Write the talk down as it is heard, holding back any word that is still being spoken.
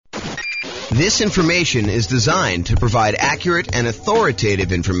This information is designed to provide accurate and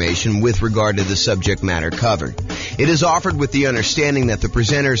authoritative information with regard to the subject matter covered. It is offered with the understanding that the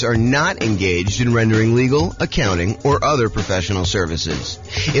presenters are not engaged in rendering legal, accounting, or other professional services.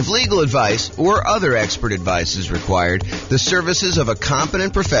 If legal advice or other expert advice is required, the services of a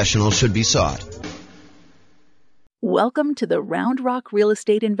competent professional should be sought. Welcome to the Round Rock Real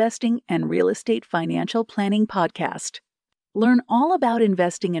Estate Investing and Real Estate Financial Planning Podcast. Learn all about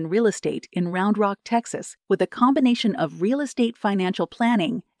investing in real estate in Round Rock, Texas, with a combination of real estate financial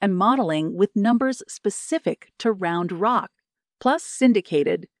planning and modeling with numbers specific to Round Rock, plus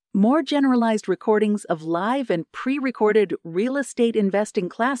syndicated, more generalized recordings of live and pre-recorded real estate investing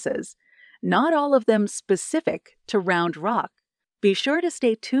classes, not all of them specific to Round Rock. Be sure to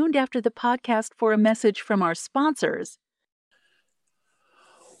stay tuned after the podcast for a message from our sponsors.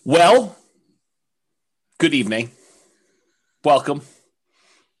 Well, good evening. Welcome.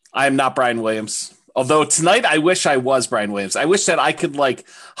 I am not Brian Williams. Although tonight I wish I was Brian Williams. I wish that I could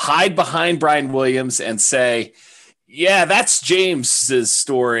hide behind Brian Williams and say, yeah, that's James's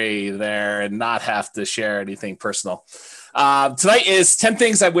story there and not have to share anything personal. Tonight is 10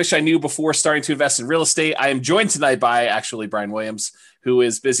 things I wish I knew before starting to invest in real estate. I am joined tonight by actually Brian Williams, who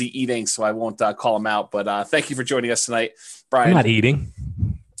is busy eating, so I won't call him out. But thank you for joining us tonight, Brian. I'm not eating.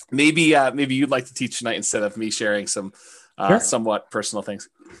 Maybe you'd like to teach tonight instead of me sharing some somewhat personal things.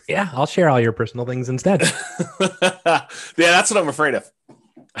 Yeah, I'll share all your personal things instead. Yeah, that's what I'm afraid of.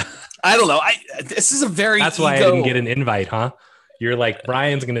 I don't know. This is a very That's why I didn't get an invite, huh? You're like,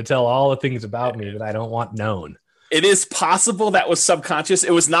 Brian's going to tell all the things about me that I don't want known. It is possible that was subconscious.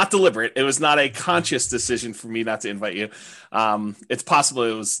 It was not deliberate. It was not a conscious decision for me not to invite you. It's possible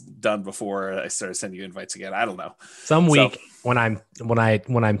it was done before I started sending you invites again. I don't know. Some week when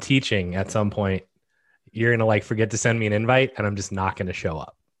I'm teaching at some point, you're going to forget to send me an invite and I'm just not going to show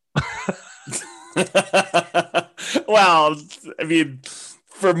up. Well, I mean,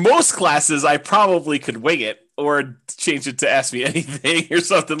 for most classes, I probably could wing it or change it to ask me anything or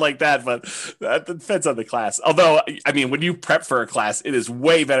something like that. But that depends on the class. Although, I mean, when you prep for a class, it is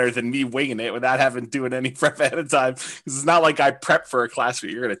way better than me winging it without having to do any prep ahead of time. Because it's not like I prep for a class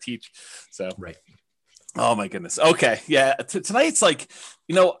that you're going to teach. So, right. Oh my goodness. Okay. Yeah. Tonight's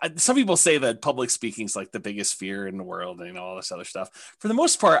some people say that public speaking is the biggest fear in the world and all this other stuff. For the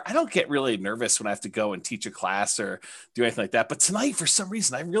most part, I don't get really nervous when I have to go and teach a class or do anything like that. But tonight, for some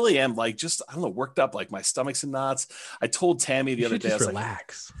reason, I really am worked up. My stomach's in knots. I told Tammy the other day, I was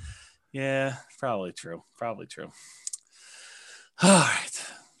relax. Yeah, probably true. All right.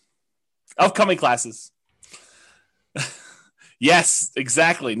 Upcoming classes. Yes,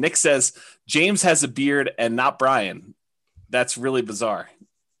 exactly. Nick says James has a beard and not Brian. That's really bizarre.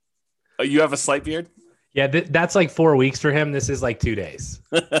 Oh, you have a slight beard? Yeah, that's 4 weeks for him. This is 2 days.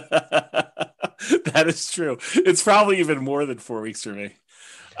 That is true. It's probably even more than 4 weeks for me.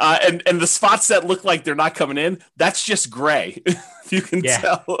 And the spots that look like they're not coming in, that's just gray. If you can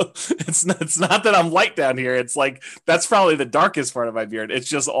tell, it's not that I'm light down here. It's that's probably the darkest part of my beard. It's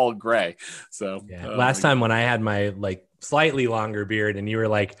just all gray. So last time when I had my slightly longer beard and you were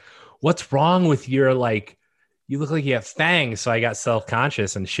like, what's wrong with your you look like you have fangs. So I got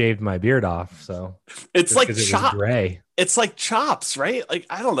self-conscious and shaved my beard off. So it's gray. It's like chops, right?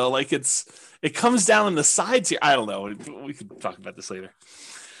 I don't know. It comes down on the sides here. I don't know. We could talk about this later.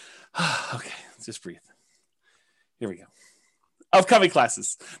 Okay, let's just breathe. Here we go. Upcoming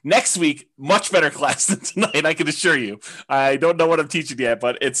classes. Next week, much better class than tonight, I can assure you. I don't know what I'm teaching yet,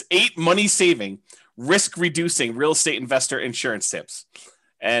 but it's 8 money-saving, risk-reducing real estate investor insurance tips.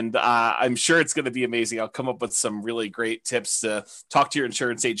 And I'm sure it's going to be amazing. I'll come up with some really great tips to talk to your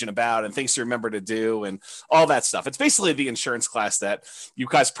insurance agent about and things to remember to do and all that stuff. It's basically the insurance class that you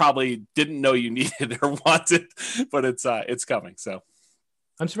guys probably didn't know you needed or wanted, but it's coming. So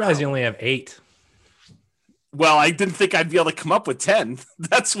I'm surprised you only have 8. Well, I didn't think I'd be able to come up with 10.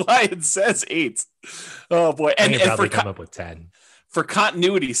 That's why it says 8. Oh boy. And probably come up with 10. For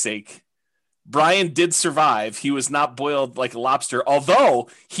continuity's sake, Brian did survive. He was not boiled like a lobster, although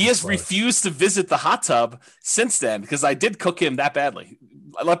he has refused to visit the hot tub since then because I did cook him that badly.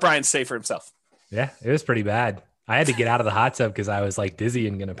 I let Brian say for himself. Yeah, it was pretty bad. I had to get out of the hot tub because I was dizzy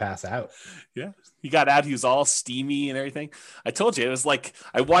and going to pass out. Yeah. He got out. He was all steamy and everything. I told you, it was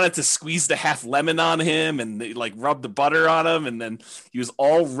I wanted to squeeze the half lemon on him and rub the butter on him. And then he was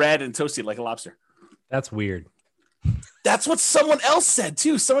all red and toasty like a lobster. That's weird. That's what someone else said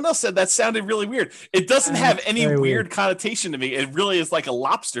too. Someone else said that sounded really weird. It doesn't have any weird connotation to me. It really is like a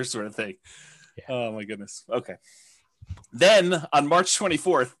lobster sort of thing. Yeah. Oh my goodness. Okay. Then on March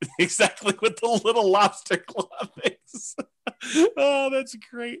 24th, exactly what the little lobster claw things. Oh, that's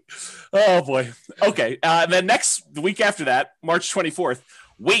great. Oh boy. Okay. And then the week after that, March 24th,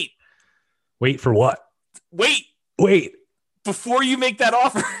 wait for what? Wait. Before you make that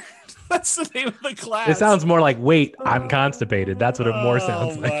offer. That's the name of the class. It sounds more like, wait, I'm constipated. That's what it more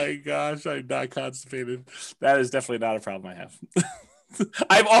sounds like. Oh my gosh, I'm not constipated. That is definitely not a problem I have.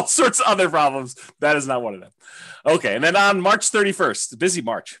 I have all sorts of other problems. That is not one of them. Okay, and then on March 31st, busy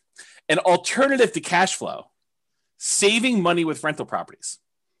March, an alternative to cash flow, saving money with rental properties.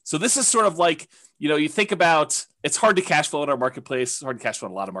 So this is sort of like, you think about, it's hard to cash flow in our marketplace. It's hard to cash flow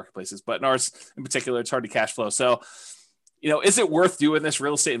in a lot of marketplaces, but in ours in particular, it's hard to cash flow. So, is it worth doing this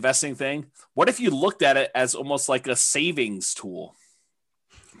real estate investing thing? What if you looked at it as almost like a savings tool?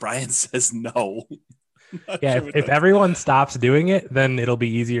 Brian says no. Yeah, if everyone stops doing it, then it'll be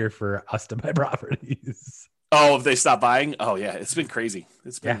easier for us to buy properties. Oh, if they stop buying? Oh, yeah. It's been crazy.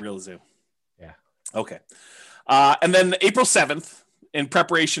 It's been real zoo. Yeah. Okay. And then April 7th, in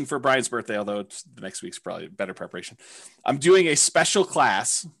preparation for Brian's birthday, although the next week's probably better preparation, I'm doing a special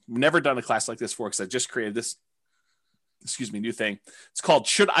class. I've never done a class like this before because I just created this, new thing. It's called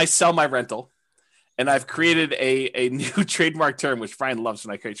Should I Sell My Rental? And I've created a new trademark term, which Brian loves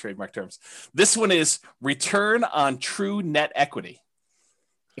when I create trademark terms. This one is return on true net equity.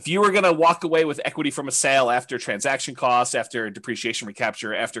 If you were going to walk away with equity from a sale after transaction costs, after depreciation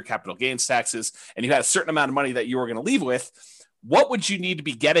recapture, after capital gains taxes, and you had a certain amount of money that you were going to leave with, what would you need to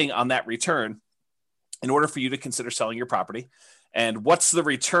be getting on that return in order for you to consider selling your property? And what's the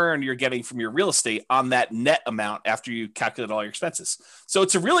return you're getting from your real estate on that net amount after you calculate all your expenses? So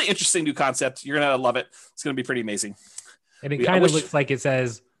it's a really interesting new concept. You're going to love it. It's going to be pretty amazing. And it kind of looks like it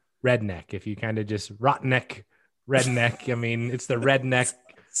says redneck. If you kind of just redneck. I mean, it's the redneck,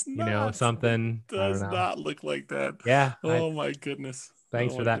 something. It does not look like that. Yeah. Oh my goodness.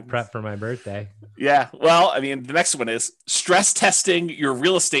 Thanks for that prep for my birthday. Yeah. Well, I mean, the next one is stress testing your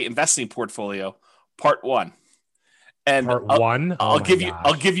real estate investing portfolio, part 1. And part 1, I'll give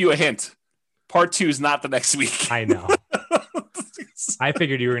you a hint. Part 2 is not the next week. I know. I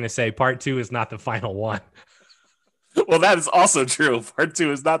figured you were going to say part 2 is not the final one. Well, that is also true. Part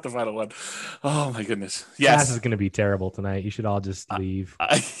 2 is not the final one. Oh my goodness. Yes. Class is going to be terrible tonight. You should all just leave.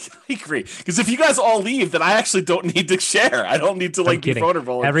 I agree. Because if you guys all leave, then I actually don't need to share. I don't need to be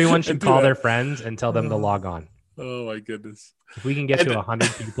vulnerable. Everyone should call their friends and tell them to log on. Oh my goodness. If we can get to 100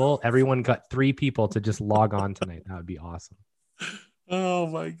 people, everyone got 3 people to just log on tonight. That would be awesome. Oh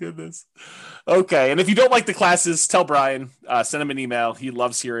my goodness. Okay. And if you don't like the classes, tell Brian, send him an email. He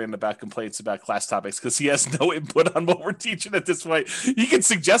loves hearing about complaints about class topics because he has no input on what we're teaching at this point. He can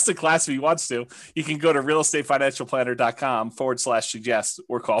suggest a class if he wants to. You can go to realestatefinancialplanner.com/suggest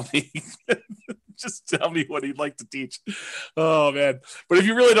or call me. Just tell me what he'd like to teach. Oh man. But if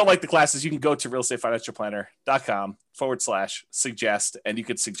you really don't like the classes, you can go to realestatefinancialplanner.com/suggest and you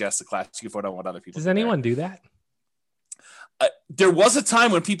could suggest a class. You can vote on what other people. Does anyone do that? There was a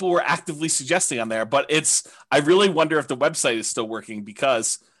time when people were actively suggesting on there, but I really wonder if the website is still working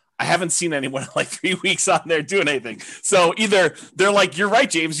because I haven't seen anyone in like 3 weeks on there doing anything. So either they're like, you're right,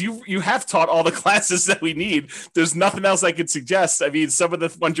 James, you have taught all the classes that we need. There's nothing else I could suggest. I mean, some of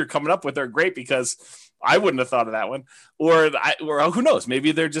the ones you're coming up with are great because I wouldn't have thought of that one. Or who knows?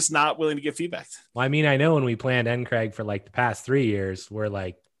 Maybe they're just not willing to give feedback. Well, I mean, I know when we planned NCRAG for like the past 3 years, we're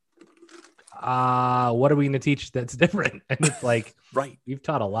like, what are we going to teach that's different? And it's like, right, you've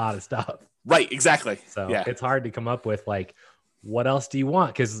taught a lot of stuff. Right, exactly. So it's hard to come up with like, what else do you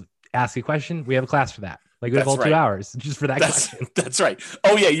want? Because ask a question, we have a class for that. Like we have all 2 hours just for that question. That's right.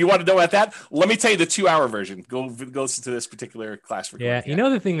 Oh yeah, you want to know about that? Let me tell you the 2-hour version. Go listen to this particular class. Yeah, you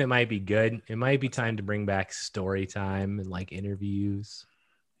know the thing that might be good? It might be time to bring back story time and like interviews.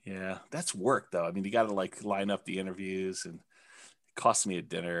 Yeah, that's work though. I mean, you got to like line up the interviews and it costs me a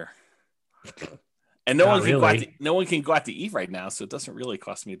dinner. And no one can go out to eat right now, so it doesn't really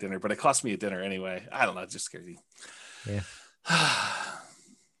cost me a dinner, but it costs me a dinner anyway. I don't know, it just scares me. Yeah.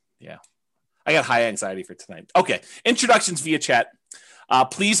 Yeah. I got high anxiety for tonight. Okay. Introductions via chat.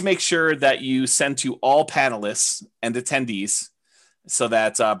 Please make sure that you send to all panelists and attendees so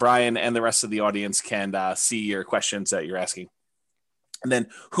that Brian and the rest of the audience can see your questions that you're asking. And then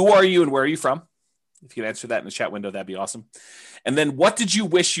who are you and where are you from? If you can answer that in the chat window, that'd be awesome. And then what did you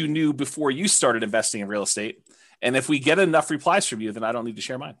wish you knew before you started investing in real estate? And if we get enough replies from you, then I don't need to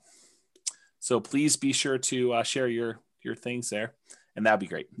share mine. So please be sure to share your things there. And that'd be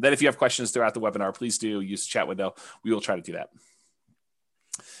great. Then if you have questions throughout the webinar, please do use the chat window. We will try to do that.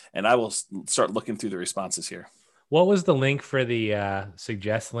 And I will start looking through the responses here. What was the link for the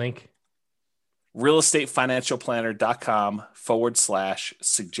suggest link?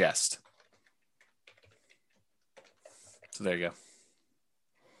 realestatefinancialplanner.com/suggest. So there you go.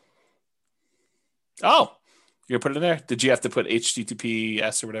 Oh, you're going to put it in there? Did you have to put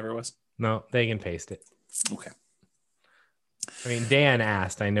HTTPS or whatever it was? No, they can paste it. Okay. I mean, Dan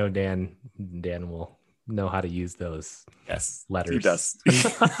asked. I know Dan will know how to use those letters. He does.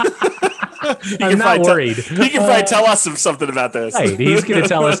 I'm not worried. He can probably tell us something about this. Right. He's going to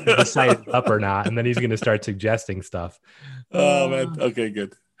tell us if the site's up or not, and then he's going to start suggesting stuff. Oh, man. Okay,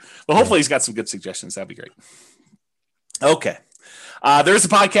 good. Well, hopefully he's got some good suggestions. That'd be great. Okay. There's a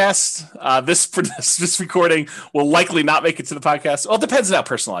podcast. This recording will likely not make it to the podcast. Well, it depends on how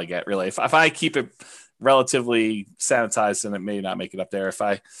personal I get, really. If I keep it relatively sanitized, then it may not make it up there. If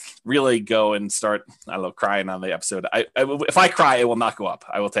I really go and start, I don't know, crying on the episode, if I cry, it will not go up.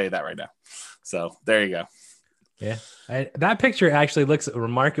 I will tell you that right now. So there you go. Yeah. That picture actually looks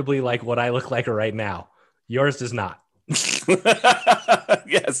remarkably like what I look like right now. Yours does not.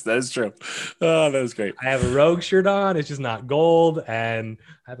 Yes, that is true. Oh, that was great. I have a Rogue shirt on. It's just not gold. And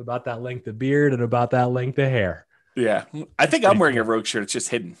I have about that length of beard and about that length of hair. Yeah. I think I'm wearing a Rogue shirt. It's just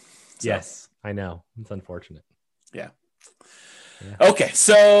hidden. So. Yes, I know. It's unfortunate. Yeah. Okay.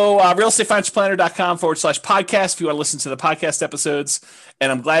 So realestatefinancialplanner.com/podcast if you want to listen to the podcast episodes.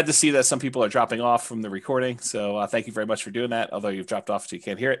 And I'm glad to see that some people are dropping off from the recording. So thank you very much for doing that. Although you've dropped off, so you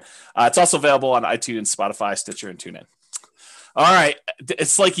can't hear it. It's also available on iTunes, Spotify, Stitcher, and TuneIn. All right.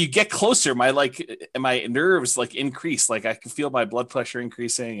 It's like you get closer. My nerves increase. Like I can feel my blood pressure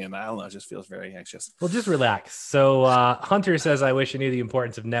increasing, and I don't know, it just feels very anxious. Well, just relax. So Hunter says, I wish I knew the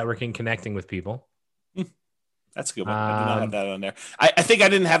importance of networking, connecting with people. That's a good one. I did not have that on there. I think I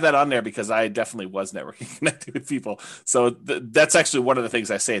didn't have that on there because I definitely was networking, connecting with people. So that's actually one of the things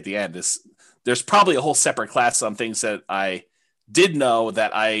I say at the end is there's probably a whole separate class on things that I did know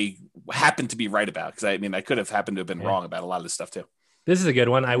that I happened to be right about. Because I could have happened to have been wrong about a lot of this stuff too. This is a good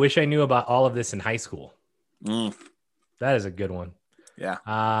one. I wish I knew about all of this in high school. That is a good one. Yeah.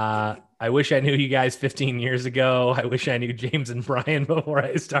 I wish I knew you guys 15 years ago. I wish I knew James and Brian before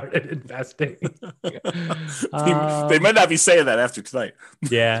I started investing. They might not be saying that after tonight.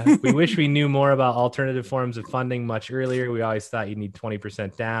 Yeah. We wish we knew more about alternative forms of funding much earlier. We always thought you need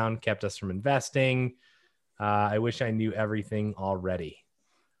 20% down, kept us from investing. I wish I knew everything already.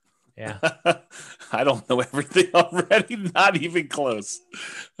 Yeah. I don't know everything already. Not even close.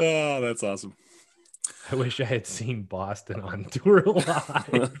 Oh, that's awesome. I wish I had seen Boston on tour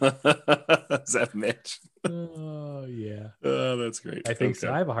live. Is that Mitch? Oh, yeah. Oh, that's great. I think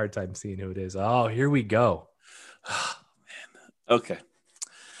so. I have a hard time seeing who it is. Oh, here we go. Oh, man. Okay.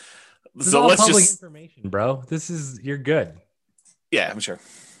 This so is all public information, bro. You're good. Yeah, I'm sure.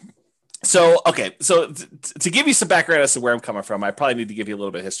 So, okay. So to give you some background as to where I'm coming from, I probably need to give you a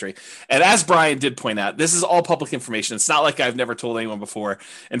little bit of history. And as Brian did point out, this is all public information. It's not like I've never told anyone before.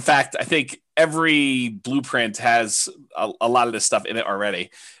 In fact, I think every blueprint has a lot of this stuff in it already,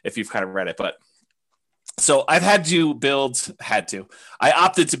 if you've kind of read it. But so I opted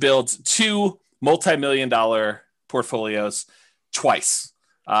to build 2 multi-million-dollar portfolios twice.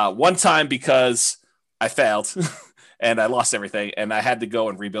 One time because I failed. And I lost everything, and I had to go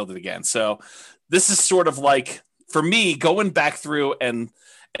and rebuild it again. So this is sort of like, for me, going back through and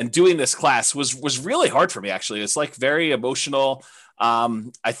doing this class was really hard for me, actually. It's like very emotional.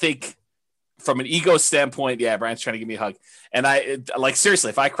 I think from an ego standpoint, yeah, Brian's trying to give me a hug. And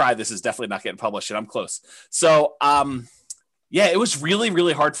seriously, if I cry, this is definitely not getting published, and I'm close. So, yeah, it was really,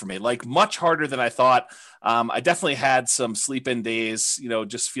 really hard for me, like much harder than I thought. I definitely had some sleep-in days,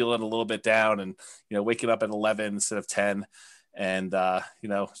 just feeling a little bit down and, waking up at 11 instead of 10. And,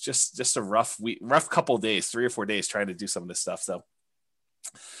 just a rough couple of days, 3 or 4 days trying to do some of this stuff. So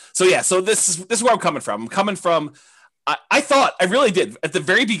yeah, so this is where I'm coming from. I'm coming from, I thought, I really did at the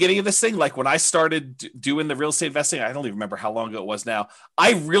very beginning of this thing, like when I started doing the real estate investing, I don't even remember how long ago it was now.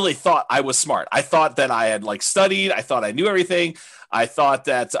 I really thought I was smart. I thought that I had studied. I thought I knew everything. I thought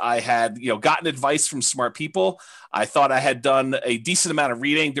that I had, gotten advice from smart people. I thought I had done a decent amount of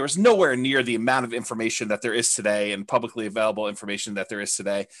reading. There was nowhere near the amount of information that there is today and publicly available information that there is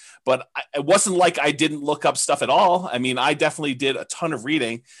today. But it wasn't like I didn't look up stuff at all. I mean, I definitely did a ton of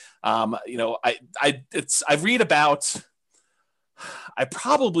reading. I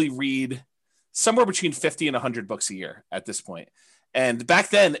probably read somewhere between 50 and 100 books a year at this point. And back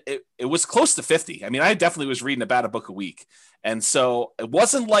then it was close to 50. I mean, I definitely was reading about a book a week. And so it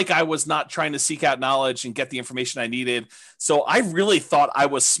wasn't like I was not trying to seek out knowledge and get the information I needed. So I really thought I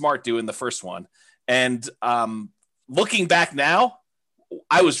was smart doing the first one. And looking back now,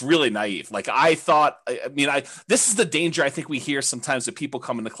 I was really naive. Like I thought, this is the danger I think we hear sometimes that people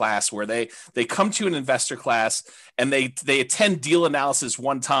come into class where they come to an investor class and they attend deal analysis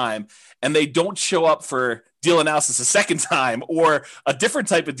one time and they don't show up for deal analysis a second time or a different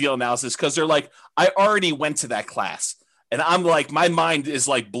type of deal analysis because they're like, I already went to that class. And I'm like, my mind is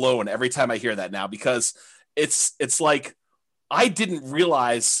like blown every time I hear that now, because it's like, I didn't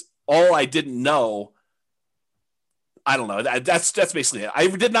realize all I didn't know. I don't know. That's basically it. I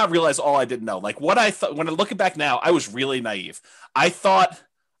did not realize all I didn't know. Like what I thought, when I look back now, I was really naive. I thought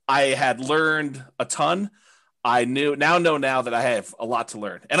I had learned a ton. I know that I have a lot to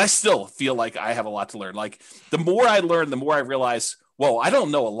learn, and I still feel like I have a lot to learn. Like the more I learn, the more I realize, whoa, I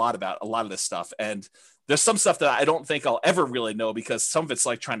don't know a lot about a lot of this stuff. And there's some stuff that I don't think I'll ever really know, because some of it's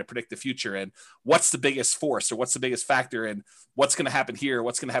like trying to predict the future and what's the biggest force or what's the biggest factor and what's going to happen here,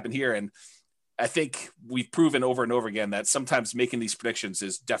 what's going to happen here. And I think we've proven over and over again that sometimes making these predictions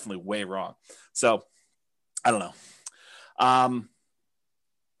is definitely way wrong. So I don't know.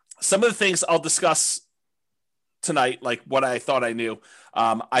 Some of the things I'll discuss tonight, like what I thought I knew.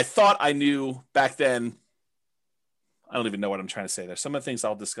 I thought I knew back then. I don't even know what I'm trying to say there. Some of the things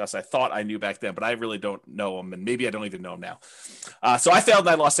I'll discuss, I thought I knew back then, but I really don't know them. And maybe I don't even know them now. So I failed and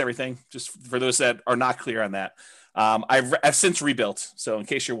I lost everything, just for those that are not clear on that. I've since rebuilt. So in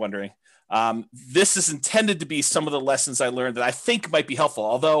case you're wondering, this is intended to be some of the lessons I learned that I think might be helpful,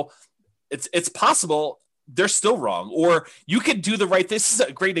 although it's possible they're still wrong, or you could do the right. This is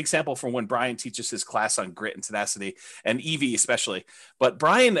a great example from when Brian teaches his class on grit and tenacity, and EV especially. But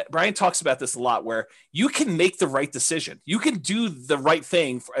Brian talks about this a lot, where you can make the right decision. You can do the right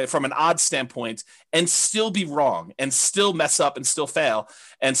thing from an odds standpoint and still be wrong and still mess up and still fail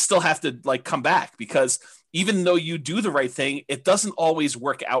and still have to like come back, because even though you do the right thing, it doesn't always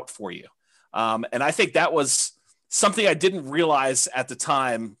work out for you. And I think that was something I didn't realize at the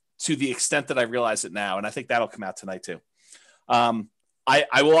time to the extent that I realize it now. And I think that'll come out tonight too. I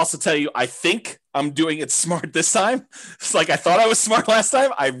will also tell you, I think I'm doing it smart this time. It's like I thought I was smart last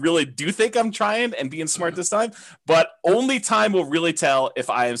time. I really do think I'm trying and being smart this time, but only time will really tell if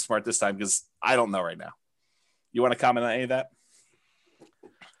I am smart this time, because I don't know right now. You want to comment on any of that?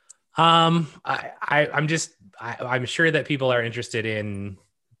 I'm sure that people are interested in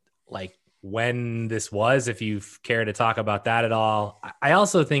like when this was, if you care to talk about that at all. I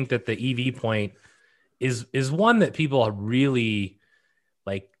also think that the EV point is one that people really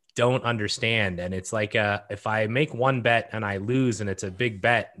like don't understand. And it's like, if I make one bet and I lose and it's a big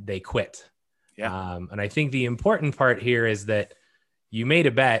bet, they quit. Yeah. And I think the important part here is that you made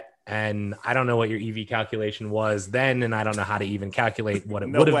a bet, and I don't know what your EV calculation was then, and I don't know how to even calculate what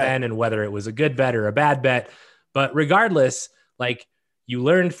it would have been and whether it was a good bet or a bad bet. But regardless, like, you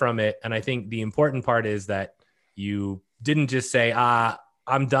learned from it. And I think the important part is that you didn't just say,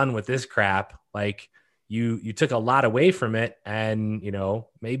 I'm done with this crap. Like you took a lot away from it, and, you know,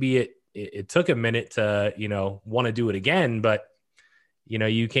 maybe it took a minute to, you know, want to do it again, but you know,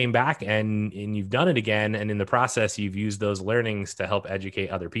 you came back and you've done it again. And in the process, you've used those learnings to help educate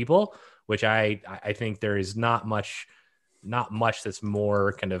other people, which I think there is not much that's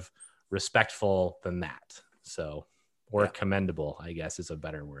more kind of respectful than that. So, or commendable, I guess is a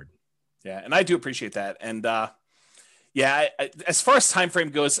better word. Yeah. And I do appreciate that. And as far as time frame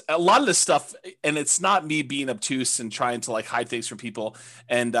goes, a lot of this stuff, and it's not me being obtuse and trying to like hide things from people.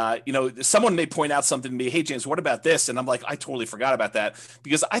 And, you know, someone may point out something to me, hey, James, what about this? And I'm like, I totally forgot about that,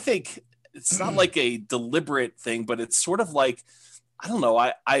 because I think it's not like a deliberate thing, but it's sort of like, I don't know,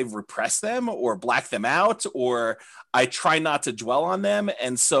 I repress them or black them out, or I try not to dwell on them.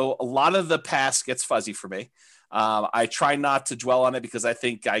 And so a lot of the past gets fuzzy for me. I try not to dwell on it, because I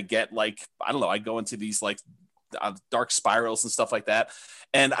think I get like, I don't know, I go into these like dark spirals and stuff like that.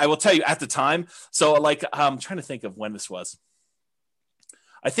 And I will tell you at the time, so like, I'm trying to think of when this was.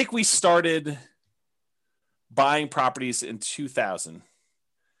 I think we started buying properties in 2000.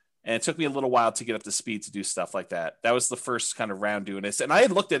 And it took me a little while to get up to speed to do stuff like that. That was the first kind of round doing this. And I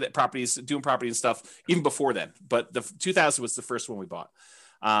had looked at properties, doing property and stuff even before then, but the 2000 was the first one we bought.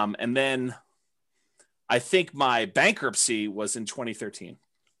 And then I think my bankruptcy was in 2013.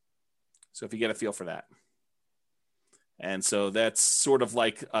 So if you get a feel for that. And so that's sort of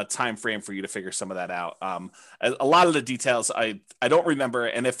like a time frame for you to figure some of that out. A lot of the details I don't remember,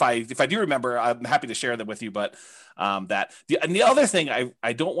 and if I do remember, I'm happy to share them with you. But and the other thing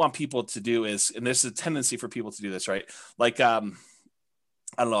I don't want people to do is, and there's a tendency for people to do this, right? Like I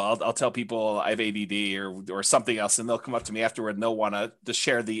don't know, I'll tell people I have ADD or something else, and they'll come up to me afterward and they'll want to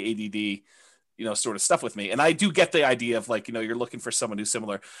share the ADD, you know, sort of stuff with me. And I do get the idea of like, you know, you're looking for someone who's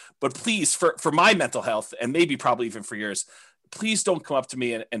similar, but please, for my mental health, and maybe probably even for yours, please don't come up to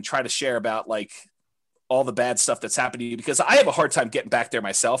me and try to share about like all the bad stuff that's happened to you, because I have a hard time getting back there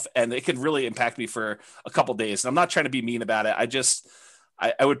myself, and it could really impact me for a couple days. And I'm not trying to be mean about it.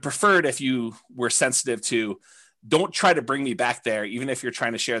 I would prefer it if you were sensitive to, don't try to bring me back there, even if you're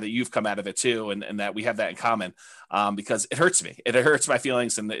trying to share that you've come out of it too, and that we have that in common, because it hurts me. It hurts my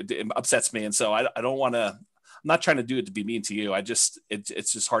feelings, and it upsets me. And so I don't want to, I'm not trying to do it to be mean to you.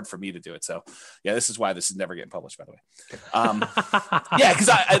 It's just hard for me to do it. So yeah, this is why this is never getting published, by the way. Yeah. Cause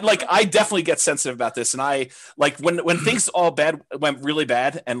I definitely get sensitive about this. And I like when things went really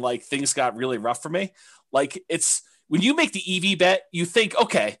bad and like things got really rough for me, like it's when you make the EV bet, you think,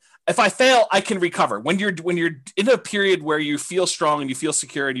 okay, if I fail, I can recover. When you're in a period where you feel strong and you feel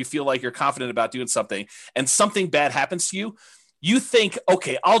secure and you feel like you're confident about doing something, and something bad happens to you, you think,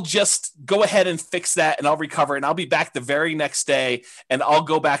 okay, I'll just go ahead and fix that and I'll recover and I'll be back the very next day and I'll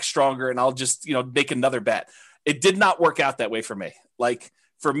go back stronger and I'll just, make another bet. It did not work out that way for me. Like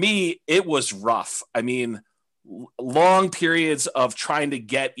for me, it was rough. I mean, long periods of trying to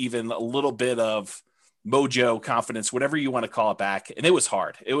get even a little bit of mojo, confidence, whatever you want to call it back. And it was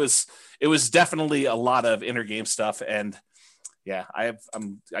hard. It was definitely a lot of inner game stuff. And yeah, I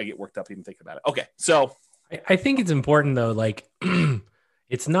get worked up even thinking about it. Okay. So I think it's important though, like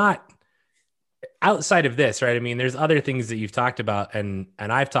it's not outside of this, right? I mean, there's other things that you've talked about and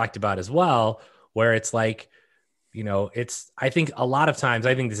I've talked about as well, where it's like, I think a lot of times,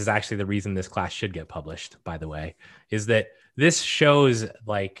 I think this is actually the reason this class should get published, by the way, is that this shows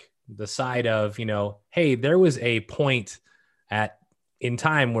like the side of, hey, there was a point in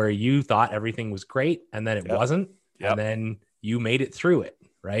time where you thought everything was great and then it wasn't. Yep. And then you made it through it,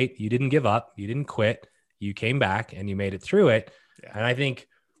 right? You didn't give up. You didn't quit. You came back and you made it through it. Yeah. And I think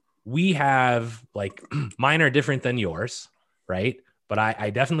we have like, mine are different than yours, right? But I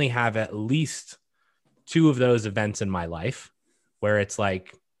definitely have at least 2 of those events in my life where it's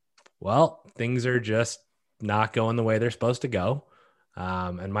like, well, things are just not going the way they're supposed to go.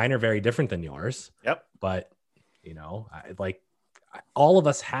 And mine are very different than yours. Yep. But, all of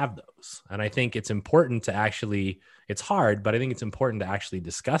us have those. And I think it's important to actually, it's hard, but I think it's important to actually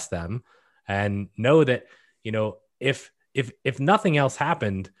discuss them and know that, if nothing else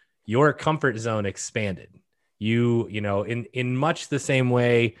happened, your comfort zone expanded. In much the same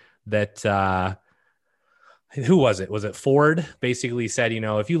way that, who was it? Was it Ford basically said,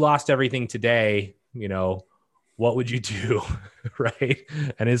 if you lost everything today, what would you do? Right.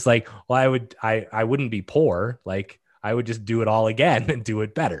 And it's like, well, I wouldn't be poor. Like I would just do it all again and do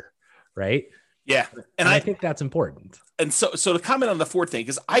it better. Right. Yeah. And I think that's important. And so to comment on the Ford thing,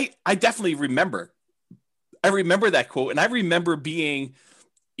 because I definitely remember that quote. And I remember being,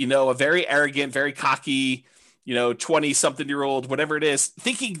 a very arrogant, very cocky, 20-something-year-old, whatever it is,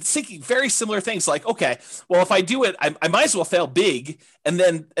 thinking very similar things like, okay, well, if I do it, I might as well fail big and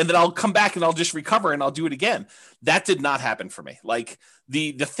then I'll come back and I'll just recover and I'll do it again. That did not happen for me. Like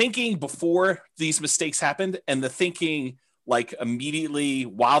the thinking before these mistakes happened and the thinking like immediately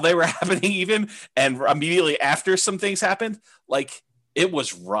while they were happening even and immediately after some things happened, like it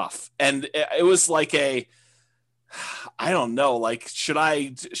was rough. And it was like I don't know, like, should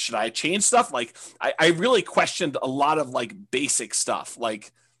I change stuff? Like, I really questioned a lot of like basic stuff,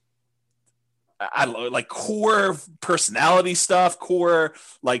 like, I don't know, like core personality stuff, core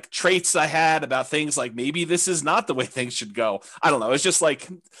like traits I had about things like maybe this is not the way things should go. I don't know. It's just like,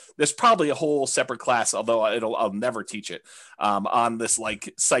 there's probably a whole separate class, although I'll never teach it on this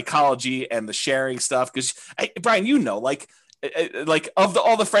like psychology and the sharing stuff. Cause Brian, like of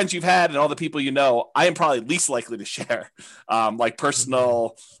all the friends you've had and all the people I am probably least likely to share like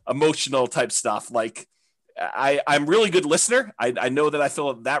personal, emotional type stuff. Like I'm really good listener. I know that I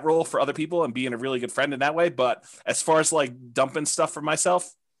fill that role for other people and being a really good friend in that way. But as far as like dumping stuff for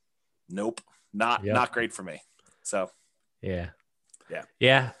myself, nope, not great for me. So yeah.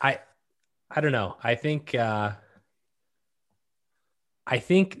 I don't know. I think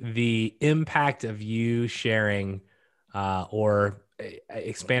the impact of you sharing or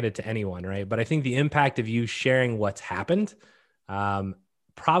expand it to anyone, right? But I think the impact of you sharing what's happened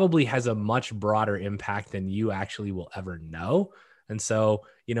probably has a much broader impact than you actually will ever know. And so,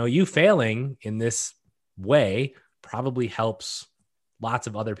 you failing in this way probably helps lots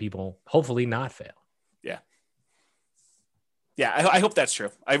of other people hopefully not fail. Yeah. Yeah, I hope that's true.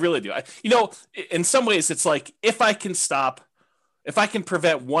 I really do. In some ways, it's like if I can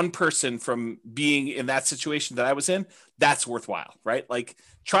prevent one person from being in that situation that I was in, that's worthwhile, right? Like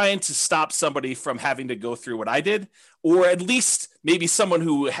trying to stop somebody from having to go through what I did, or at least maybe someone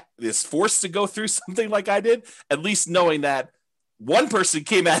who is forced to go through something like I did, at least knowing that one person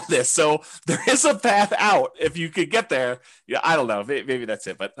came at this, so there is a path out if you could get there. Yeah, I don't know. Maybe that's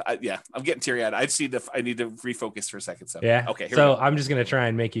it, but yeah, I'm getting teary eyed. I need to refocus for a second. So yeah, okay. So I'm just gonna try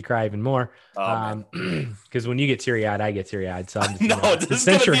and make you cry even more, because when you get teary eyed, I get teary eyed. So I'm just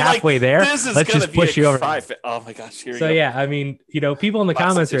since you're halfway there, let's just push you over. Oh my gosh! Here we go. Yeah, I mean, people in the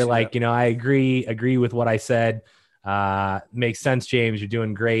comments are like, I agree with what I said. Makes sense, James. You're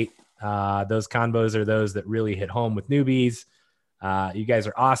doing great. Those convos are those that really hit home with newbies. You guys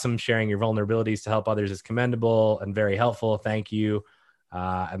are awesome. Sharing your vulnerabilities to help others is commendable and very helpful. Thank you.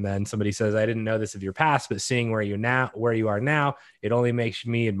 And then somebody says, I didn't know this of your past, but seeing where you are now, it only makes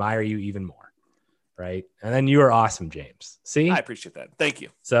me admire you even more. Right. And then you are awesome, James. See, I appreciate that. Thank you.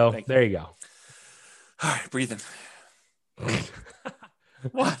 So there you go. All right. Breathing.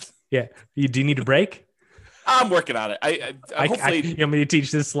 What? Yeah. Do you need a break? I'm working on it. I hopefully you want me to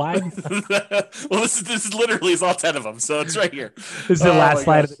teach this slide? Well, this is literally all 10 of them, so it's right here. This is the last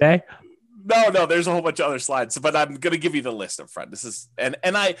slide of the day. No, there's a whole bunch of other slides, but I'm going to give you the list up front. This is and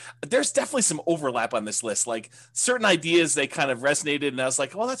there's definitely some overlap on this list. Like certain ideas, they kind of resonated, and I was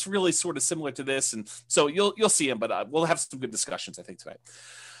like, well, that's really sort of similar to this, and so you'll see them. But we'll have some good discussions, I think, tonight.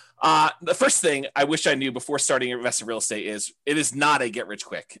 The first thing I wish I knew before starting investing in real estate is it is not a get rich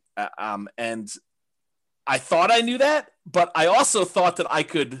quick, and I thought I knew that, but I also thought that I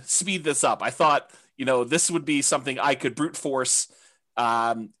could speed this up. I thought, this would be something I could brute force,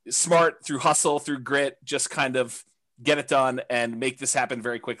 smart through hustle, through grit, just kind of get it done and make this happen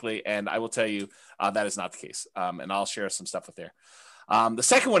very quickly. And I will tell you that is not the case. And I'll share some stuff with there. The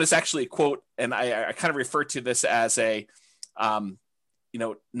second one is actually a quote, and I kind of refer to this as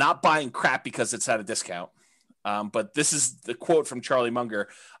not buying crap because it's at a discount. But this is the quote from Charlie Munger.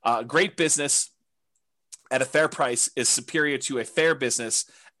 Great business at a fair price is superior to a fair business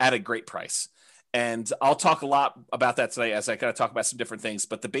at a great price. And I'll talk a lot about that tonight as I kind of talk about some different things.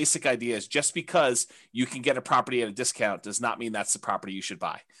 But the basic idea is just because you can get a property at a discount does not mean that's the property you should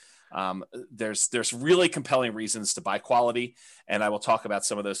buy. There's really compelling reasons to buy quality. And I will talk about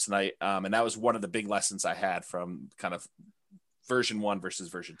some of those tonight. And that was one of the big lessons I had from kind of version 1 versus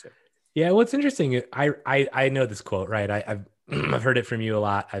version 2. Yeah. What's interesting, I know this quote, right? I've heard it from you a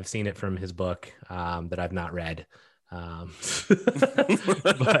lot. I've seen it from his book that I've not read. But,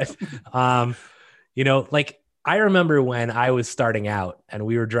 I remember when I was starting out and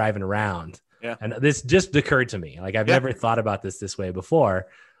we were driving around, and this just occurred to me. Like I've never thought about this way before,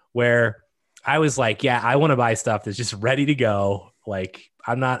 where I was like, I want to buy stuff that's just ready to go. Like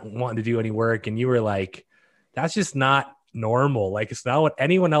I'm not wanting to do any work. And you were like, that's just not normal. Like it's not what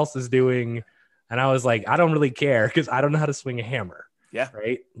anyone else is doing. And I was like, I don't really care because I don't know how to swing a hammer. Yeah.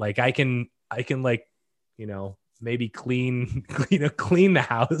 Right. Like I can like, maybe clean the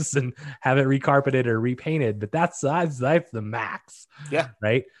house and have it recarpeted or repainted, but that's the max. Yeah.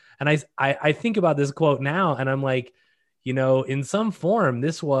 Right. And I think about this quote now and I'm like, in some form,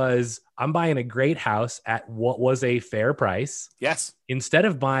 I'm buying a great house at what was a fair price. Yes. Instead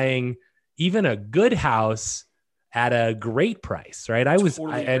of buying even a good house at a great price. Right.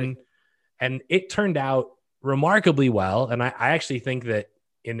 And it turned out remarkably well. And I actually think that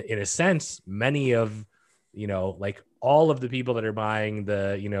in a sense, many of, like all of the people that are buying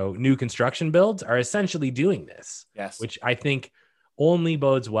the, new construction builds are essentially doing this. Yes. Which I think only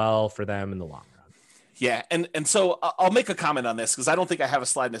bodes well for them in the long run. Yeah. And so I'll make a comment on this because I don't think I have a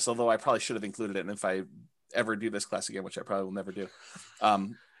slide in this, although I probably should have included it. And if I ever do this class again, which I probably will never do.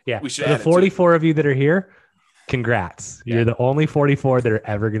 We should the 44 of you that are here. Congrats. Yeah. You're the only 44 that are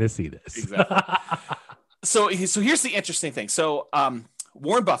ever going to see this. Exactly. So here's the interesting thing. So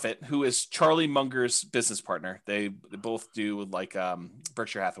Warren Buffett, who is Charlie Munger's business partner, they both do like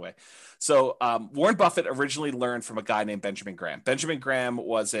Berkshire Hathaway. So Warren Buffett originally learned from a guy named Benjamin Graham. Benjamin Graham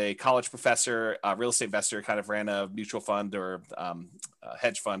was a college professor, a real estate investor, kind of ran a mutual fund or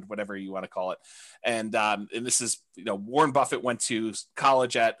hedge fund, whatever you want to call it. And this is, Warren Buffett went to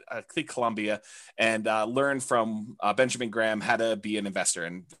college at, I think, Columbia and learned from Benjamin Graham how to be an investor.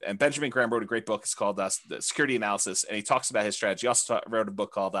 And Benjamin Graham wrote a great book. It's called The Security Analysis. And he talks about his strategy. He also wrote a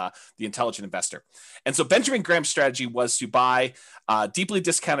book called The Intelligent Investor. And so Benjamin Graham's strategy was to buy deeply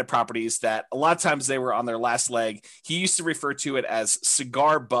discounted properties that a lot of times they were on their last leg. He used to refer to it as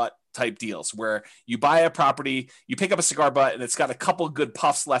cigar butt type deals, where you buy a property, you pick up a cigar butt and it's got a couple good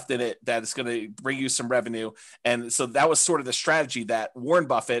puffs left in it that is going to bring you some revenue. And so that was sort of the strategy that Warren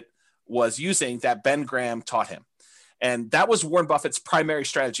Buffett was using that Ben Graham taught him. And that was Warren Buffett's primary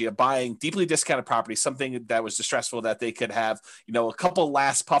strategy of buying deeply discounted properties, something that was distressful, that they could have, a couple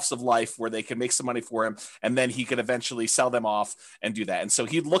last puffs of life where they could make some money for him. And then he could eventually sell them off and do that. And so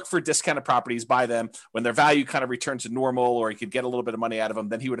he'd look for discounted properties, buy them when their value kind of returned to normal, or he could get a little bit of money out of them.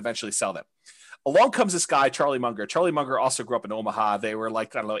 Then he would eventually sell them. Along comes this guy, Charlie Munger. Charlie Munger also grew up in Omaha. They were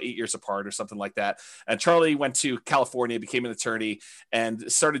 8 years apart or something like that. And Charlie went to California, became an attorney,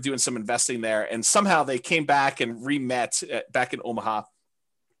 and started doing some investing there. And somehow they came back and re-met back in Omaha.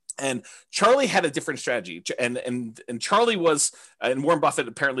 And Charlie had a different strategy. And Charlie was, and Warren Buffett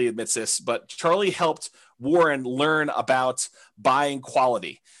apparently admits this, but Charlie helped Warren learn about buying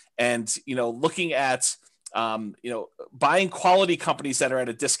quality and, looking at buying quality companies that are at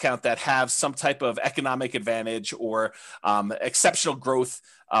a discount that have some type of economic advantage or exceptional growth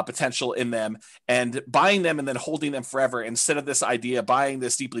potential in them, and buying them and then holding them forever, instead of this idea of buying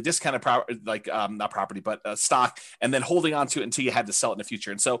this deeply discounted stock and then holding on to it until you had to sell it in the future.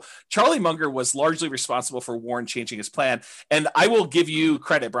 And so Charlie Munger was largely responsible for Warren changing his plan. And I will give you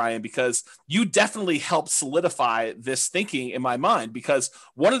credit, Brian, because you definitely helped solidify this thinking in my mind, because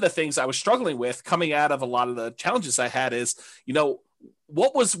one of the things I was struggling with coming out of a lot of the challenges I had is,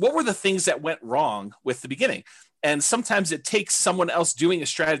 what were the things that went wrong with the beginning? And sometimes it takes someone else doing a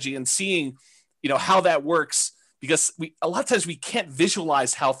strategy and seeing, how that works, because a lot of times we can't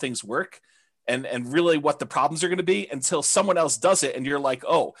visualize how things work and really what the problems are going to be until someone else does it. And you're like,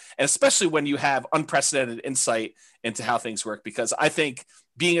 oh, and especially when you have unprecedented insight into how things work, because I think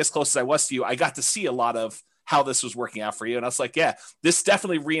being as close as I was to you, I got to see a lot of how this was working out for you. And I was like, yeah, this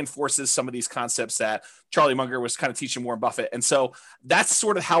definitely reinforces some of these concepts that Charlie Munger was kind of teaching Warren Buffett. And so that's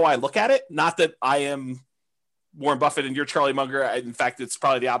sort of how I look at it. Not that I am Warren Buffett and you're Charlie Munger. In fact, it's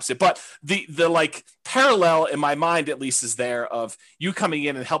probably the opposite, but the parallel in my mind, at least, is there of you coming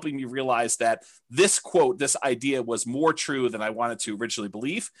in and helping me realize that this idea was more true than I wanted to originally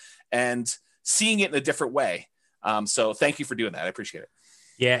believe, and seeing it in a different way. So thank you for doing that. I appreciate it.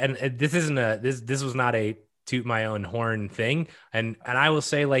 Yeah. And this isn't this was not a toot my own horn thing. And I will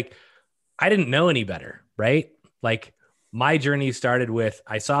say, I didn't know any better, right? My journey started with,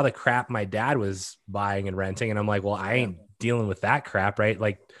 I saw the crap my dad was buying and renting. And I'm like, well, I ain't dealing with that crap, right?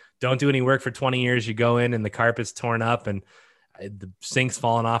 Don't do any work for 20 years. You go in and the carpet's torn up and the sink's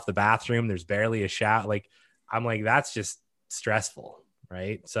falling off the bathroom. There's barely a shower. I'm like, that's just stressful.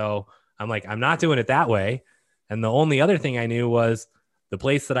 Right. So I'm like, I'm not doing it that way. And the only other thing I knew was the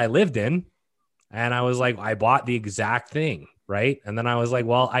place that I lived in. And I was like, I bought the exact thing. Right. And then I was like,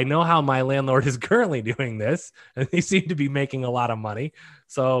 well, I know how my landlord is currently doing this, and they seem to be making a lot of money.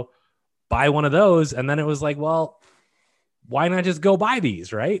 So buy one of those. And then it was like, well, why not just go buy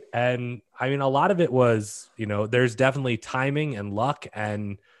these? Right. And I mean, a lot of it was, there's definitely timing and luck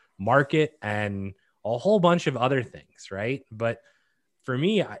and market and a whole bunch of other things. Right. But for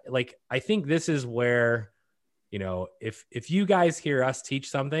me, I think this is where, if you guys hear us teach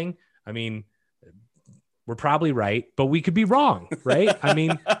something, I mean, we're probably right, but we could be wrong, right? I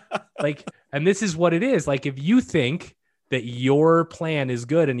mean, and this is what it is. If you think that your plan is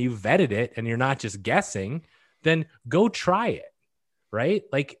good and you vetted it and you're not just guessing, then go try it, right?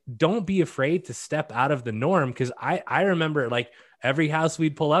 Don't be afraid to step out of the norm. Cause I remember every house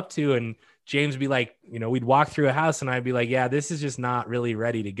we'd pull up to, and James would be like, we'd walk through a house and I'd be like, yeah, this is just not really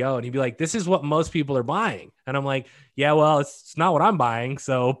ready to go. And he'd be like, this is what most people are buying. And I'm like, yeah, well, it's not what I'm buying.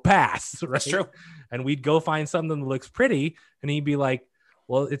 So pass. Right? That's true. And we'd go find something that looks pretty. And he'd be like,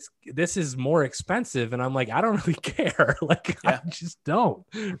 well, this is more expensive. And I'm like, I don't really care. I just don't.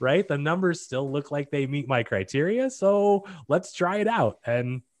 Right. The numbers still look like they meet my criteria. So let's try it out.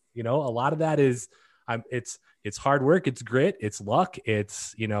 And, a lot of that is, it's hard work. It's grit. It's luck.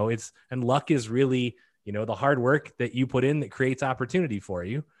 And luck is really, the hard work that you put in that creates opportunity for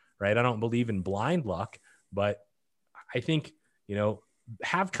you. Right. I don't believe in blind luck, but I think,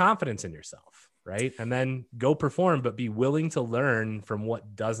 have confidence in yourself. Right. And then go perform, but be willing to learn from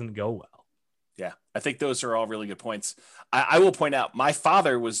what doesn't go well. Yeah, I think those are all really good points. I will point out, my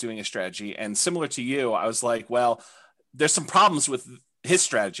father was doing a strategy, and similar to you, I was like, well, there's some problems with his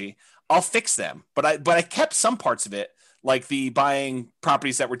strategy. I'll fix them. But I kept some parts of it, like the buying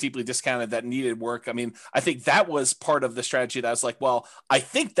properties that were deeply discounted that needed work. I mean, I think that was part of the strategy that I was like, well, I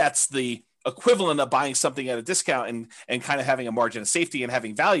think that's the equivalent of buying something at a discount and kind of having a margin of safety and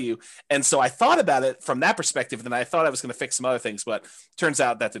having value. And so I thought about it from that perspective, and then I thought I was going to fix some other things, but turns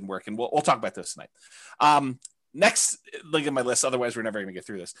out that didn't work. And we'll talk about this tonight. Next, look at my list. Otherwise, we're never going to get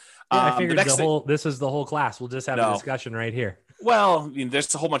through this. I figured this is the whole class. We'll just have a discussion right here. Well,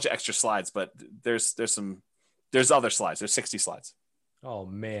 there's a whole bunch of extra slides, but there's other slides. There's 60 slides. Oh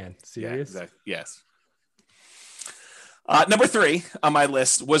man, serious? Yeah, exactly. Yes. Number 3 on my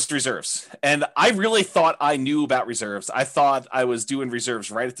list was reserves. And I really thought I knew about reserves. I thought I was doing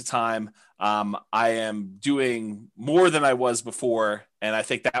reserves right at the time. I am doing more than I was before. And I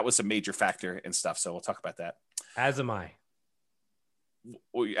think that was a major factor and stuff. So we'll talk about that. As am I.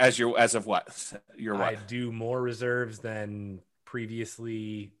 As of what? You're what? I do more reserves than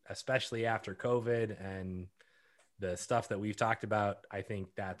previously, especially after COVID and the stuff that we've talked about. I think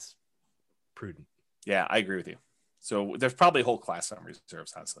that's prudent. Yeah, I agree with you. So there's probably a whole class on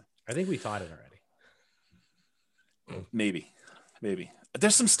reserves, honestly. I think we taught it already. Maybe.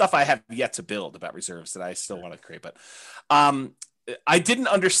 There's some stuff I have yet to build about reserves that I still want to create, but I didn't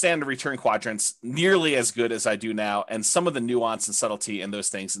understand the return quadrants nearly as good as I do now, and some of the nuance and subtlety in those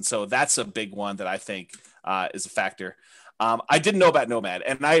things. And so that's a big one that I think is a factor. I didn't know about Nomad,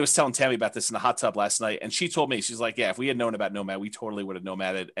 and I was telling Tammy about this in the hot tub last night, and she told me, she's like, yeah, if we had known about Nomad, we totally would have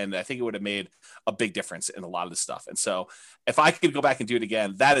nomaded, and I think it would have made a big difference in a lot of the stuff. And so if I could go back and do it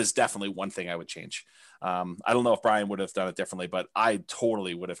again, that is definitely one thing I would change. I don't know if Brian would have done it differently, but I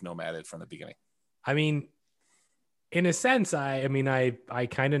totally would have nomaded from the beginning. I mean, in a sense, I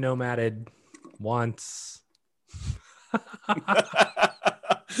kind of nomaded once.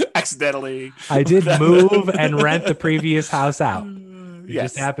 Accidentally. I did move and rent the previous house out. It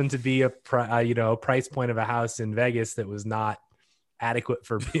just happened to be a price point of a house in Vegas that was not adequate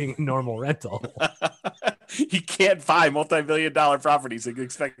for being a normal rental. You can't buy multi-million-dollar properties and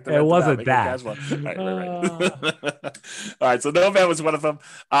expect it wasn't that. All right. All right. So Nomad was one of them.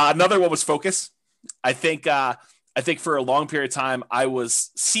 Another one was Focus. I think for a long period of time, I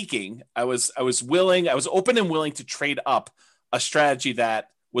was seeking. I was open and willing to trade up a strategy that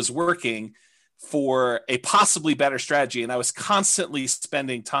was working for a possibly better strategy. And I was constantly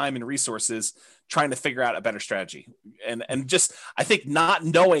spending time and resources trying to figure out a better strategy. And just, I think not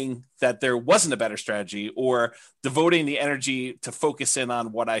knowing that there wasn't a better strategy, or devoting the energy to focus in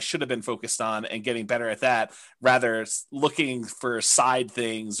on what I should have been focused on and getting better at that, rather looking for side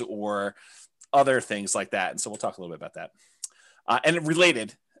things or other things like that. And so we'll talk a little bit about that. And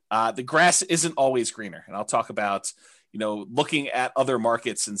related, the grass isn't always greener. And I'll talk about, looking at other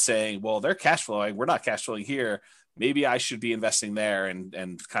markets and saying, well, they're cash flowing, we're not cash flowing here. Maybe I should be investing there,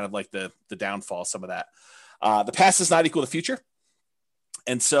 and kind of like the downfall, some of that. The past is not equal to the future.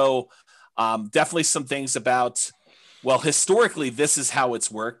 And so definitely some things about, well, historically, this is how it's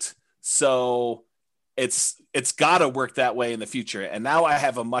worked. So it's got to work that way in the future. And now I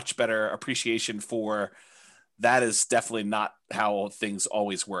have a much better appreciation for that is definitely not how things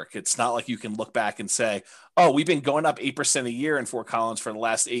always work. It's not like you can look back and say, oh, we've been going up 8% a year in Fort Collins for the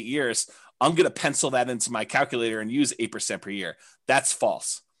last 8 years. I'm going to pencil that into my calculator and use 8% per year. That's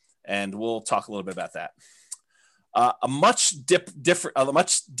false. And we'll talk a little bit about that. A much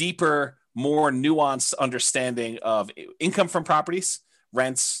deeper, more nuanced understanding of income from properties,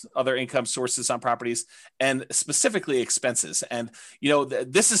 rents, other income sources on properties, and specifically expenses. And,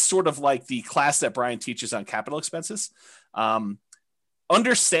 this is sort of like the class that Brian teaches on capital expenses.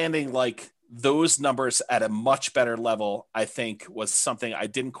 Understanding like those numbers at a much better level, I think, was something I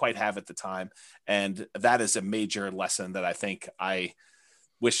didn't quite have at the time. And that is a major lesson that I think I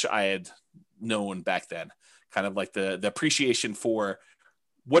wish I had known back then. Kind of like the appreciation for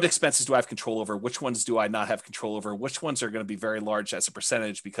what expenses do I have control over? Which ones do I not have control over? Which ones are going to be very large as a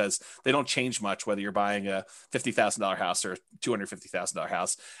percentage because they don't change much, whether you're buying a $50,000 house or $250,000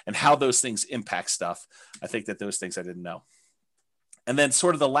 house, and how those things impact stuff. I think that those things I didn't know. And then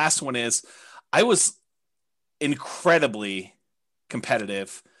sort of the last one is I was incredibly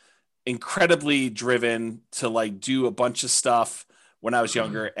competitive, incredibly driven to like do a bunch of stuff when I was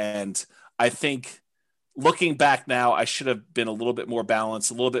younger. And I think looking back now, I should have been a little bit more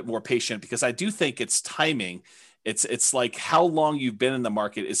balanced, a little bit more patient, because I do think it's timing. It's like how long you've been in the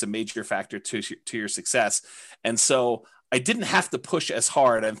market is a major factor to your success. And so I didn't have to push as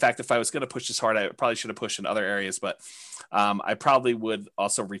hard. In fact, if I was going to push as hard, I probably should have pushed in other areas, but I probably would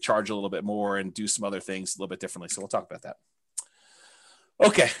also recharge a little bit more and do some other things a little bit differently. So we'll talk about that.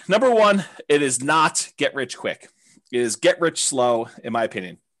 Okay. Number one, it is not get rich quick. It is get rich slow, in my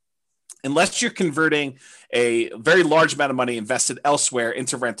opinion. Unless you're converting a very large amount of money invested elsewhere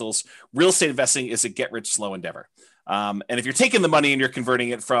into rentals, real estate investing is a get rich slow endeavor. And if you're taking the money and you're converting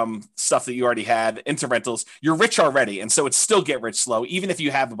it from stuff that you already had into rentals, you're rich already. And so it's still get rich slow, even if you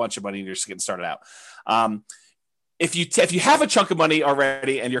have a bunch of money and you're just getting started out. If you have a chunk of money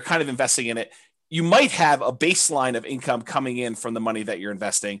already and you're kind of investing in it, you might have a baseline of income coming in from the money that you're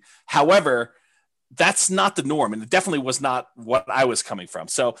investing. However, that's not the norm. And it definitely was not what I was coming from.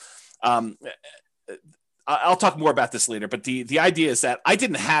 So I'm I'll talk more about this later, but the idea is that I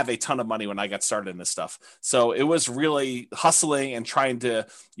didn't have a ton of money when I got started in this stuff. So it was really hustling and trying to,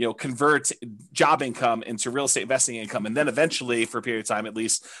 convert job income into real estate investing income. And then eventually, for a period of time, at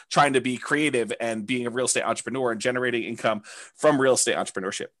least, trying to be creative and being a real estate entrepreneur and generating income from real estate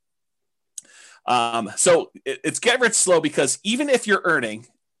entrepreneurship. So it's get rich slow, because even if you're earning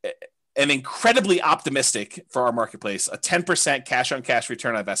an incredibly optimistic, for our marketplace, a 10% cash on cash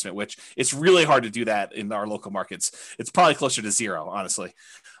return on investment, which it's really hard to do that in our local markets. It's probably closer to zero, honestly.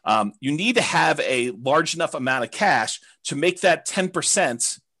 You need to have a large enough amount of cash to make that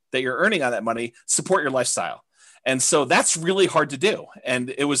 10% that you're earning on that money support your lifestyle. And so that's really hard to do.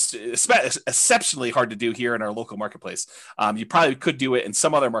 And it was exceptionally hard to do here in our local marketplace. You probably could do it in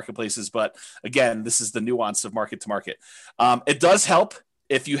some other marketplaces, but again, this is the nuance of market to market. It does help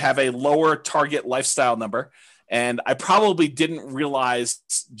if you have a lower target lifestyle number. And I probably didn't realize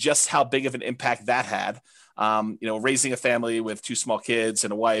just how big of an impact that had. Raising a family with 2 small kids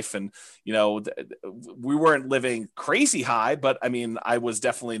and a wife, and, we weren't living crazy high, but I mean, I was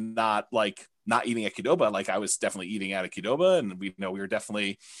definitely not eating at Qdoba. Like, I was definitely eating out at Qdoba, and we were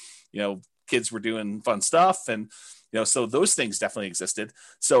definitely, kids were doing fun stuff. And, so those things definitely existed.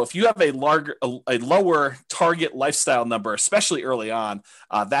 So if you have a lower target lifestyle number, especially early on,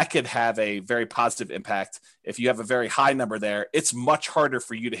 that could have a very positive impact. If you have a very high number there, it's much harder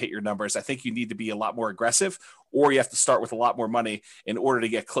for you to hit your numbers. I think you need to be a lot more aggressive, or you have to start with a lot more money in order to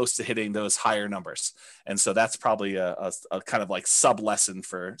get close to hitting those higher numbers. And so that's probably a kind of like sub lesson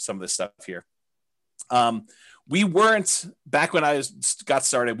for some of this stuff here. We weren't, back when I got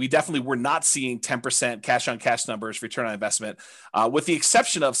started, we definitely were not seeing 10% cash on cash numbers, return on investment, with the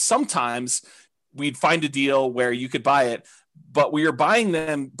exception of sometimes we'd find a deal where you could buy it, but we were buying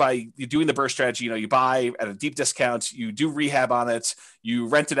them by doing the burst strategy. You buy at a deep discount, you do rehab on it, you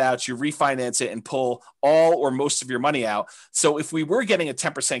rent it out, you refinance it, and pull all or most of your money out. So if we were getting a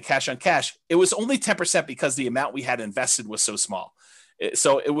 10% cash on cash, it was only 10% because the amount we had invested was so small.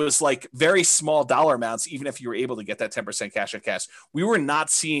 So it was like very small dollar amounts, even if you were able to get that 10% cash on cash. We were not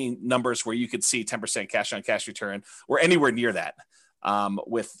seeing numbers where you could see 10% cash on cash return or anywhere near that,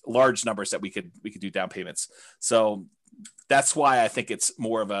 with large numbers that we could do down payments. So that's why I think it's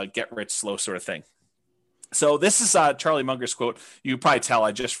more of a get rich slow sort of thing. So this is Charlie Munger's quote. You can probably tell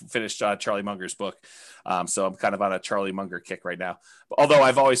I just finished Charlie Munger's book. So I'm kind of on a Charlie Munger kick right now. Although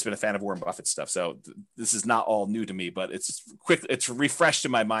I've always been a fan of Warren Buffett stuff. So this is not all new to me, but it's refreshed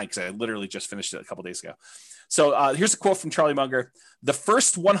in my mind because I literally just finished it a couple days ago. So here's a quote from Charlie Munger. "The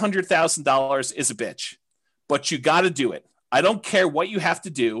first $100,000 is a bitch, but you got to do it. I don't care what you have to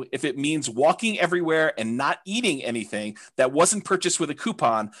do. If it means walking everywhere and not eating anything that wasn't purchased with a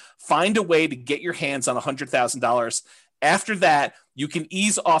coupon, find a way to get your hands on $100,000. After that, you can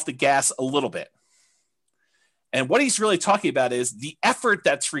ease off the gas a little bit." And what he's really talking about is the effort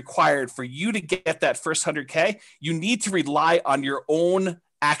that's required for you to get that first 100K. You need to rely on your own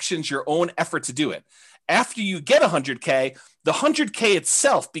actions, your own effort to do it. After you get 100K, the 100K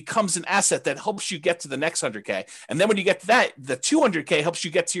itself becomes an asset that helps you get to the next 100K. And then when you get to that, the 200K helps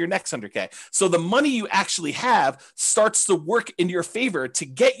you get to your next 100K. So the money you actually have starts to work in your favor to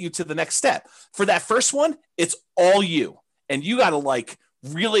get you to the next step. For that first one, it's all you. And you got to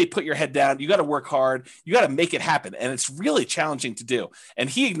really put your head down. You got to work hard. You got to make it happen. And it's really challenging to do. And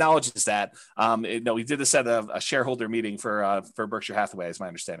he acknowledges that. He did this at a shareholder meeting for Berkshire Hathaway, is my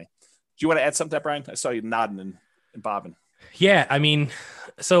understanding. Do you want to add something to that, Brian? I saw you nodding and bobbing. Yeah, I mean,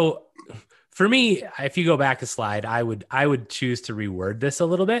 so for me, if you go back a slide, I would choose to reword this a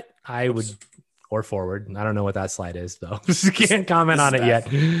little bit. Or forward. I don't know what that slide is, though. Can't comment on it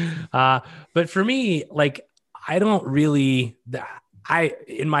yet. But for me, I don't really.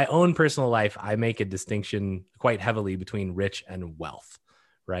 In my own personal life, I make a distinction quite heavily between rich and wealth,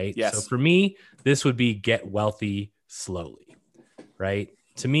 right? Yes. So for me, this would be get wealthy slowly, right?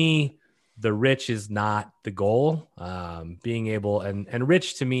 To me, the rich is not the goal. Being able and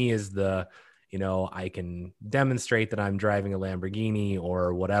rich to me is I can demonstrate that I'm driving a Lamborghini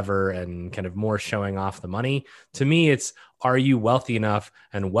or whatever, and kind of more showing off the money. To me, it's, are you wealthy enough?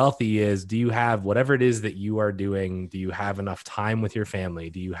 And wealthy is, do you have whatever it is that you are doing? Do you have enough time with your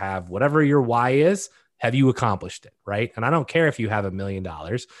family? Do you have whatever your why is? Have you accomplished it? Right. And I don't care if you have $1 million.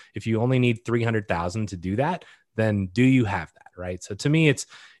 If you only need 300,000 to do that, then do you have that? Right. So to me, it's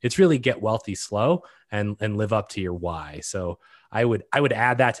really get wealthy slow and live up to your why. So I would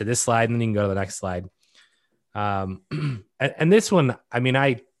add that to this slide, and then you can go to the next slide. And this one, I mean,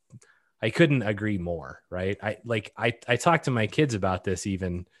 I couldn't agree more, right? I talked to my kids about this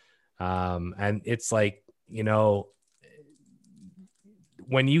even, and it's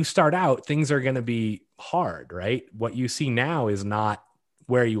when you start out, things are going to be hard, right? What you see now is not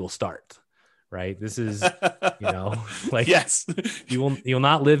where you will start, right? This is, like, yes, you'll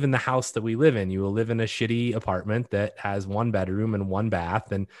not live in the house that we live in. You will live in a shitty apartment that has 1 bedroom and 1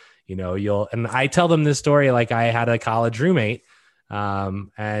 bath. And, and I tell them this story. Like, I had a college roommate,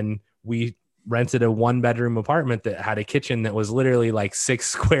 and we rented a 1-bedroom apartment that had a kitchen that was literally like 6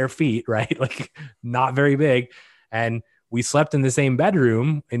 square feet, right? Like, not very big. And we slept in the same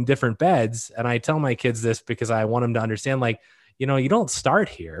bedroom in different beds. And I tell my kids this because I want them to understand, like, you don't start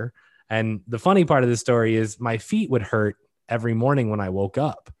here. And the funny part of the story is my feet would hurt every morning when I woke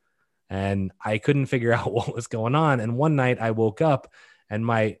up, and I couldn't figure out what was going on. And one night I woke up and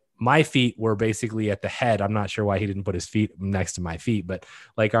my feet were basically at the head. I'm not sure why he didn't put his feet next to my feet, but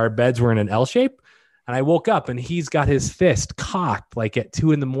like, our beds were in an L shape. And I woke up and he's got his fist cocked like at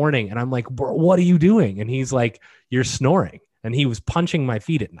 2 a.m. And I'm like, bro, what are you doing? And he's like, you're snoring. And he was punching my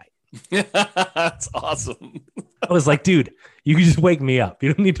feet at night. That's awesome. I was like, dude, you can just wake me up.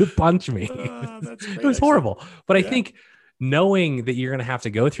 You don't need to punch me. That's great, it was horrible. But I think knowing that you're going to have to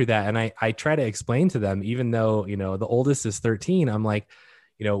go through that. And I try to explain to them, even though, the oldest is 13, I'm like,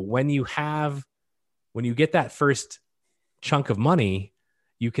 when you get that first chunk of money,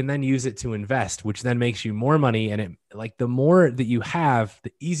 you can then use it to invest, which then makes you more money. And the more that you have,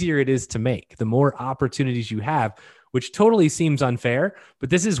 the easier it is to make, the more opportunities you have, which totally seems unfair,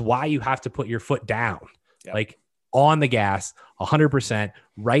 but this is why you have to put your foot down, like on the gas 100%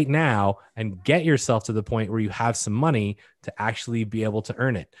 right now, and get yourself to the point where you have some money to actually be able to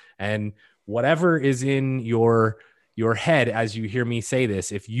earn it. And whatever is in your head as you hear me say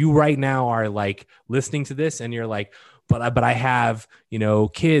this, if you right now are like listening to this and you're like, but I have,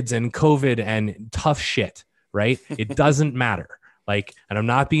 kids and COVID and tough shit, right? It doesn't matter. Like, and I'm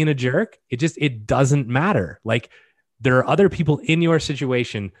not being a jerk. It doesn't matter. Like, there are other people in your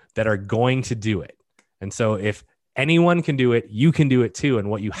situation that are going to do it. And so if anyone can do it, you can do it too. And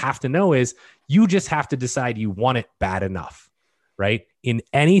what you have to know is you just have to decide you want it bad enough, right? In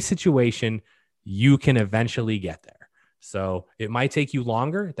any situation, you can eventually get there. So it might take you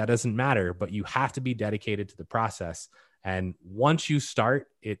longer. That doesn't matter, but you have to be dedicated to the process. And once you start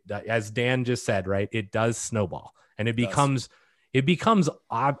it, as Dan just said, right, it does snowball, and it becomes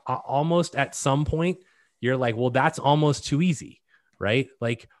almost at some point, you're like, well, that's almost too easy, right?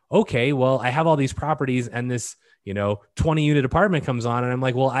 Like, okay, well, I have all these properties and this, 20-unit apartment comes on, and I'm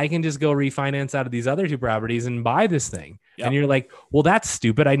like, well, I can just go refinance out of these other 2 properties and buy this thing. Yep. And you're like, well, that's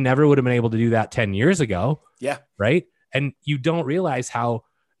stupid. I never would have been able to do that 10 years ago. Yeah. Right. And you don't realize how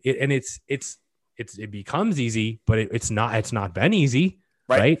it becomes easy, but it's not been easy.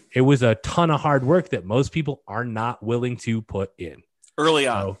 Right. It was a ton of hard work that most people are not willing to put in early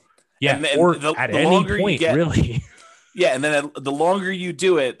on. So, yeah. And or at any point, really. Yeah. And then the longer you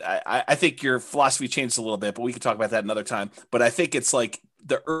do it, I think your philosophy changes a little bit, but we can talk about that another time. But I think it's like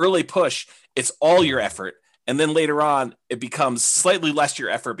the early push, it's all your effort. And then later on, it becomes slightly less your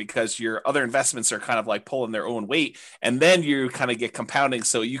effort because your other investments are kind of like pulling their own weight. And then you kind of get compounding.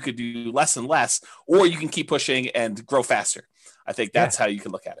 So you could do less and less, or you can keep pushing and grow faster. I think that's how you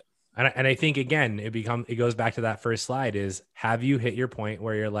can look at it. And I think, again, it goes back to that first slide is, have you hit your point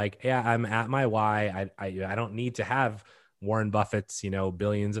where you're like, yeah, I'm at my why. I don't need to have Warren Buffett's,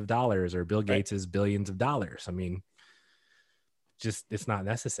 billions of dollars, or Bill Gates's billions of dollars. I mean, just, it's not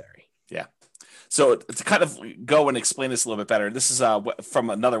necessary. Yeah. So to kind of go and explain this a little bit better, this is from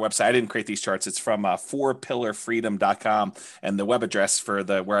another website. I didn't create these charts. It's from 4pillarfreedom.com, and the web address for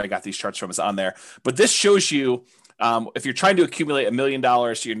where I got these charts from is on there. But this shows you, if you're trying to accumulate $1 million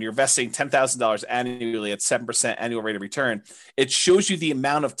and you're investing $10,000 annually at 7% annual rate of return, it shows you the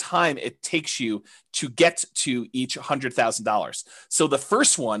amount of time it takes you to get to each $100,000. So the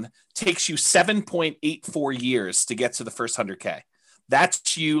first one takes you 7.84 years to get to the first 100K.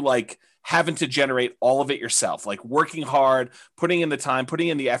 That's you like having to generate all of it yourself, like working hard, putting in the time, putting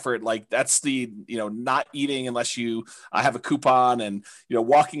in the effort. Like that's the, not eating unless you have a coupon, and,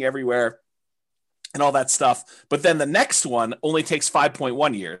 walking everywhere and all that stuff. But then the next one only takes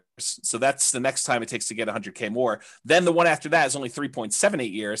 5.1 years. So that's the next time it takes to get 100K more. Then the one after that is only 3.78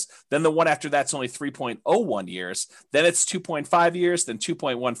 years. Then the one after that's only 3.01 years. Then it's 2.5 years, then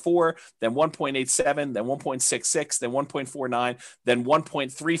 2.14, then 1.87, then 1.66, then 1.49, then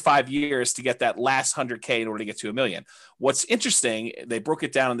 1.35 years to get that last 100K in order to get to $1 million. What's interesting, they broke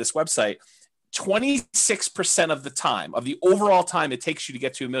it down on this website, 26% of the time, of the overall time it takes you to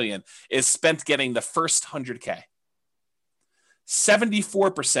get to $1 million, is spent getting the first 100K.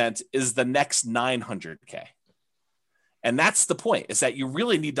 74% is the next 900K. And that's the point, is that you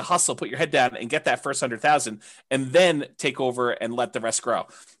really need to hustle, put your head down and get that first 100,000 and then take over and let the rest grow.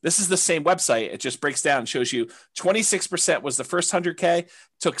 This is the same website. It just breaks down and shows you 26% was the first 100K,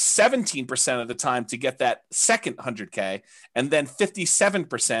 took 17% of the time to get that second 100K, and then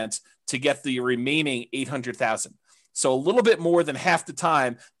 57% to get the remaining 800,000. So a little bit more than half the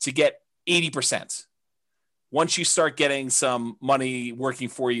time to get 80% once you start getting some money working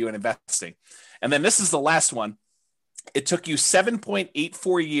for you and investing. And then this is the last one. It took you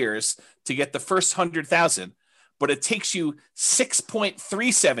 7.84 years to get the first 100,000, but it takes you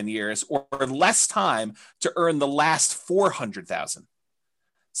 6.37 years or less time to earn the last 400,000.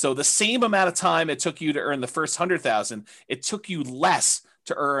 So the same amount of time it took you to earn the first 100,000, it took you less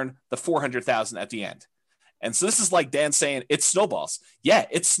to earn the 400,000 at the end. And so this is like Dan saying, it snowballs. Yeah,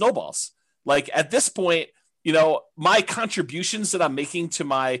 it snowballs. Like at this point, you know, my contributions that I'm making to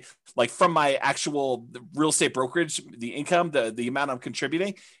my, like from my actual real estate brokerage, the income, the amount I'm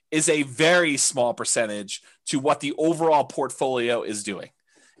contributing is a very small percentage to what the overall portfolio is doing.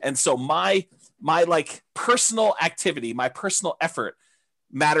 And so my like personal activity, my personal effort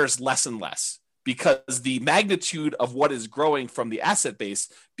matters less and less because the magnitude of what is growing from the asset base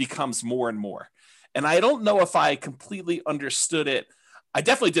becomes more and more. And I don't know if I completely understood it. I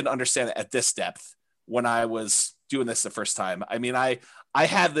definitely didn't understand it at this depth when I was doing this the first time. I mean, I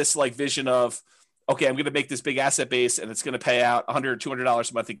had this like vision of, okay, I'm going to make this big asset base and it's going to pay out $100 or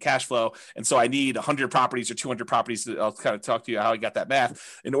 $200 a month in cash flow. And so I need 100 properties or 200 properties. I'll kind of talk to you how I got that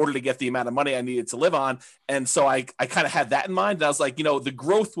math in order to get the amount of money I needed to live on. And so I kind of had that in mind. And I was like, you know, the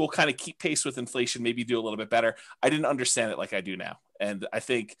growth will kind of keep pace with inflation, maybe do a little bit better. I didn't understand it like I do now. And I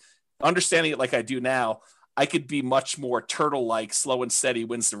think understanding it like I do now, I could be much more turtle-like, slow and steady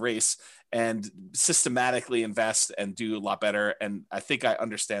wins the race and systematically invest and do a lot better. And I think I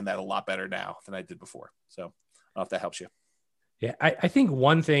understand that a lot better now than I did before. So I don't know if that helps you. Yeah. I think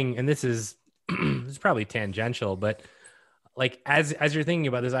one thing, and this is, this is probably tangential, but like, as you're thinking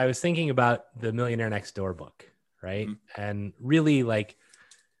about this, I was thinking about the Millionaire Next Door book, right? Mm-hmm. And really like,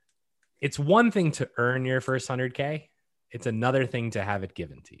 it's one thing to earn your first 100K. It's another thing to have it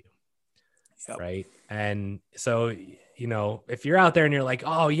given to you. Yep. Right. And so, you know, if you're out there and you're like,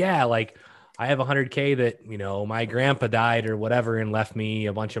 oh yeah, like I have 100K that, you know, my grandpa died or whatever and left me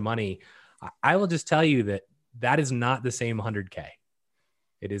a bunch of money. I will just tell you that that is not the same 100K.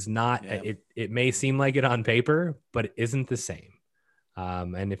 It is not, yeah. It may seem like it on paper, but it isn't the same.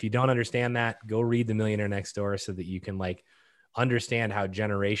 And if you don't understand that, go read The Millionaire Next Door so that you can like understand how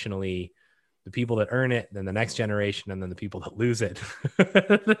generationally the people that earn it, then the next generation, and then the people that lose it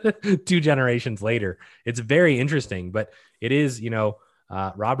 2 generations later. It's very interesting, but it is, you know,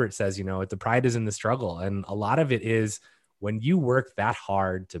 Robert says, you know, the pride is in the struggle. And a lot of it is when you work that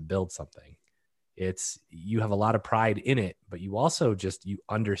hard to build something, you have a lot of pride in it, but you also you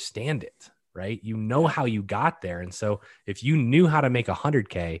understand it, right? You know how you got there. And so if you knew how to make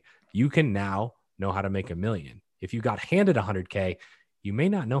 100K, you can now know how to make $1 million. If you got handed 100K, you may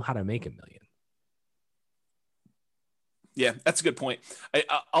not know how to make $1 million. Yeah, that's a good point.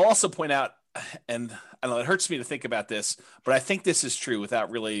 I'll also point out, and I don't know, it hurts me to think about this, but I think this is true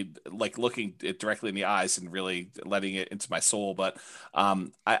without really like looking it directly in the eyes and really letting it into my soul. But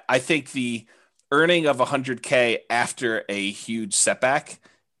I think the earning of 100K after a huge setback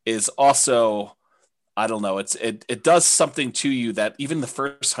is also, I don't know, it does something to you that even the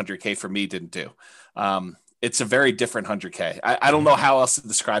first 100K for me didn't do. It's a very different 100K. I don't know how else to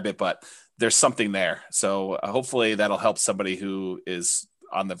describe it, but there's something there. So hopefully that'll help somebody who is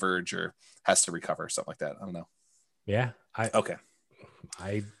on the verge or has to recover or something like that. I don't know. Yeah. Okay.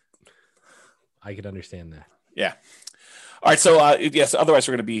 I could understand that. Yeah. All right. So yes, otherwise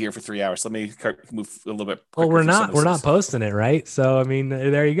we're going to be here for 3 hours. Let me move a little bit. Well, we're not posting it, right? So, I mean,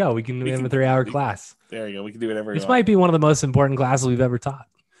 there you go. We have a 3-hour class. There you go. We can do whatever. This might be one of the most important classes we've ever taught.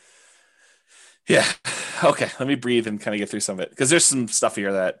 Yeah. Okay. Let me breathe and kind of get through some of it because there's some stuff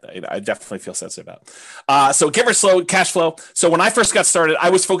here that I definitely feel sensitive about. So Giver Slow, cash flow. So when I first got started, I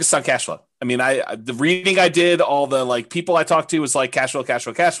was focused on cash flow. I mean, the reading I did, all the like people I talked to was like cash flow, cash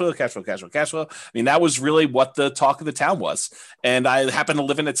flow, cash flow, cash flow, cash flow, cash flow. I mean, that was really what the talk of the town was. And I happened to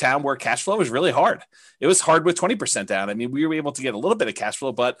live in a town where cash flow was really hard. It was hard with 20% down. I mean, we were able to get a little bit of cash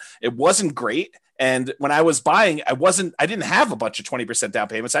flow, but it wasn't great. And when I was buying, I didn't have a bunch of 20% down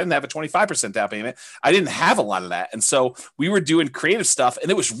payments. I didn't have a 25% down payment. I didn't have a lot of that. And so we were doing creative stuff,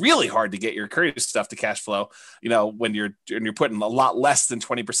 and it was really hard to get your creative stuff to cash flow, you know, when you're putting a lot less than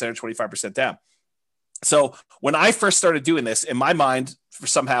 20% or 25% down. So when I first started doing this, in my mind,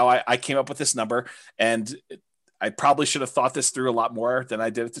 somehow I came up with this number, and I probably should have thought this through a lot more than I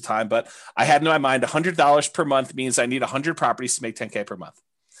did at the time, but I had in my mind $100 per month means I need 100 properties to make 10K per month.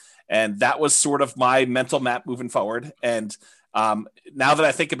 And that was sort of my mental map moving forward. And now that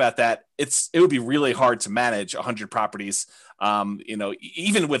I think about that, it would be really hard to manage 100 properties.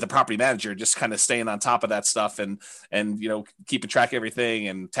 Even with a property manager, just kind of staying on top of that stuff and keeping track of everything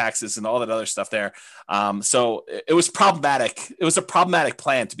and taxes and all that other stuff there. So it was problematic. It was a problematic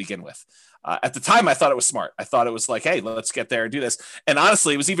plan to begin with. At the time, I thought it was smart. I thought it was like, hey, let's get there and do this. And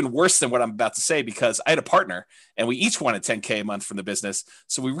honestly, it was even worse than what I'm about to say, because I had a partner and we each wanted 10K a month from the business.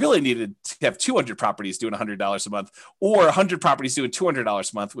 So we really needed to have 200 properties doing $100 a month, or 100 properties doing $200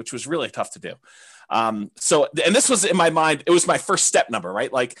 a month, which was really tough to do. And this was in my mind, it was my first step number,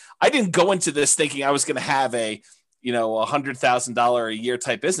 right? Like, I didn't go into this thinking I was going to have a $100,000 a year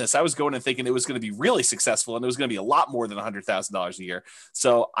type business. I was going and thinking it was going to be really successful, and it was going to be a lot more than $100,000 a year.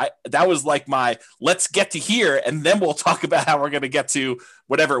 So that was like let's get to here, and then we'll talk about how we're going to get to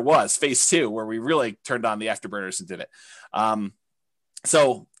whatever it was, phase 2, where we really turned on the afterburners and did it.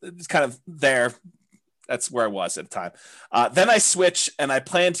 So it's kind of there. That's where I was at the time. Then I switched, and I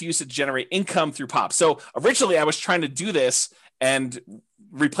planned to use it to generate income through POP. So originally I was trying to do this and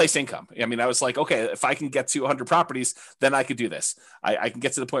replace income. I mean, I was like, okay, if I can get to 100 properties, then I could do this. I can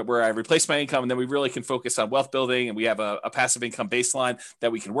get to the point where I replace my income, and then we really can focus on wealth building, and we have a passive income baseline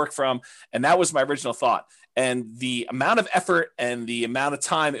that we can work from. And that was my original thought. And the amount of effort and the amount of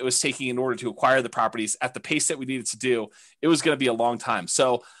time it was taking in order to acquire the properties at the pace that we needed to do, it was going to be a long time.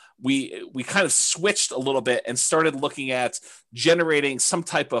 So we kind of switched a little bit and started looking at generating some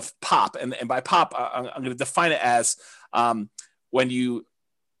type of POP. And by POP, I'm going to define it as when you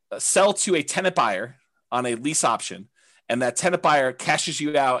sell to a tenant buyer on a lease option, and that tenant buyer cashes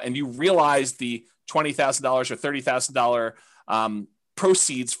you out, and you realize the $20,000 or $30,000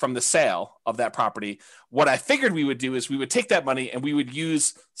 proceeds from the sale of that property. What I figured we would do is we would take that money and we would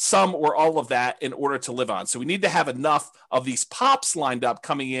use some or all of that in order to live on. So we need to have enough of these POPs lined up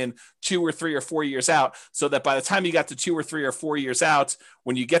coming in 2 or 3 or 4 years out, so that by the time you got to 2 or 3 or 4 years out,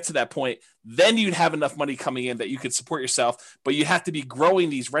 when you get to that point, then you'd have enough money coming in that you could support yourself, but you have to be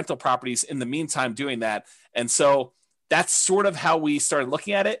growing these rental properties in the meantime doing that. And so that's sort of how we started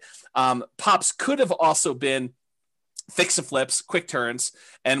looking at it. POPs could have also been fix and flips, quick turns.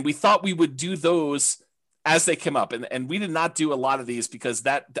 And we thought we would do those as they came up. And we did not do a lot of these, because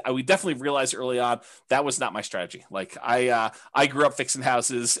we definitely realized early on that was not my strategy. Like I grew up fixing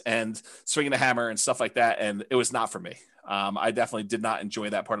houses and swinging a hammer and stuff like that, and it was not for me. I definitely did not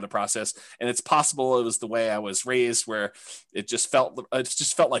enjoy that part of the process, and it's possible it was the way I was raised, where it just felt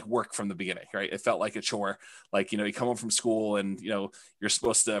like work from the beginning, right? It felt like a chore. Like, you come home from school and, you're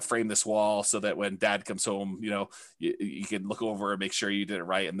supposed to frame this wall so that when dad comes home, you can look over and make sure you did it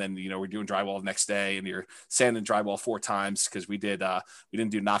right. And then, we're doing drywall the next day, and you're sanding drywall 4 times, because we didn't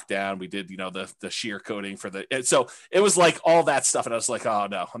do knockdown. We did, the shear coating for so it was like all that stuff. And I was like, oh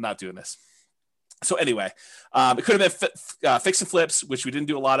no, I'm not doing this. So anyway, it could have been fix and flips, which we didn't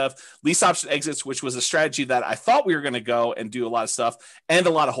do a lot of, lease option exits, which was a strategy that I thought we were going to go and do a lot of stuff, and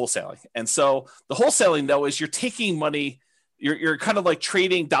a lot of wholesaling. And so the wholesaling, though, is you're taking money, you're kind of like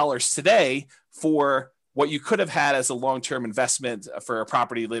trading dollars today for what you could have had as a long-term investment for a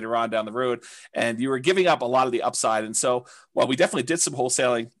property later on down the road. And you were giving up a lot of the upside. And so while we definitely did some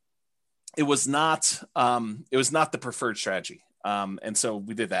wholesaling, it was not the preferred strategy. And so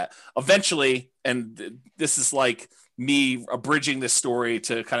we did that eventually. And this is like me abridging this story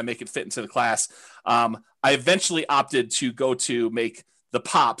to kind of make it fit into the class. I eventually opted to go to make the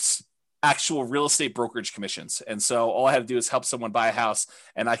POPs actual real estate brokerage commissions. And so all I had to do is help someone buy a house,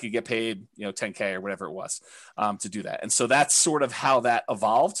 and I could get paid, $10K or whatever it was, to do that. And so that's sort of how that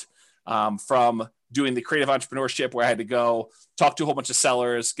evolved, from doing the creative entrepreneurship, where I had to go talk to a whole bunch of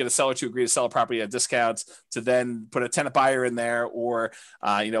sellers, get a seller to agree to sell a property at discounts, to then put a tenant buyer in there, or,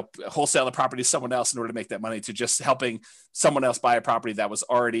 wholesale the property to someone else in order to make that money, to just helping someone else buy a property that was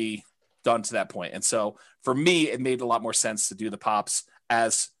already done to that point. And so for me, it made a lot more sense to do the POPs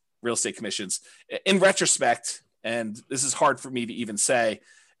as real estate commissions. In retrospect, and this is hard for me to even say,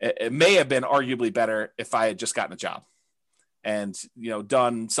 it may have been arguably better if I had just gotten a job and,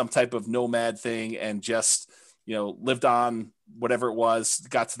 done some type of nomad thing and just, lived on whatever it was,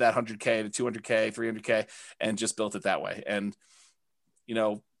 got to that 100K to 200K, 300K, and just built it that way. And,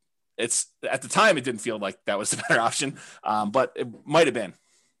 it's at the time, it didn't feel like that was the better option, but it might've been.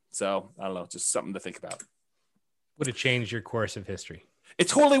 So I don't know, just something to think about. Would have changed your course of history. It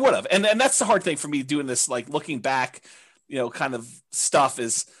totally would have. And that's the hard thing for me doing this, like looking back, kind of stuff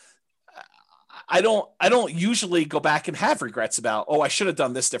is, I don't usually go back and have regrets about, oh, I should have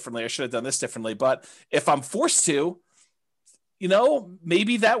done this differently. I should have done this differently. But if I'm forced to,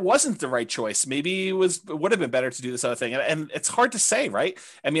 maybe that wasn't the right choice. Maybe it would have been better to do this other thing. And it's hard to say, right?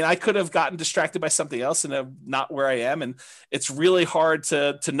 I mean, I could have gotten distracted by something else and I'm not where I am. And it's really hard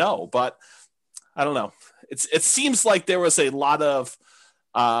to know, but I don't know. It seems like there was a lot of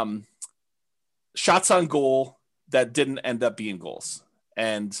shots on goal that didn't end up being goals.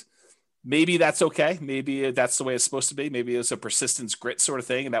 And maybe that's okay. Maybe that's the way it's supposed to be. Maybe it was a persistence grit sort of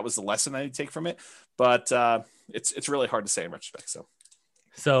thing. And that was the lesson I need to take from it. But it's really hard to say in retrospect.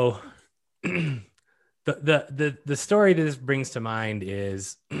 So the story that this brings to mind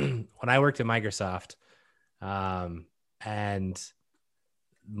is when I worked at Microsoft, and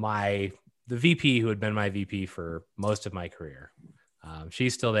the VP who had been my VP for most of my career,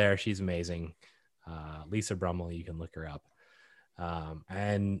 she's still there. She's amazing. Lisa Brummel, you can look her up.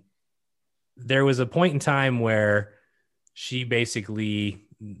 And there was a point in time where she basically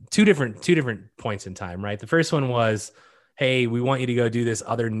two different points in time, right? The first one was, hey, we want you to go do this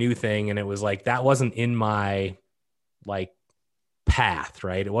other new thing. And it was like, that wasn't in my path,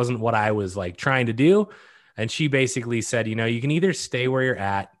 right? It wasn't what I was trying to do. And she basically said, you can either stay where you're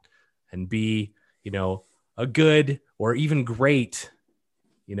at and be, a good or even great,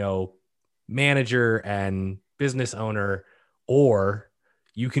 manager and business owner, or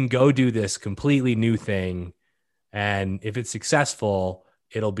you can go do this completely new thing. And if it's successful,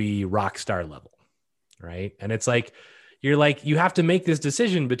 it'll be rock star level. Right. And it's you have to make this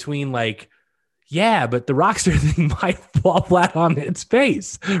decision between yeah, but the rock star thing might fall flat on its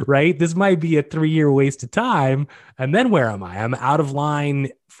face, right? This might be a 3-year waste of time. And then where am I? I'm out of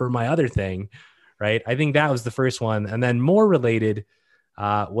line for my other thing. Right. I think that was the first one. And then more related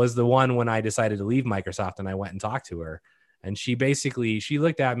was the one when I decided to leave Microsoft and I went and talked to her. And she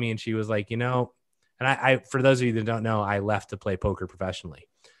looked at me and she was like, and I, for those of you that don't know, I left to play poker professionally.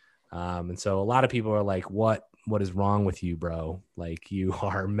 And so a lot of people are like, what is wrong with you, bro? You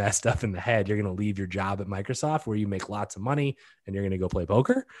are messed up in the head. You're going to leave your job at Microsoft where you make lots of money and you're going to go play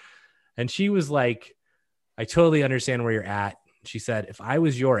poker. And she was like, I totally understand where you're at. She said, if I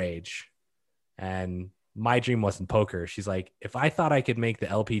was your age and my dream wasn't poker, she's like, if I thought I could make the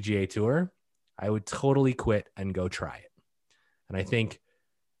LPGA tour, I would totally quit and go try it. And I think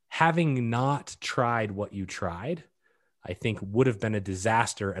having not tried what you tried, I think would have been a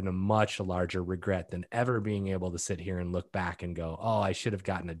disaster and a much larger regret than ever being able to sit here and look back and go, oh, I should have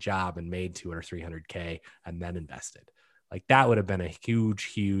gotten a job and made 200 or 300K and then invested. That would have been a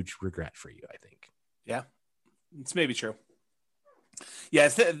huge, huge regret for you, I think. Yeah, it's maybe true. Yeah,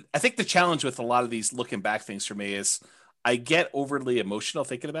 I think the challenge with a lot of these looking back things for me is I get overly emotional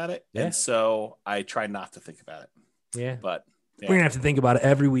thinking about it. Yeah. And so I try not to think about it. Yeah. But we're going to have to think about it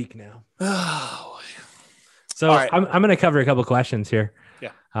every week now. So right. I'm going to cover a couple questions here.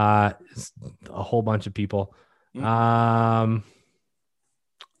 Yeah. A whole bunch of people. I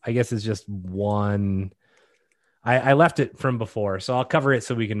guess it's just one. I left it from before, so I'll cover it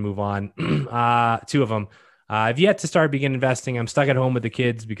so we can move on. Two of them. I've yet to begin investing. I'm stuck at home with the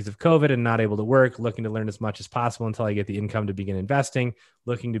kids because of COVID and not able to work, looking to learn as much as possible until I get the income to begin investing,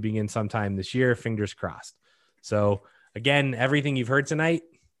 looking to begin sometime this year, fingers crossed. So again, everything you've heard tonight,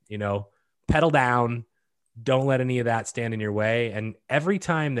 pedal down. Don't let any of that stand in your way. And every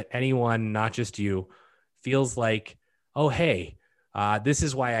time that anyone, not just you, feels like, oh, hey, this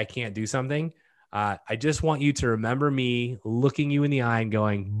is why I can't do something, I just want you to remember me looking you in the eye and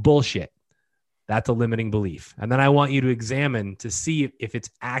going, bullshit. That's a limiting belief. And then I want you to examine to see if it's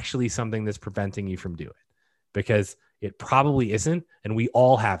actually something that's preventing you from doing it, because it probably isn't. And we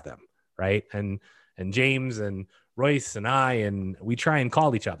all have them, right? And James and Royce and and we try and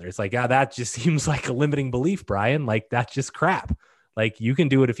call each other. It's like, that just seems like a limiting belief, Brian. That's just crap. You can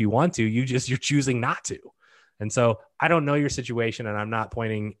do it if you want to, you're choosing not to. And so I don't know your situation and I'm not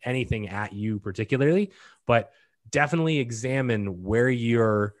pointing anything at you particularly, but definitely examine where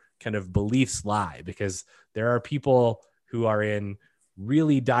your kind of beliefs lie, because there are people who are in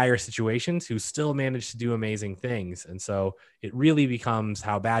really dire situations who still manage to do amazing things. And so it really becomes,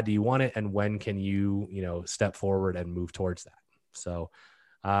 how bad do you want it? And when can you, step forward and move towards that? So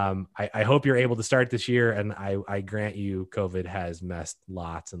I hope you're able to start this year. And I grant you, COVID has messed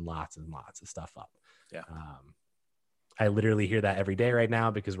lots and lots and lots of stuff up. Yeah. I literally hear that every day right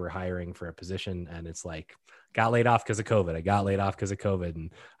now because we're hiring for a position and it's got laid off because of COVID. I got laid off because of COVID and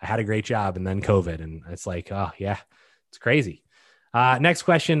I had a great job and then COVID. And it's oh yeah, it's crazy. Next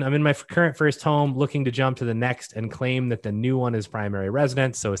question. I'm in my current first home looking to jump to the next and claim that the new one is primary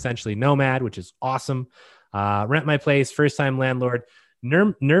residence. So essentially nomad, which is awesome. Rent my place, first time landlord.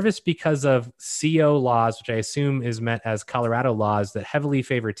 Nervous because of CO laws, which I assume is meant as Colorado laws that heavily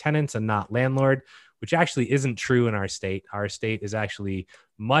favor tenants and not landlord, which actually isn't true in our state. Our state is actually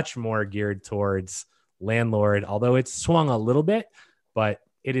much more geared towards landlord, although it's swung a little bit, but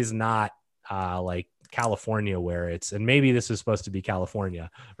it is not like California where it's, and maybe this is supposed to be California,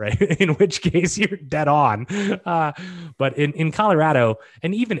 right? In which case you're dead on. But in Colorado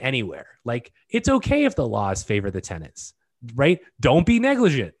and even anywhere, like it's okay if the laws favor the tenants, right? Don't be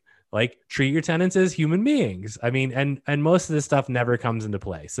negligent. Like treat your tenants as human beings. I mean, and most of this stuff never comes into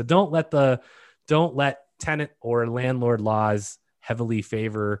play. So don't let tenant or landlord laws heavily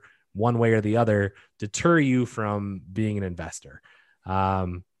favor one way or the other deter you from being an investor.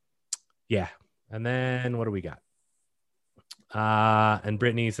 Yeah. And then what do we got? And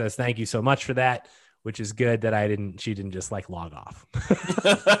Brittany says, thank you so much for that, which is good that she didn't just like log off.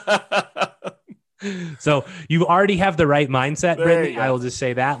 So you already have the right mindset, Brittany. I will just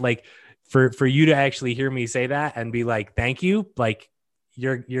say that, like for you to actually hear me say that and be like, thank you. Like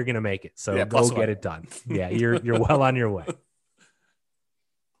you're going to make it. So go get it done. Yeah. You're well on your way.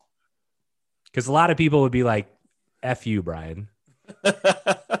 Cause a lot of people would be like, F you, Brian.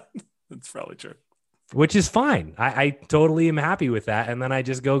 That's probably true. Which is fine. I totally am happy with that. And then I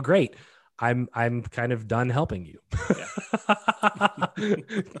just go, great. I'm kind of done helping you. Yeah.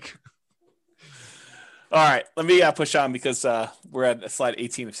 All right. Let me push on because we're at slide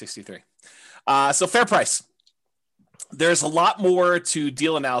 18 of 63. So fair price. There's a lot more to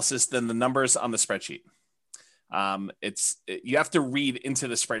deal analysis than the numbers on the spreadsheet. You have to read into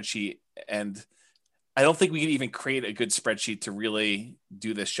the spreadsheet, and I don't think we can even create a good spreadsheet to really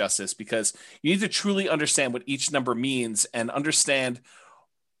do this justice, because you need to truly understand what each number means and understand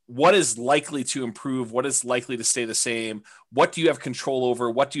what is likely to improve, what is likely to stay the same, what do you have control over,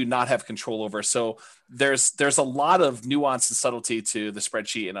 what do you not have control over. So there's a lot of nuance and subtlety to the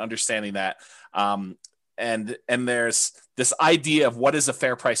spreadsheet and understanding that. And there's this idea of what is a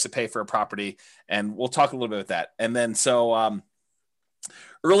fair price to pay for a property. And we'll talk a little bit about that. And then, so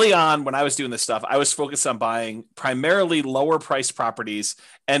early on when I was doing this stuff, I was focused on buying primarily lower priced properties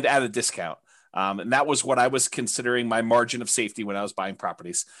and at a discount. And that was what I was considering my margin of safety when I was buying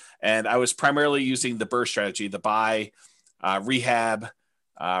properties. And I was primarily using the BRRRR strategy, the buy, rehab,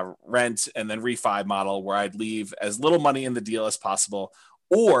 rent, and then refi model, where I'd leave as little money in the deal as possible.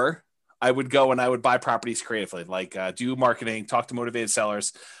 Or I would go and I would buy properties creatively, like do marketing, talk to motivated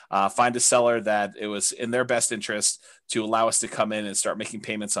sellers, find a seller that it was in their best interest to allow us to come in and start making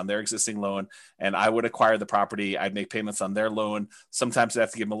payments on their existing loan. And I would acquire the property. I'd make payments on their loan. Sometimes I'd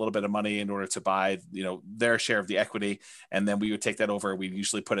have to give them a little bit of money in order to buy, their share of the equity. And then we would take that over. We'd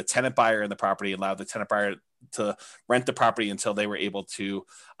usually put a tenant buyer in the property, allow the tenant buyer to rent the property until they were able to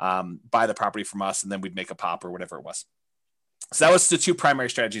buy the property from us. And then we'd make a pop or whatever it was. So that was the two primary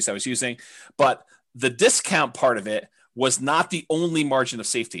strategies I was using, but the discount part of it was not the only margin of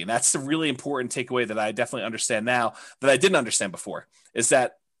safety. And that's the really important takeaway that I definitely understand now that I didn't understand before, is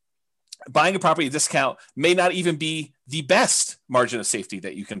that buying a property at discount may not even be the best margin of safety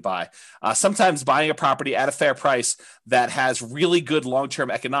that you can buy. Sometimes buying a property at a fair price that has really good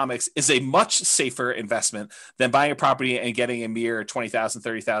long-term economics is a much safer investment than buying a property and getting a mere $20,000,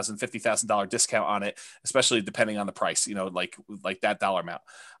 $30,000, $50,000 discount on it, especially depending on the price, like that dollar amount.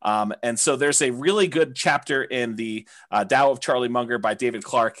 And so there's a really good chapter in the Tao of Charlie Munger by David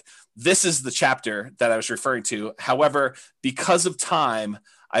Clark. This is the chapter that I was referring to. However, because of time,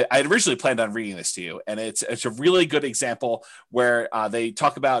 I originally planned on reading this to you, and it's a really good example where they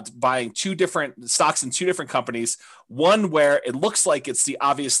talk about buying two different stocks in two different companies, one where it looks like it's the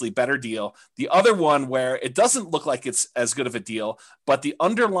obviously better deal, the other one where it doesn't look like it's as good of a deal, but the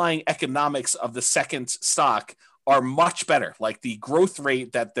underlying economics of the second stock are much better. Like the growth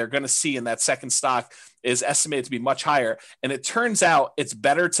rate that they're going to see in that second stock is estimated to be much higher. And it turns out it's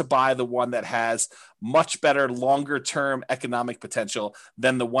better to buy the one that has much better longer term economic potential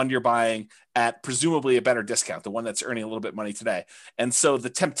than the one you're buying at presumably a better discount, the one that's earning a little bit of money today. And so the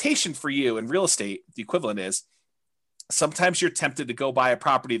temptation for you in real estate, the equivalent is sometimes you're tempted to go buy a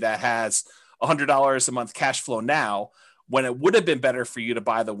property that has $100 a month cash flow now, when it would have been better for you to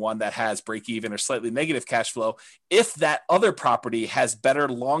buy the one that has break even or slightly negative cash flow if that other property has better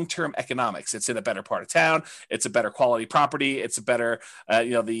long-term economics. It's in a better part of town. It's a better quality property. It's a better,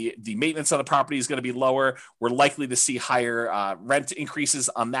 the maintenance on the property is going to be lower. We're likely to see higher rent increases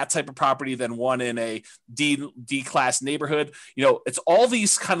on that type of property than one in a D-class neighborhood. It's all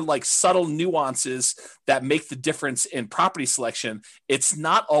these kind of like subtle nuances that make the difference in property selection. It's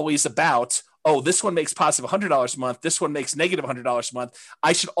not always about, oh, this one makes positive $100 a month. This one makes negative $100 a month.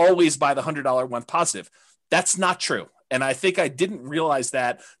 I should always buy the $100 a month positive. That's not true. And I think I didn't realize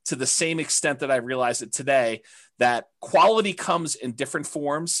that to the same extent that I realized it today, that quality comes in different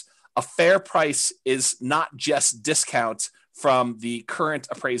forms. A fair price is not just discount from the current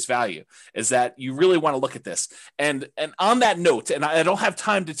appraised value, is that you really want to look at this. And on that note, and I don't have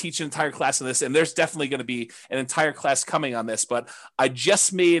time to teach an entire class on this, and there's definitely going to be an entire class coming on this, but I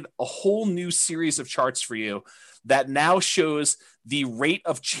just made a whole new series of charts for you that now shows the rate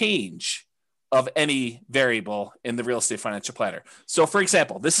of change of any variable in the real estate financial planner. So for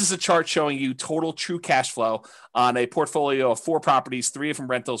example, this is a chart showing you total true cash flow on a portfolio of 4 properties, 3 of them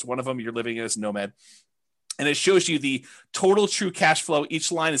rentals, 1 of them you're living as a nomad. And it shows you the total true cash flow.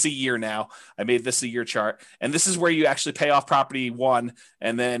 Each line is a year now. I made this a year chart. And this is where you actually pay off property 1.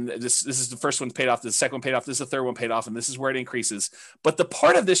 And then this is the first one paid off. The second one paid off. This is the third one paid off. And this is where it increases. But the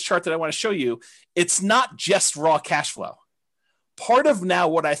part of this chart that I want to show you, it's not just raw cash flow. Part of now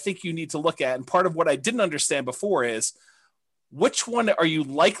what I think you need to look at, and part of what I didn't understand before, is which one are you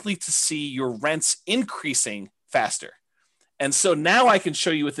likely to see your rents increasing faster? And so now I can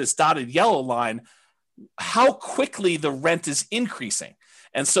show you with this dotted yellow line how quickly the rent is increasing.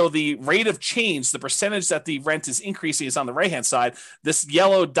 And so the rate of change, the percentage that the rent is increasing, is on the right-hand side. This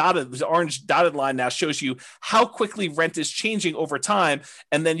yellow dotted, this orange dotted line now shows you how quickly rent is changing over time.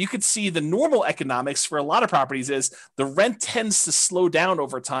 And then you could see the normal economics for a lot of properties is the rent tends to slow down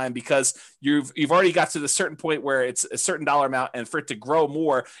over time because you've already got to the certain point where it's a certain dollar amount, and for it to grow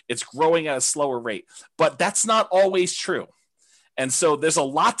more, it's growing at a slower rate. But that's not always true. And so there's a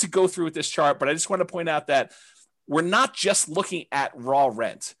lot to go through with this chart, but I just want to point out that we're not just looking at raw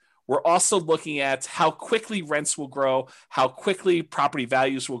rent. We're also looking at how quickly rents will grow, how quickly property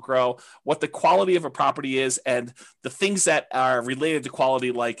values will grow, what the quality of a property is, and the things that are related to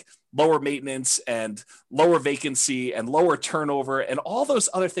quality, like lower maintenance and lower vacancy and lower turnover and all those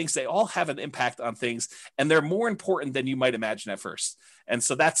other things. They all have an impact on things, and they're more important than you might imagine at first. And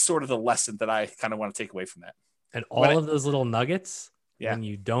so that's sort of the lesson that I kind of want to take away from that. And all of those little nuggets, when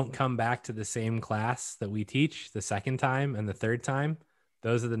you don't come back to the same class that we teach the second time and the third time,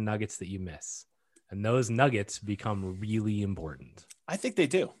 those are the nuggets that you miss. And those nuggets become really important. I think they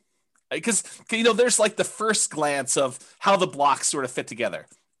do. Because, there's like the first glance of how the blocks sort of fit together.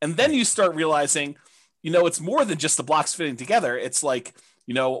 And then you start realizing, it's more than just the blocks fitting together. It's like,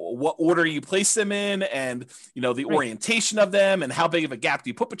 what order you place them in, and, the orientation of them, and how big of a gap do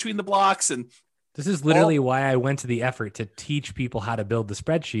you put between the blocks. And this is literally why I went to the effort to teach people how to build the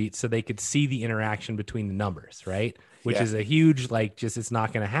spreadsheet so they could see the interaction between the numbers, right? Which is a huge, it's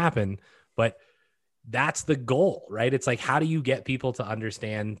not going to happen, but that's the goal, right? It's like, how do you get people to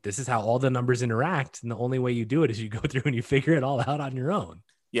understand this is how all the numbers interact? And the only way you do it is you go through and you figure it all out on your own.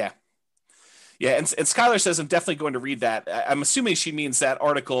 Yeah. Yeah, and Skylar says, I'm definitely going to read that. I'm assuming she means that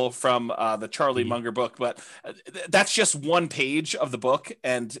article from the Charlie Munger book, but that's just one page of the book.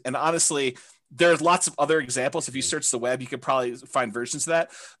 And honestly, there's lots of other examples. If you search the web, you could probably find versions of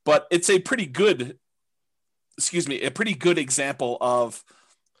that. But it's a pretty good example of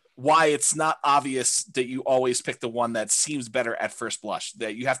why it's not obvious that you always pick the one that seems better at first blush,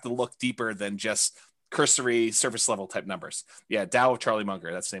 that you have to look deeper than just cursory surface level type numbers. Yeah, Tao of Charlie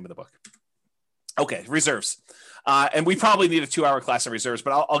Munger, that's the name of the book. Okay, reserves. And we probably need a 2-hour class on reserves,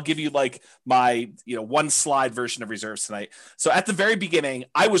 but I'll give you like my, one slide version of reserves tonight. So at the very beginning,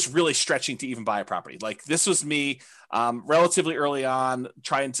 I was really stretching to even buy a property. Like this was me relatively early on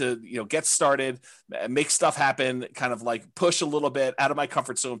trying to, get started, make stuff happen, kind of like push a little bit out of my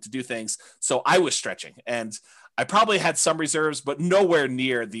comfort zone to do things. So I was stretching, and I probably had some reserves, but nowhere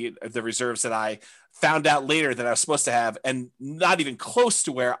near the reserves that I found out later that I was supposed to have, and not even close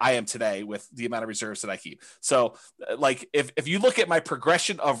to where I am today with the amount of reserves that I keep. So like, if you look at my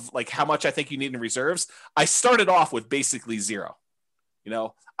progression of like how much I think you need in reserves, I started off with basically 0.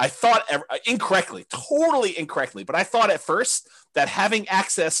 I thought totally incorrectly, but I thought at first that having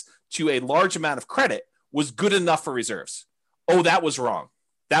access to a large amount of credit was good enough for reserves. Oh, that was wrong.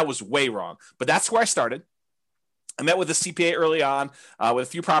 That was way wrong. But that's where I started. I met with a CPA early on with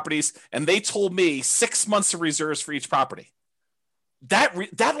a few properties, and they told me 6 months of reserves for each property. That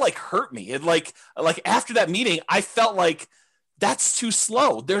like hurt me. It like after that meeting, I felt like that's too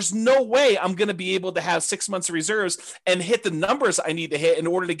slow. There's no way I'm going to be able to have 6 months of reserves and hit the numbers I need to hit in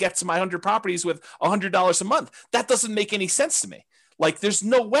order to get to my 100 properties with $100 a month. That doesn't make any sense to me. Like, there's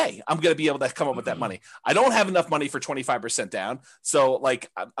no way I'm going to be able to come up with that money. I don't have enough money for 25% down. So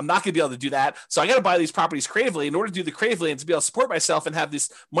like, I'm not going to be able to do that. So I got to buy these properties creatively in order to do the creatively and to be able to support myself and have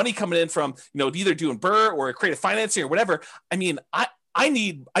this money coming in from, either doing BRRRR or creative financing or whatever. I mean, I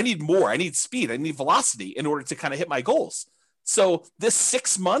need more. I need speed. I need velocity in order to kind of hit my goals. So this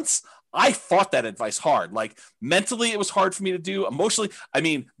 6 months, I fought that advice hard. Like mentally, it was hard for me to do. Emotionally, I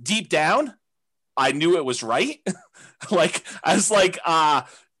mean, deep down, I knew it was right. Like I was like,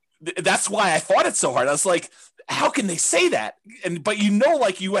 that's why I fought it so hard. I was like, how can they say that? But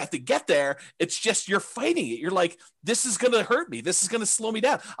like you have to get there. It's just, you're fighting it. You're like, this is going to hurt me. This is going to slow me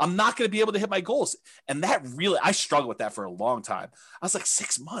down. I'm not going to be able to hit my goals. And that really, I struggled with that for a long time. I was like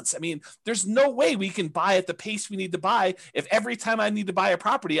 6 months. I mean, there's no way we can buy at the pace we need to buy. If every time I need to buy a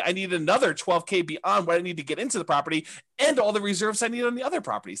property, I need another 12K beyond what I need to get into the property and all the reserves I need on the other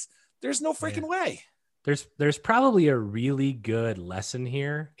properties. There's no freaking way. There's probably a really good lesson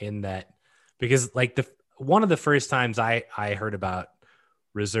here in that, because like one of the first times I heard about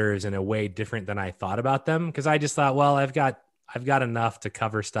reserves in a way different than I thought about them, because I just thought, well, I've got enough to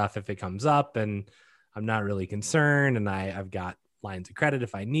cover stuff if it comes up, and I'm not really concerned, and I've got lines of credit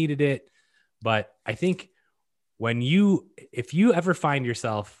if I needed it. But I think if you ever find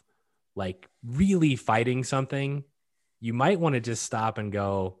yourself like really fighting something, you might want to just stop and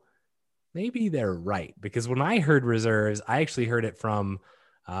go, maybe they're right. Because when I heard reserves, I actually heard it from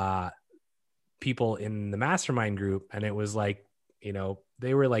people in the mastermind group, and it was like,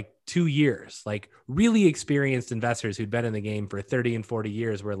 they were like 2 years, like really experienced investors who'd been in the game for 30 and 40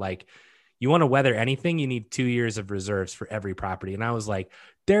 years were like, you want to weather anything, you need 2 years of reserves for every property. And I was like,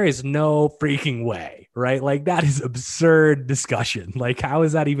 there is no freaking way, right? Like that is absurd discussion. Like, how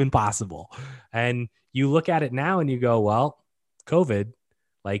is that even possible? And you look at it now and you go, well, COVID,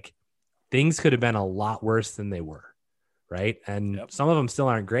 like things could have been a lot worse than they were, right? And some of them still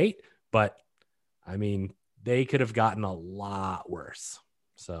aren't great, but I mean, they could have gotten a lot worse.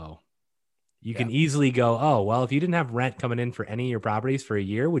 So you can easily go, oh, well, if you didn't have rent coming in for any of your properties for a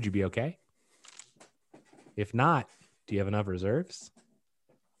year, would you be okay? If not, do you have enough reserves?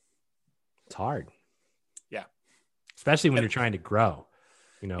 It's hard. Yeah. Especially when you're trying to grow.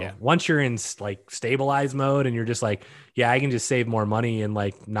 Once you're in like stabilized mode and you're just like, I can just save more money and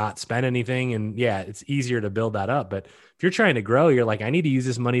like not spend anything. And it's easier to build that up. But if you're trying to grow, you're like, I need to use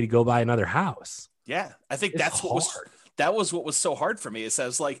this money to go buy another house. Yeah. I think that was what was so hard for me, is I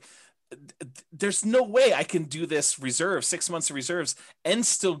was like, there's no way I can do this 6 months of reserves and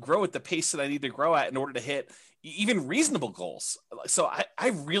still grow at the pace that I need to grow at in order to hit even reasonable goals. So I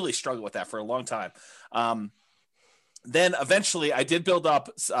really struggled with that for a long time. Then eventually I did build up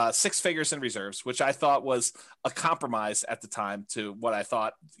 6 figures in reserves, which I thought was a compromise at the time to what I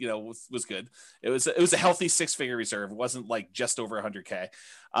thought, was good. It was a healthy 6-figure reserve. It wasn't like just over 100K.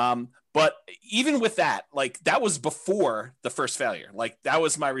 But even with that, like that was before the first failure. Like that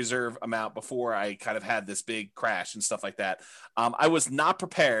was my reserve amount before I kind of had this big crash and stuff like that. I was not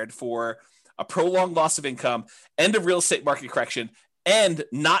prepared for a prolonged loss of income and a real estate market correction, and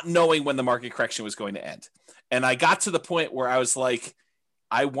not knowing when the market correction was going to end. And I got to the point where I was like,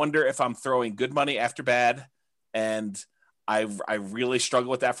 I wonder if I'm throwing good money after bad. And I really struggled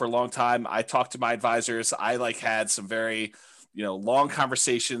with that for a long time. I talked to my advisors. I like had some very, long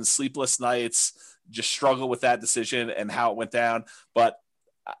conversations, sleepless nights, just struggle with that decision and how it went down. But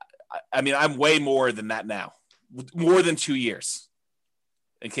I mean, I'm way more than that now, more than 2 years,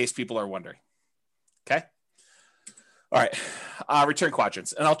 in case people are wondering. Okay. All right, return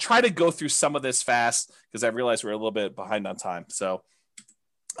quadrants. And I'll try to go through some of this fast because I realize we're a little bit behind on time. So,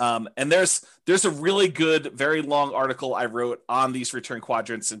 and there's a really good, very long article I wrote on these return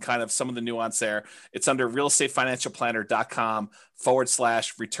quadrants and kind of some of the nuance there. It's under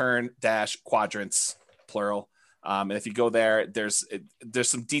realestatefinancialplanner.com/return-quadrants, plural. And if you go there, there's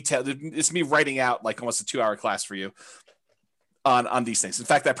some detail. It's me writing out like almost a 2-hour class for you on these things. In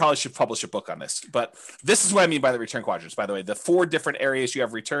fact, I probably should publish a book on this, but this is what I mean by the return quadrants. By the way, the 4 different areas you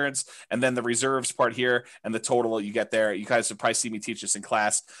have returns, and then the reserves part here, and the total you get there. You guys have probably seen me teach this in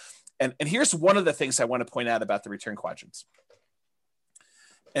class. And here's one of the things I want to point out about the return quadrants.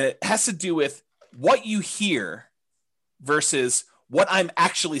 And it has to do with what you hear versus what I'm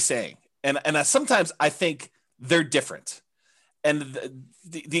actually saying. And sometimes I think they're different. And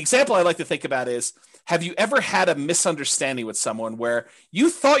the example I like to think about is, have you ever had a misunderstanding with someone where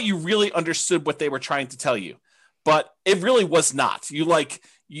you thought you really understood what they were trying to tell you, but it really was not? You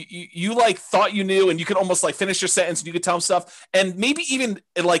thought you knew, and you could almost like finish your sentence and you could tell them stuff, and maybe even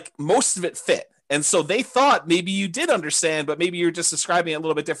like most of it fit. And so they thought maybe you did understand, but maybe you're just describing it a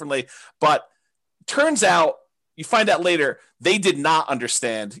little bit differently. But turns out, you find out later, they did not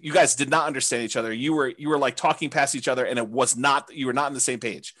understand. You guys did not understand each other. You were like talking past each other, and you were not on the same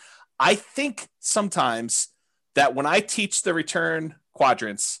page. I think sometimes that when I teach the return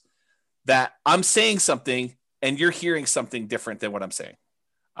quadrants, that I'm saying something and you're hearing something different than what I'm saying.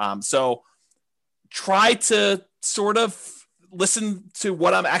 So try to sort of listen to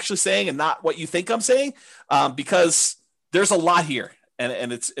what I'm actually saying and not what you think I'm saying, because there's a lot here,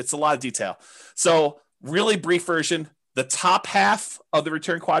 and it's a lot of detail. So really brief version, the top half of the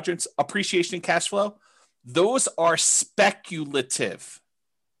return quadrants, appreciation and cash flow, those are speculative.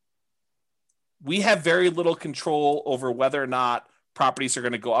 We have very little control over whether or not properties are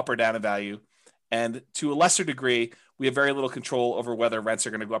going to go up or down in value. And to a lesser degree, we have very little control over whether rents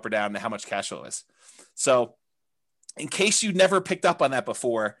are going to go up or down and how much cash flow is. So in case you never picked up on that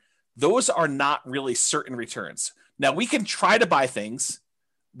before, those are not really certain returns. Now, we can try to buy things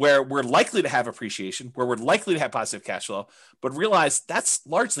where we're likely to have appreciation, where we're likely to have positive cash flow, but realize that's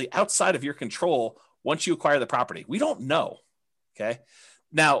largely outside of your control once you acquire the property. We don't know, okay?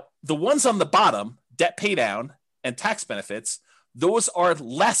 Now, the ones on the bottom, debt pay down and tax benefits, those are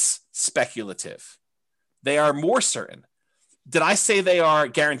less speculative. They are more certain. Did I say they are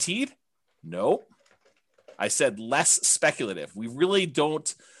guaranteed? No. I said less speculative. We really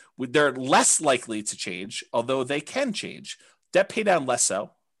don't, they're less likely to change, although they can change. Debt pay down less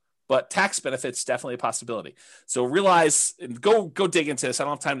so, but tax benefits definitely a possibility. So realize, and go dig into this. I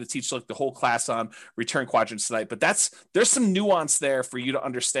don't have time to teach like the whole class on return quadrants tonight, but there's some nuance there for you to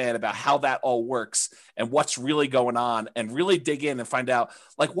understand about how that all works and what's really going on, and really dig in and find out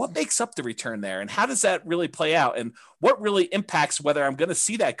like what makes up the return there and how does that really play out and what really impacts whether I'm going to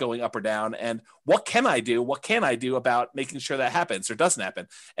see that going up or down, and what can I do about making sure that happens or doesn't happen,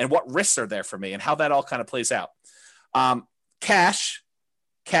 and what risks are there for me and how that all kind of plays out.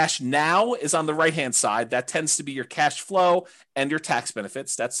 Cash now is on the right-hand side. That tends to be your cash flow and your tax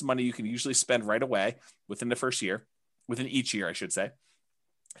benefits. That's the money you can usually spend right away within the first year, within each year, I should say.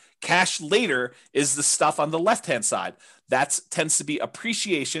 Cash later is the stuff on the left-hand side. That tends to be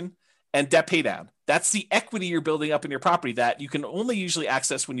appreciation and debt pay down. That's the equity you're building up in your property that you can only usually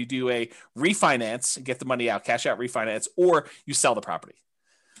access when you do a refinance and get the money out, cash out refinance, or you sell the property.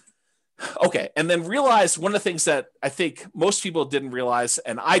 Okay, and then realize one of the things that I think most people didn't realize,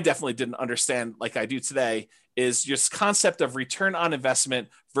 and I definitely didn't understand like I do today, is this concept of return on investment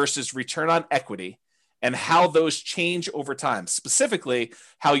versus return on equity and how those change over time. Specifically,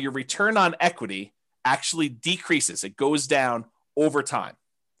 how your return on equity actually decreases. It goes down over time.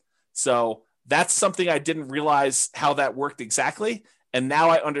 So that's something I didn't realize how that worked exactly, and now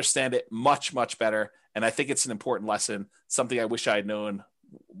I understand it much, much better, and I think it's an important lesson, something I wish I had known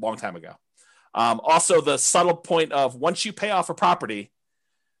long time ago. Also, the subtle point of once you pay off a property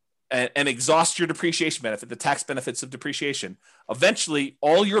and exhaust your depreciation benefit, the tax benefits of depreciation, eventually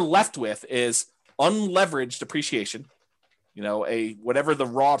all you're left with is unleveraged depreciation, whatever the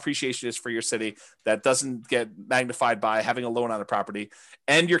raw appreciation is for your city that doesn't get magnified by having a loan on a property,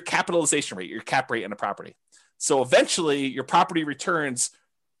 and your capitalization rate, your cap rate in a property. So eventually your property returns,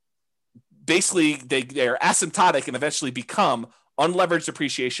 basically they are asymptotic and eventually become unleveraged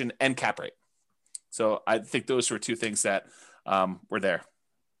depreciation and cap rate. So I think those were two things that were there.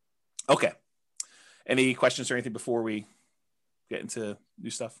 Okay. Any questions or anything before we get into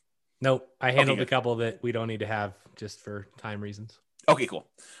new stuff? Nope. I handled a couple that we don't need to have just for time reasons. Okay, cool.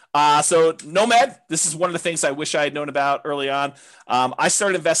 So Nomad, this is one of the things I wish I had known about early on. I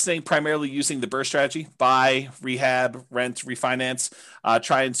started investing primarily using the BRRRR strategy, buy, rehab, rent, refinance,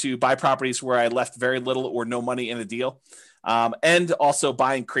 trying to buy properties where I left very little or no money in a deal. And also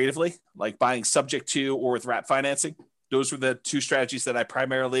buying creatively, like buying subject to or with wrap financing. Those were the two strategies that I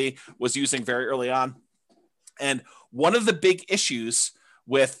primarily was using very early on. And one of the big issues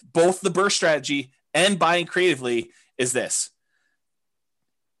with both the BRRRR strategy and buying creatively is this: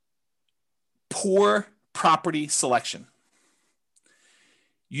 poor property selection.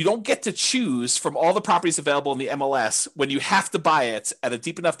 You don't get to choose from all the properties available in the MLS when you have to buy it at a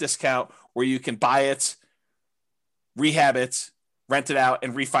deep enough discount where you can buy it, rehab it, rent it out,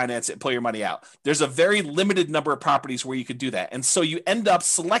 and refinance it and pull your money out. There's a very limited number of properties where you could do that. And so you end up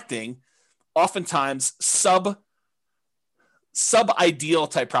selecting oftentimes sub-ideal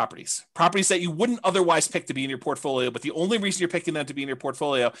type properties that you wouldn't otherwise pick to be in your portfolio, but the only reason you're picking them to be in your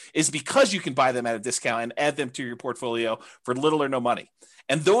portfolio is because you can buy them at a discount and add them to your portfolio for little or no money.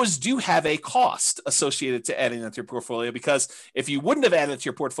 And those do have a cost associated to adding them to your portfolio, because if you wouldn't have added it to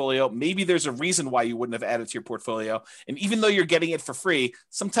your portfolio, maybe there's a reason why you wouldn't have added to your portfolio. And even though you're getting it for free,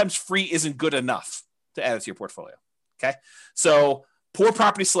 sometimes free isn't good enough to add it to your portfolio. Okay. So poor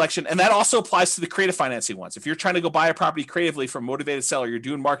property selection. And that also applies to the creative financing ones. If you're trying to go buy a property creatively from a motivated seller, you're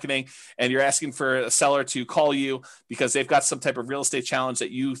doing marketing and you're asking for a seller to call you because they've got some type of real estate challenge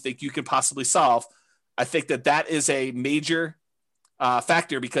that you think you can possibly solve. I think that is a major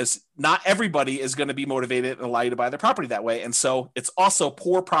factor, because not everybody is going to be motivated and allow you to buy their property that way. And so it's also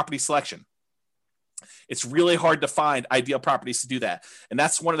poor property selection. It's really hard to find ideal properties to do that. And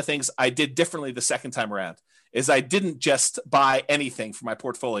that's one of the things I did differently the second time around, is I didn't just buy anything for my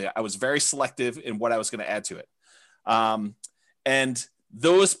portfolio. I was very selective in what I was going to add to it. And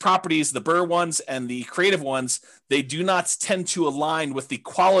those properties, the BRRRR ones and the creative ones, they do not tend to align with the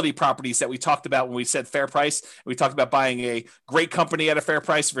quality properties that we talked about when we said fair price. We talked about buying a great company at a fair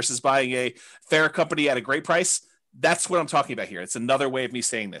price versus buying a fair company at a great price. That's what I'm talking about here. It's another way of me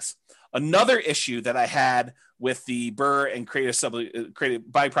saying this. Another issue that I had with the BRRRR and creative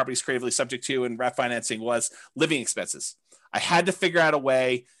buying properties creatively subject to and wrap financing was living expenses. I had to figure out a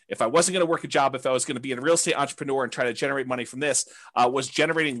way, if I wasn't going to work a job, if I was going to be a real estate entrepreneur and try to generate money from this, was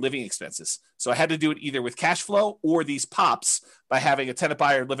generating living expenses. So I had to do it either with cash flow or these pops by having a tenant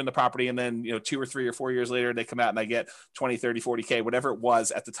buyer live in the property. And then, 2 or 3 or 4 years later, they come out and I get 20, 30, 40K, whatever it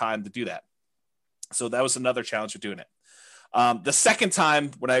was at the time to do that. So that was another challenge of doing it. The second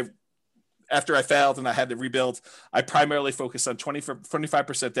time after I failed and I had to rebuild, I primarily focused on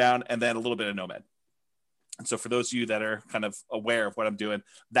 25% down and then a little bit of Nomad. And so for those of you that are kind of aware of what I'm doing,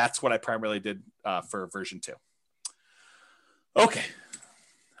 that's what I primarily did for version 2. Okay.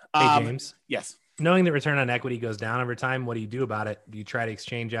 Hey, James. Yes. Knowing that return on equity goes down over time, what do you do about it? Do you try to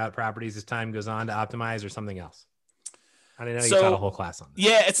exchange out properties as time goes on to optimize or something else? I know you taught a whole class on this.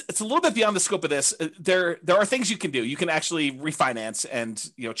 Yeah, it's a little bit beyond the scope of this. There are things you can do. You can actually refinance and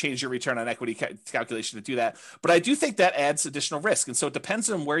change your return on equity calculation to do that. But I do think that adds additional risk, and so it depends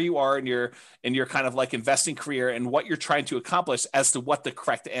on where you are in your kind of like investing career and what you're trying to accomplish as to what the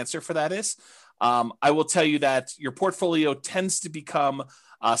correct answer for that is. I will tell you that your portfolio tends to become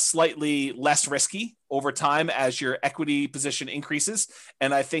slightly less risky over time as your equity position increases.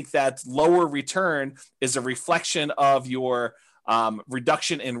 And I think that lower return is a reflection of your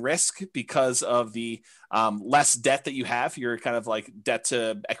reduction in risk because of the less debt that you have. Your kind of like debt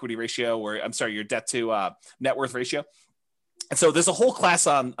to equity ratio, your debt to net worth ratio. And so there's a whole class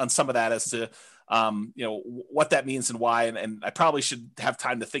on some of that as to what that means and why. And I probably should have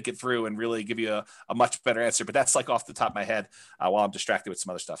time to think it through and really give you a much better answer. But that's like off the top of my head while I'm distracted with some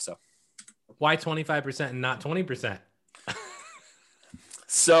other stuff. So why 25% and not 20%?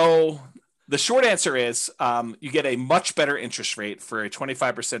 So the short answer is you get a much better interest rate for a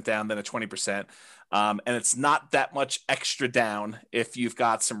 25% down than a 20%. And it's not that much extra down if you've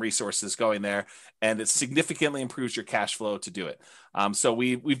got some resources going there, and it significantly improves your cash flow to do it. So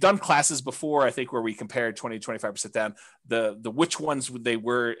we've done classes before, I think, where we compared 20 to 25% down. The which ones they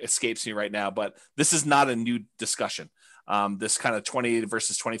were escapes me right now, but this is not a new discussion. This kind of 20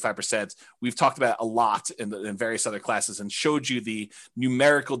 versus 25%, we've talked about a lot in various other classes and showed you the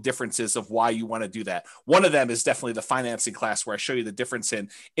numerical differences of why you want to do that. One of them is definitely the financing class, where I show you the difference in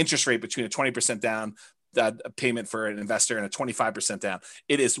interest rate between a 20% down payment for an investor and a 25% down.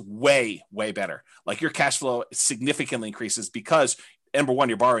 It is way, way better. Like your cash flow significantly increases because number one,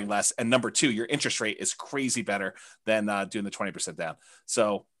 you're borrowing less. And number two, your interest rate is crazy better than doing the 20% down.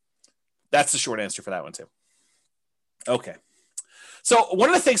 So that's the short answer for that one too. Okay. So one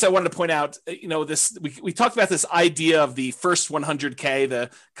of the things I wanted to point out, we talked about this idea of the first 100K,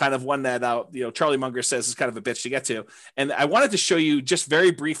 the kind of one that, Charlie Munger says is kind of a bitch to get to. And I wanted to show you just very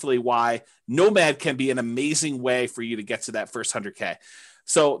briefly why Nomad can be an amazing way for you to get to that first 100K.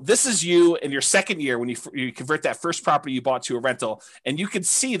 So this is you in your second year when you convert that first property you bought to a rental. And you can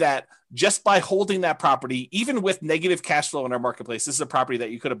see that just by holding that property, even with negative cash flow in our marketplace, this is a property that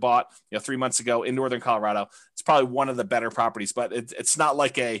you could have bought 3 months ago in Northern Colorado. It's probably one of the better properties, but it's not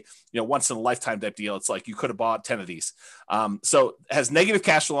like a once in a lifetime type deal. It's like you could have bought 10 of these. So it has negative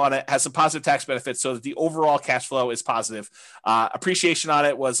cash flow on it, has some positive tax benefits, so that the overall cash flow is positive. Appreciation on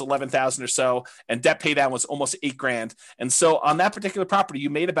it was 11,000 or so, and debt pay down was almost $8,000. And so on that particular property, you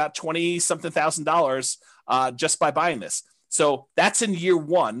made about $20-something thousand just by buying this. So that's in year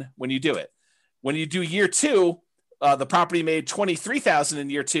one when you do it. When you do year two, the property made $23,000 in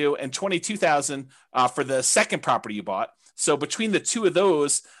year two and $22,000 for the second property you bought. So between the two of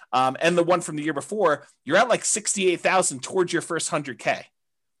those and the one from the year before, you're at like $68,000 towards your first 100K,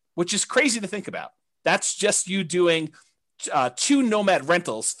 which is crazy to think about. That's just you doing 2 Nomad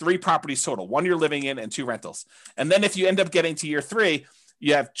rentals, 3 properties total, 1 you're living in and 2 rentals. And then if you end up getting to year 3,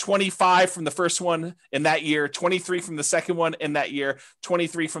 you have 25 from the first one in that year, 23 from the second one in that year,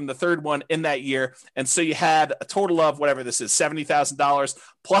 23 from the third one in that year. And so you had a total of whatever this is, $70,000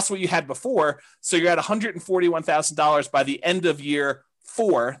 plus what you had before. So you're at $141,000 by the end of year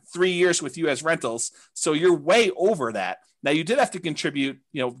 4, 3 years with you as rentals. So you're way over that. Now you did have to contribute,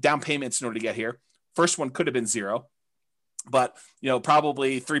 down payments in order to get here. First one could have been 0, but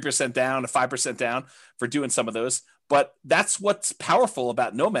probably 3% down, 5% down for doing some of those. But that's what's powerful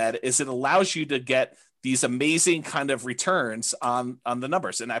about Nomad is it allows you to get these amazing kind of returns on the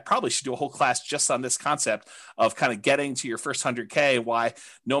numbers. And I probably should do a whole class just on this concept of kind of getting to your first 100K, why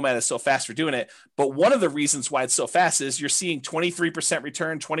Nomad is so fast for doing it. But one of the reasons why it's so fast is you're seeing 23%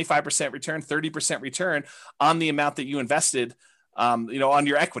 return, 25% return, 30% return on the amount that you invested, on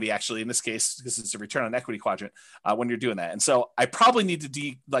your equity, actually, in this case, because it's a return on equity quadrant when you're doing that. And so I probably need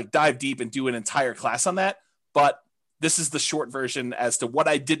to dive deep and do an entire class on that. But this is the short version as to what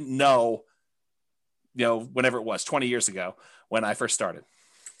I didn't know, whenever it was 20 years ago when I first started.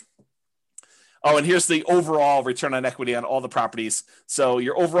 Oh, and here's the overall return on equity on all the properties. So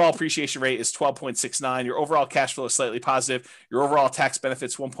your overall appreciation rate is 12.69. Your overall cash flow is slightly positive. Your overall tax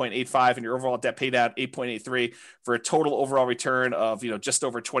benefits 1.85, and your overall debt pay down 8.83 for a total overall return of just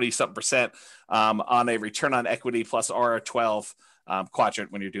over 20-something% on a return on equity plus R12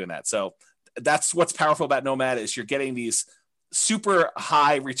 quadrant when you're doing that. So that's what's powerful about Nomad is you're getting these super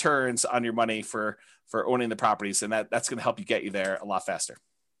high returns on your money for owning the properties, and that's going to help you get you there a lot faster.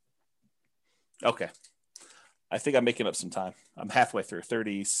 Okay. I think I'm making up some time. I'm halfway through,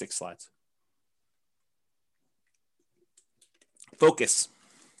 36 slides. Focus.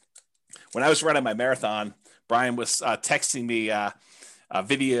 When I was running my marathon, Brian was texting me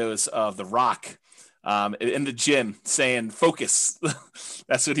videos of The Rock in the gym saying "focus."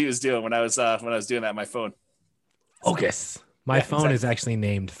 That's what he was doing when I was doing that on my phone. Focus. My phone is actually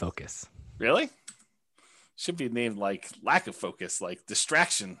named Focus. Really? Should be named like lack of focus, like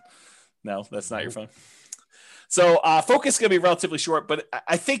distraction. No, that's not your phone. So focus is going to be relatively short, but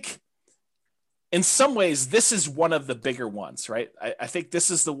I think in some ways this is one of the bigger ones, right? I think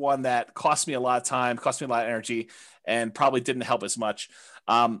this is the one that cost me a lot of time, cost me a lot of energy, and probably didn't help as much.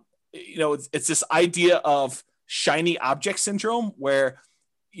 It's this idea of shiny object syndrome where,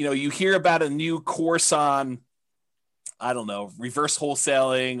 you hear about a new course on, I don't know, reverse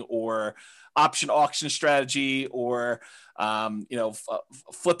wholesaling or option auction strategy or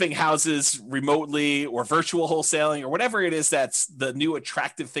flipping houses remotely or virtual wholesaling or whatever it is that's the new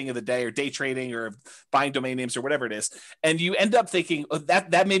attractive thing of the day, or day trading or buying domain names or whatever it is. And you end up thinking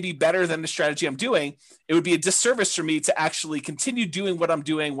that may be better than the strategy I'm doing. It would be a disservice for me to actually continue doing what I'm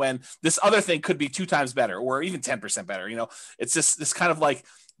doing when this other thing could be 2 times better or even 10% better. It's just this kind of like,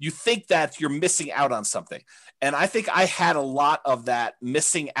 you think that you're missing out on something. And I think I had a lot of that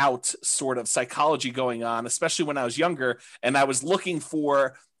missing out sort of psychology going on, especially when I was younger, and I was looking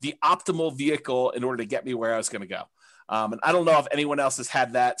for the optimal vehicle in order to get me where I was going to go. And I don't know if anyone else has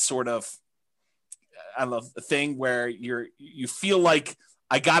had that sort of, thing where you feel like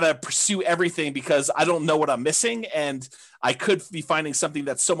I got to pursue everything because I don't know what I'm missing. And I could be finding something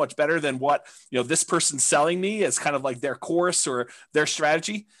that's so much better than what, this person's selling me as kind of like their course or their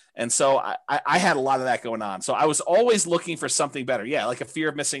strategy. And so I had a lot of that going on. So I was always looking for something better. Yeah. Like a fear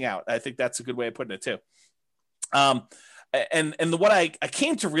of missing out. I think that's a good way of putting it too. And what I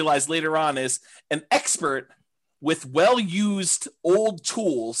came to realize later on is an expert with well-used old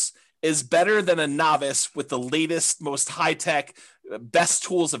tools is better than a novice with the latest, most high-tech, best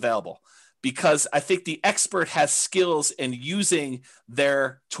tools available, because I think the expert has skills in using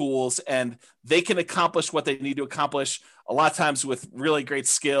their tools and they can accomplish what they need to accomplish a lot of times with really great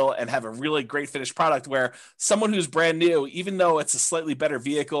skill and have a really great finished product, where someone who's brand new, even though it's a slightly better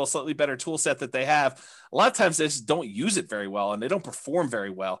vehicle, slightly better tool set that they have, a lot of times they just don't use it very well and they don't perform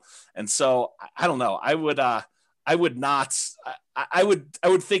very well. And so I don't know, I would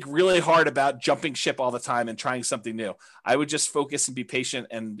think really hard about jumping ship all the time and trying something new. I would just focus and be patient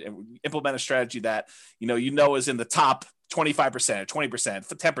and implement a strategy that, is in the top 25%, 20%,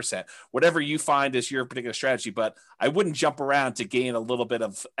 10%, whatever you find is your particular strategy. But I wouldn't jump around to gain a little bit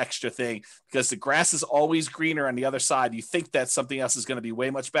of extra thing, because the grass is always greener on the other side. You think that something else is going to be way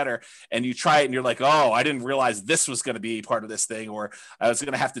much better, and you try it and you're like, oh, I didn't realize this was going to be part of this thing, or I was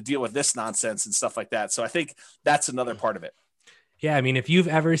going to have to deal with this nonsense and stuff like that. So I think that's another part of it. Yeah. I mean, if you've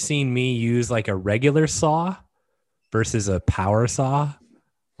ever seen me use like a regular saw versus a power saw,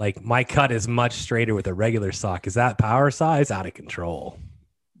 like my cut is much straighter with a regular saw, because that power saw is out of control.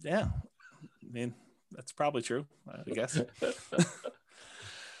 Yeah. I mean, that's probably true, I guess.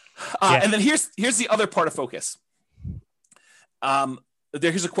 And then here's the other part of focus.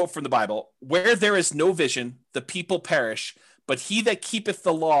 Here's a quote from the Bible: "Where there is no vision, the people perish, but he that keepeth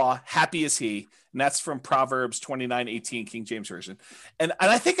the law, happy is he." And that's from Proverbs 29:18, King James Version. And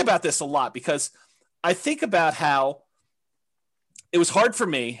I think about this a lot, because I think about how it was hard for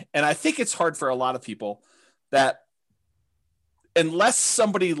me, and I think it's hard for a lot of people, that unless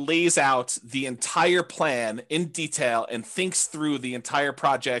somebody lays out the entire plan in detail and thinks through the entire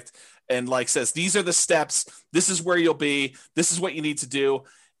project and like says, these are the steps, this is where you'll be, this is what you need to do,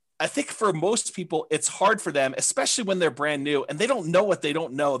 I think for most people, it's hard for them, especially when they're brand new and they don't know what they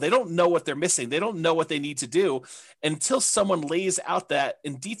don't know. They don't know what they're missing. They don't know what they need to do until someone lays out that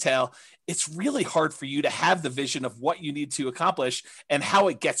in detail. It's really hard for you to have the vision of what you need to accomplish and how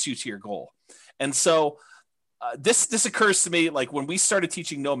it gets you to your goal. And so this occurs to me, like when we started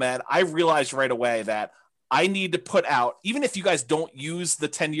teaching Nomad, I realized right away that I need to put out, even if you guys don't use the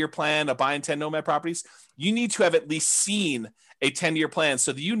 10-year plan of buying 10 Nomad properties, you need to have at least seen a 10-year plan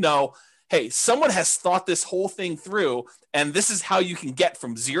so that you know, hey, someone has thought this whole thing through, and this is how you can get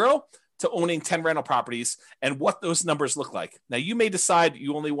from 0 to owning 10 rental properties and what those numbers look like. Now, you may decide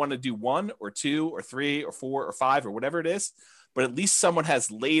you only want to do 1 or 2 or 3 or 4 or 5 or whatever it is, but at least someone has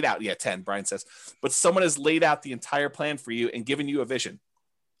laid out, 10, Brian says, but someone has laid out the entire plan for you and given you a vision.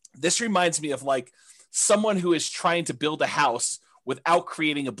 This reminds me of like someone who is trying to build a house without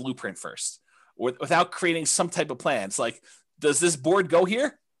creating a blueprint first, or without creating some type of plan. It's like, does this board go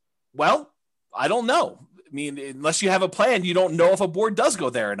here? Well, I don't know. I mean, unless you have a plan, you don't know if a board does go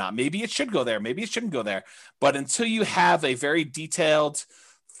there or not. Maybe it should go there. Maybe it shouldn't go there. But until you have a very detailed,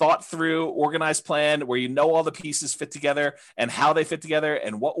 thought through, organized plan where you know all the pieces fit together and how they fit together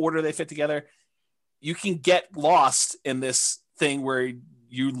and what order they fit together, you can get lost in this thing where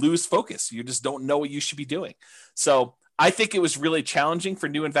you lose focus. You just don't know what you should be doing. So I think it was really challenging for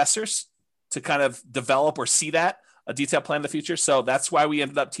new investors to kind of develop or see that a detailed plan in the future. So that's why we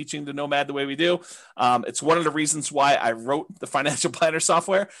ended up teaching the Nomad the way we do. It's one of the reasons why I wrote the financial planner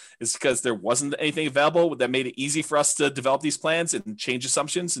software, is because there wasn't anything available that made it easy for us to develop these plans and change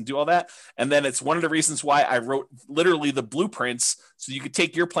assumptions and do all that. And then it's one of the reasons why I wrote literally the blueprints, so you could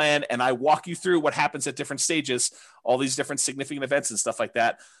take your plan and I walk you through what happens at different stages, all these different significant events and stuff like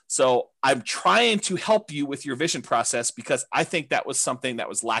that. So I'm trying to help you with your vision process, because I think that was something that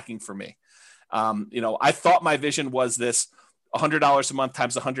was lacking for me. I thought my vision was this $100 a month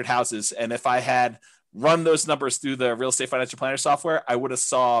times 100 houses. And if I had run those numbers through the real estate financial planner software, I would have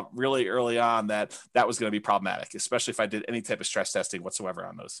saw really early on that was going to be problematic, especially if I did any type of stress testing whatsoever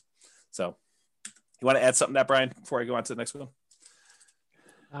on those. So you want to add something to that, Brian, before I go on to the next one?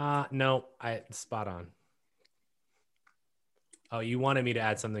 No, spot on. Oh, you wanted me to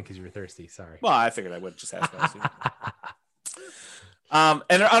add something because you were thirsty. Sorry. Well, I figured I would just ask.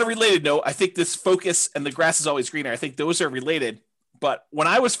 And on a related note, I think this focus and the grass is always greener, I think those are related. But when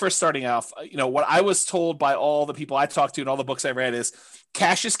I was first starting off, what I was told by all the people I talked to and all the books I read is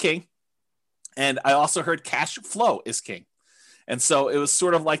cash is king. And I also heard cash flow is king. And so it was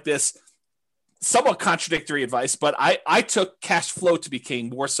sort of like this somewhat contradictory advice, but I took cash flow to be king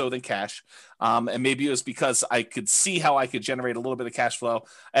more so than cash. And maybe it was because I could see how I could generate a little bit of cash flow.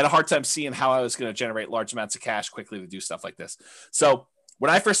 I had a hard time seeing how I was going to generate large amounts of cash quickly to do stuff like this. So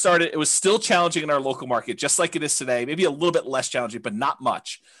when I first started, it was still challenging in our local market, just like it is today, maybe a little bit less challenging, but not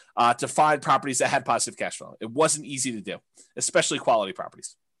much, to find properties that had positive cash flow. It wasn't easy to do, especially quality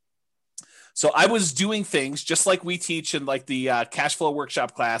properties. So I was doing things just like we teach in like the cash flow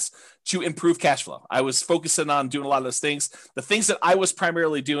workshop class to improve cash flow. I was focusing on doing a lot of those things. The things that I was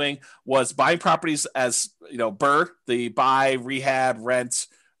primarily doing was buying properties as, BRRRR, the buy, rehab, rent,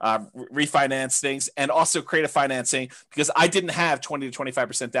 refinance things, and also creative financing, because I didn't have 20 to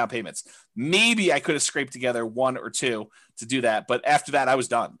 25% down payments. Maybe I could have scraped together 1 or 2 to do that. But after that, I was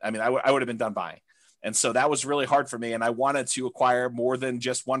done. I mean, I would have been done buying. And so that was really hard for me. And I wanted to acquire more than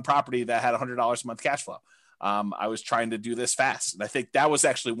just one property that had $100 a month cash flow. I was trying to do this fast. And I think that was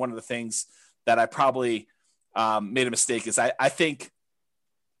actually one of the things that I probably made a mistake, is I think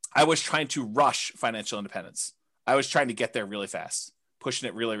I was trying to rush financial independence. I was trying to get there really fast, pushing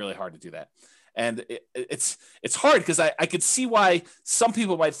it really, really hard to do that. And it's hard, because I could see why some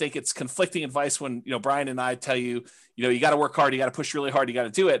people might think it's conflicting advice when, Brian and I tell you, you got to work hard, you got to push really hard, you got to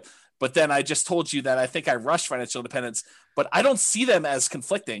do it. But then I just told you that I think I rushed financial independence, but I don't see them as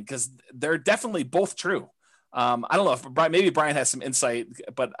conflicting, because they're definitely both true. I don't know if maybe Brian has some insight,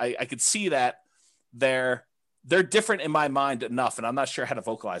 but I could see that they're different in my mind enough, and I'm not sure how to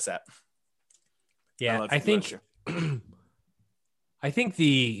vocalize that. Yeah, I think I think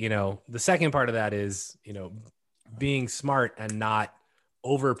the second part of that is, being smart and not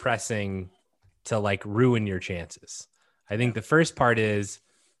over pressing to like ruin your chances. I think the first part is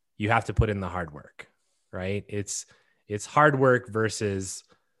you have to put in the hard work, right? It's hard work versus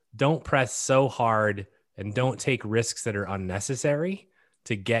don't press so hard and don't take risks that are unnecessary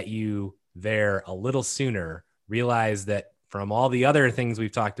to get you there a little sooner. Realize that from all the other things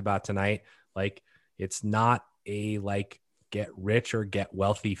we've talked about tonight, like it's not a like get rich or get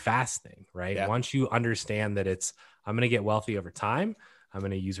wealthy fast thing, right? Yeah. Once you understand that I'm going to get wealthy over time, I'm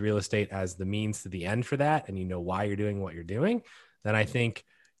going to use real estate as the means to the end for that, and you know why you're doing what you're doing, then I think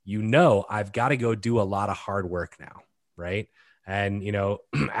I've got to go do a lot of hard work now. Right. And,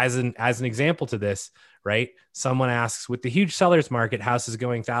 as an example to this, right, someone asks, with the huge seller's market, houses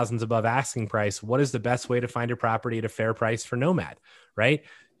going thousands above asking price, what is the best way to find a property at a fair price for Nomad? Right.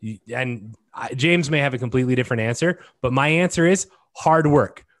 And James may have a completely different answer, but my answer is hard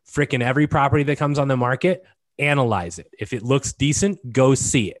work. Freaking every property that comes on the market, analyze it. If it looks decent, go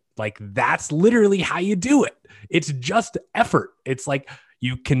see it. Like, that's literally how you do it. It's just effort. It's like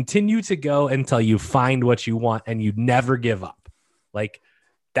you continue to go until you find what you want and you never give up. Like,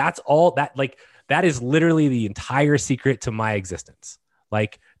 that's all that, like, that is literally the entire secret to my existence.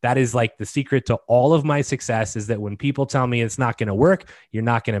 Like, that is like the secret to all of my success, is that when people tell me it's not going to work, you're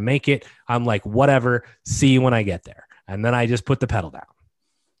not going to make it, I'm like, whatever, see you when I get there. And then I just put the pedal down.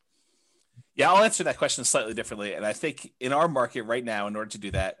 Yeah, I'll answer that question slightly differently. And I think in our market right now, in order to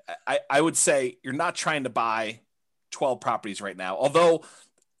do that, I would say you're not trying to buy 12 properties right now. Although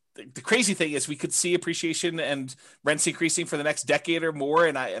the crazy thing is we could see appreciation and rents increasing for the next decade or more.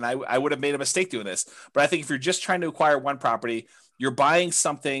 And I would have made a mistake doing this. But I think if you're just trying to acquire one property, you're buying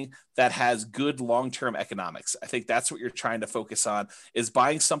something that has good long-term economics. I think that's what you're trying to focus on, is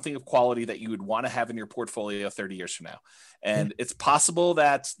buying something of quality that you would want to have in your portfolio 30 years from now. And it's possible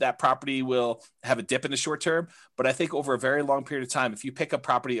that that property will have a dip in the short term, but I think over a very long period of time, if you pick a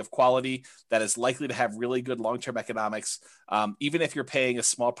property of quality that is likely to have really good long-term economics, even if you're paying a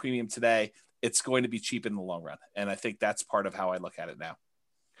small premium today, it's going to be cheap in the long run. And I think that's part of how I look at it now.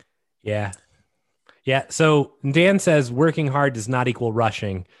 Yeah. Yeah. So Dan says working hard does not equal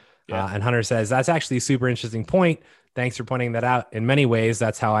rushing. Yeah. And Hunter says, that's actually a super interesting point. Thanks for pointing that out. In many ways,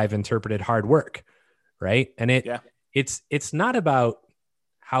 that's how I've interpreted hard work. Right. And it's not about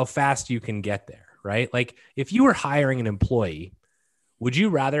how fast you can get there. Right. Like, if you were hiring an employee, would you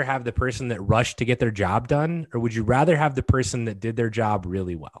rather have the person that rushed to get their job done, or would you rather have the person that did their job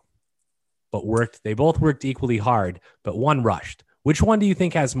really well, but they both worked equally hard, but one rushed? Which one do you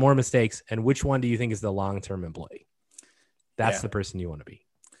think has more mistakes, and which one do you think is the long-term employee? That's the person you want to be.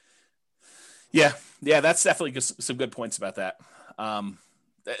 Yeah. Yeah. That's definitely some good points about that.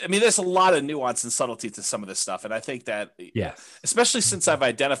 I mean, there's a lot of nuance and subtlety to some of this stuff. And I think that, especially since I've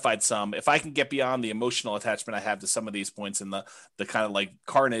identified some, if I can get beyond the emotional attachment I have to some of these points and the kind of like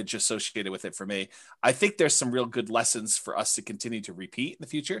carnage associated with it for me, I think there's some real good lessons for us to continue to repeat in the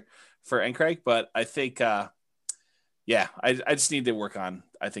future for NCRAG. But I think, I just need to work on,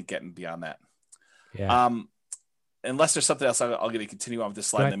 I think, getting beyond that. Yeah. Unless there's something else, I'm going to continue on with this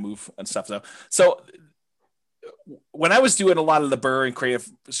slide and then move and stuff. So when I was doing a lot of the BRRRR and creative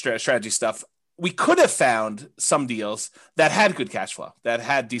strategy stuff, we could have found some deals that had good cash flow, that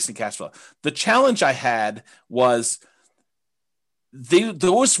had decent cash flow. The challenge I had was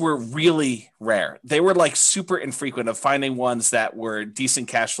those were really rare. They were like super infrequent of finding ones that were decent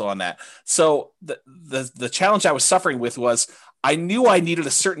cash flow on that. So the challenge I was suffering with was I knew I needed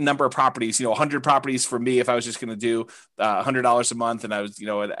a certain number of properties, 100 properties for me if I was just going to do $100 a month, and I was,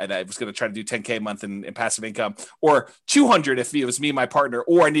 and I was going to try to do 10K a month in passive income, or 200 if it was me and my partner,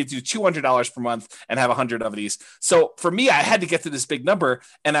 or I need to do $200 per month and have 100 of these. So for me, I had to get to this big number,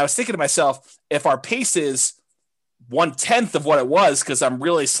 and I was thinking to myself, if our pace is 1/10 of what it was, because I'm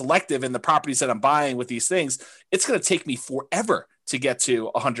really selective in the properties that I'm buying with these things, it's going to take me forever to get to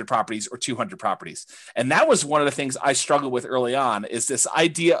 100 properties or 200 properties. And that was one of the things I struggled with early on, is this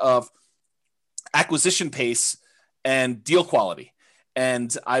idea of acquisition pace and deal quality.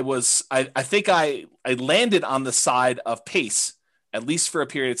 And I think I landed on the side of pace, at least for a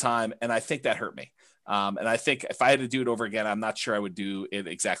period of time. And I think that hurt me. And I think if I had to do it over again, I'm not sure I would do it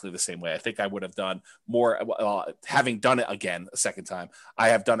exactly the same way. I think I would have done more, having done it again a second time. I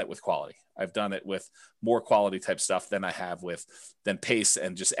have done it with quality. I've done it with more quality type stuff than I have than pace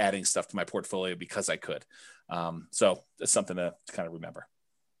and just adding stuff to my portfolio because I could. So that's something to kind of remember.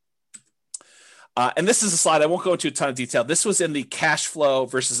 And this is a slide. I won't go into a ton of detail. This was in the cash flow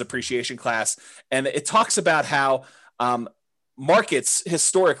versus appreciation class. And it talks about how markets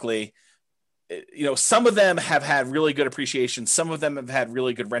historically, some of them have had really good appreciation. Some of them have had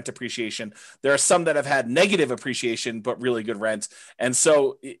really good rent appreciation. There are some that have had negative appreciation, but really good rent. And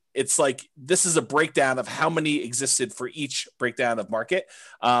so it's like, this is a breakdown of how many existed for each breakdown of market.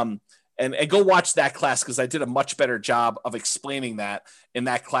 And go watch that class, because I did a much better job of explaining that in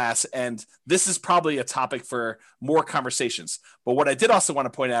that class. And this is probably a topic for more conversations. But what I did also want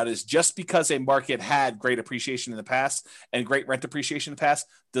to point out is, just because a market had great appreciation in the past and great rent appreciation in the past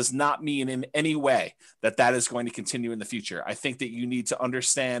does not mean in any way that is going to continue in the future. I think that you need to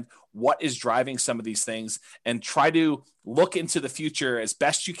understand what is driving some of these things and try to look into the future as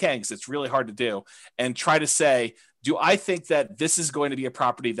best you can, because it's really hard to do, and try to say, Do I think that this is going to be a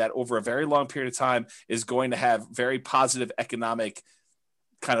property that over a very long period of time is going to have very positive economic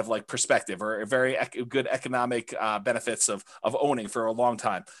kind of like perspective or a very good economic benefits of owning for a long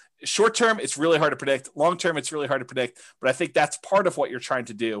time? Short term, it's really hard to predict. Long term, it's really hard to predict. But I think that's part of what you're trying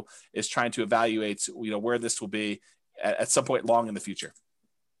to do, is trying to evaluate, where this will be at some point long in the future.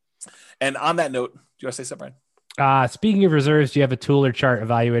 And on that note, do you want to say something, Brian? Speaking of reserves, do you have a tool or chart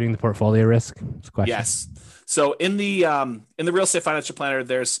evaluating the portfolio risk? Yes. So in the Real Estate Financial Planner,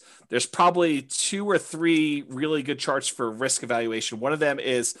 there's probably 2 or 3 really good charts for risk evaluation. One of them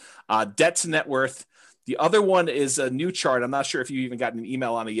is debt to net worth. The other one is a new chart. I'm not sure if you even gotten an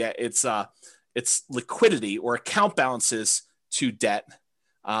email on it yet. It's liquidity or account balances to debt.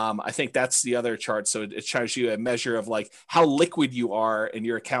 I think that's the other chart. So it shows you a measure of like how liquid you are in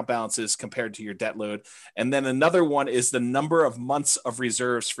your account balances compared to your debt load. And then another one is the number of months of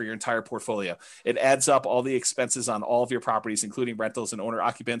reserves for your entire portfolio. It adds up all the expenses on all of your properties, including rentals and owner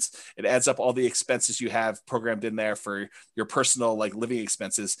occupants. It adds up all the expenses you have programmed in there for your personal like living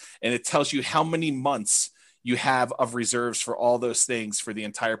expenses. And it tells you how many months you have of reserves for all those things for the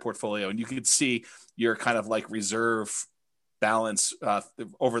entire portfolio. And you can see your kind of like reserve balance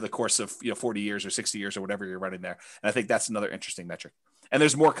over the course of 40 years or 60 years or whatever you're running there. And I think that's another interesting metric. And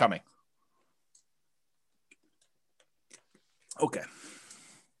there's more coming. Okay.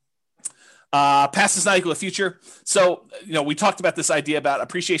 Past is not equal to future. So, we talked about this idea about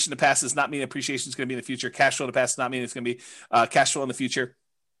appreciation to past does not mean appreciation is going to be in the future. Cash flow to past does not mean it's going to be cash flow in the future.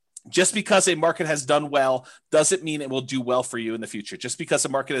 Just because a market has done well doesn't mean it will do well for you in the future. Just because a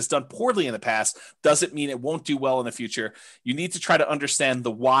market has done poorly in the past doesn't mean it won't do well in the future. You need to try to understand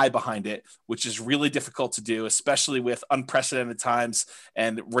the why behind it, which is really difficult to do, especially with unprecedented times.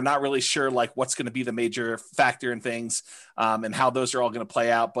 And we're not really sure like what's going to be the major factor in things and how those are all going to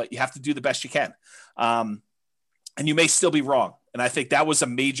play out, but you have to do the best you can. And you may still be wrong. And I think that was a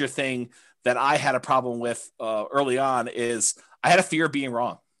major thing that I had a problem with early on is I had a fear of being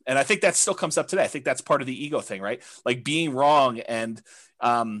wrong. And I think that still comes up today. I think that's part of the ego thing, right? Like being wrong and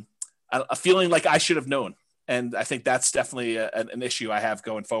a feeling like I should have known. And I think that's definitely an issue I have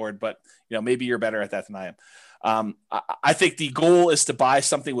going forward. But, maybe you're better at that than I am. I think the goal is to buy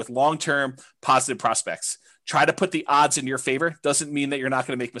something with long-term positive prospects. Try to put the odds in your favor. Doesn't mean that you're not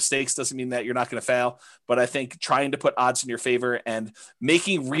going to make mistakes. Doesn't mean that you're not going to fail. But I think trying to put odds in your favor and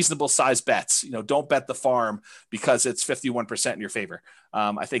making reasonable size bets. Don't bet the farm because it's 51% in your favor.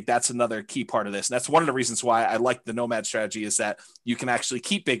 I think that's another key part of this. And that's one of the reasons why I like the nomad strategy is that you can actually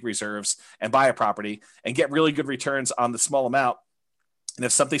keep big reserves and buy a property and get really good returns on the small amount. And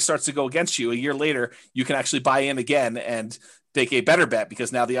if something starts to go against you a year later, you can actually buy in again and take a better bet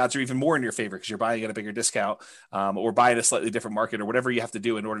because now the odds are even more in your favor because you're buying at a bigger discount or buying a slightly different market or whatever you have to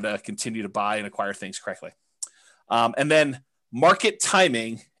do in order to continue to buy and acquire things correctly. And then market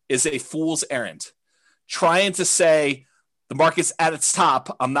timing is a fool's errand. Trying to say the market's at its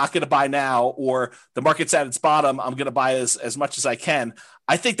top, I'm not going to buy now, or the market's at its bottom, I'm going to buy as much as I can.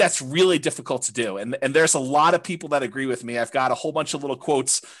 I think that's really difficult to do. And there's a lot of people that agree with me. I've got a whole bunch of little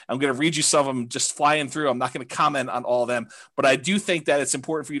quotes. I'm going to read you some of them just flying through. I'm not going to comment on all of them, but I do think that it's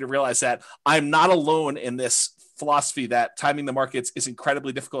important for you to realize that I'm not alone in this philosophy that timing the markets is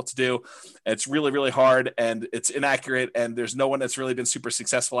incredibly difficult to do. It's really, really hard and it's inaccurate. And there's no one that's really been super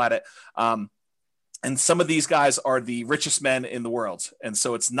successful at it. And some of these guys are the richest men in the world. And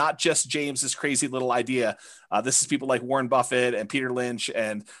so it's not just James's crazy little idea. This is people like Warren Buffett and Peter Lynch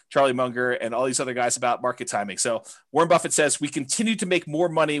and Charlie Munger and all these other guys about market timing. So Warren Buffett says, we continue to make more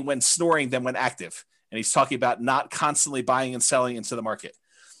money when snoring than when active. And he's talking about not constantly buying and selling into the market.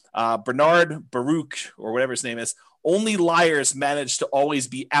 Bernard Baruch, or whatever his name is, only liars manage to always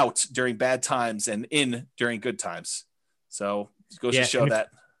be out during bad times and in during good times. So it goes to show that.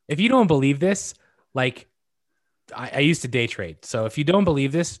 If you don't believe this, like I used to day trade. So if you don't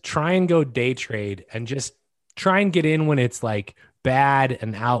believe this, try and go day trade and just try and get in when it's like bad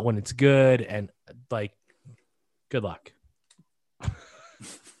and out when it's good. And like, good luck.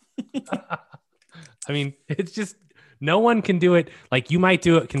 I mean, it's just, no one can do it. Like you might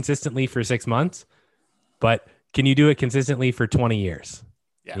do it consistently for 6 months, but can you do it consistently for 20 years?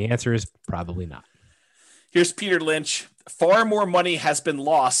 Yeah. The answer is probably not. Here's Peter Lynch. Far more money has been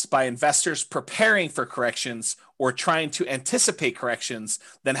lost by investors preparing for corrections or trying to anticipate corrections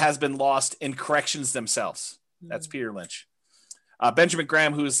than has been lost in corrections themselves. That's Peter Lynch. Benjamin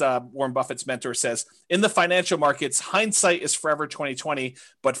Graham, who's Warren Buffett's mentor, says, in the financial markets, hindsight is forever 20/20,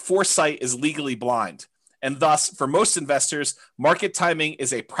 but foresight is legally blind. And thus, for most investors, market timing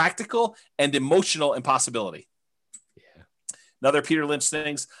is a practical and emotional impossibility. Another Peter Lynch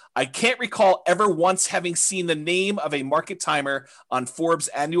things. I can't recall ever once having seen the name of a market timer on Forbes'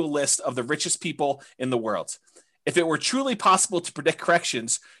 annual list of the richest people in the world. If it were truly possible to predict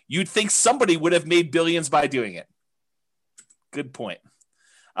corrections, you'd think somebody would have made billions by doing it. Good point.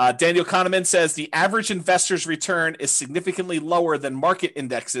 Daniel Kahneman says the average investor's return is significantly lower than market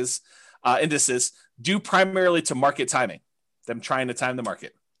indices due primarily to market timing, them trying to time the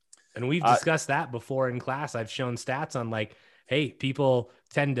market. And we've discussed that before in class. I've shown stats on like, hey, people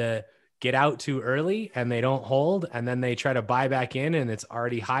tend to get out too early and they don't hold, and then they try to buy back in and it's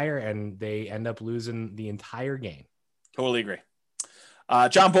already higher and they end up losing the entire game. Totally agree.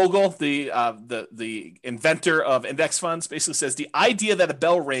 John Bogle, the inventor of index funds, basically says the idea that a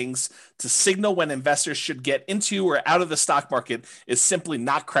bell rings to signal when investors should get into or out of the stock market is simply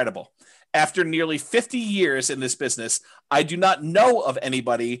not credible. After nearly 50 years in this business, I do not know of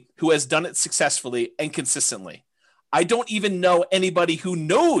anybody who has done it successfully and consistently. I don't even know anybody who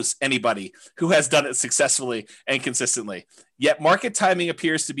knows anybody who has done it successfully and consistently. Yet market timing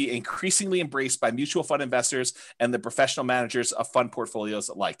appears to be increasingly embraced by mutual fund investors and the professional managers of fund portfolios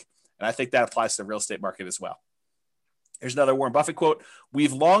alike. And I think that applies to the real estate market as well. Here's another Warren Buffett quote.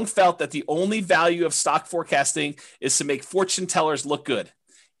 We've long felt that the only value of stock forecasting is to make fortune tellers look good.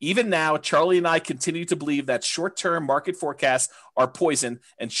 Even now, Charlie and I continue to believe that short-term market forecasts are poison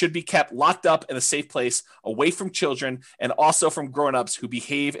and should be kept locked up in a safe place away from children and also from grown-ups who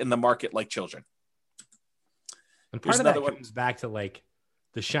behave in the market like children. And part of that comes back to like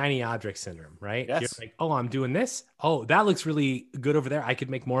the shiny object syndrome, right? Yes. You're like, oh, I'm doing this. Oh, that looks really good over there. I could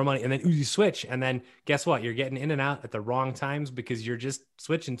make more money. And then you switch. And then guess what? You're getting in and out at the wrong times because you're just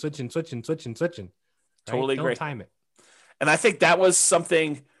switching. Right? Totally agree. Don't time it. And I think that was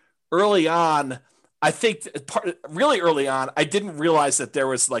something early on. I think really early on, I didn't realize that there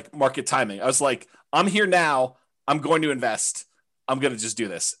was like market timing. I was like, I'm here now. I'm going to invest. I'm going to just do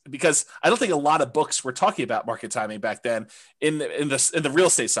this, because I don't think a lot of books were talking about market timing back then in the real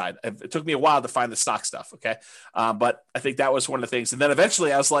estate side. It took me a while to find the stock stuff. Okay. But I think that was one of the things. And then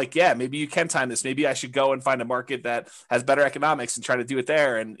eventually I was like, yeah, maybe you can time this. Maybe I should go and find a market that has better economics and try to do it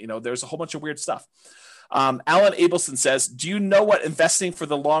there. And, there's a whole bunch of weird stuff. Alan Abelson says, do you know what investing for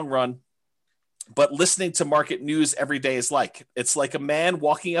the long run but listening to market news every day is like? It's like a man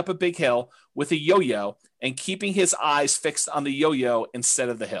walking up a big hill with a yo-yo and keeping his eyes fixed on the yo-yo instead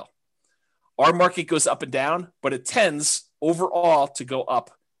of the hill. Our market goes up and down, but it tends overall to go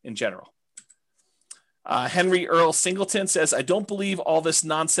up in general. Henry Earl Singleton says, I don't believe all this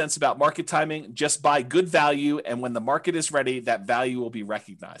nonsense about market timing. Just buy good value, and when the market is ready, that value will be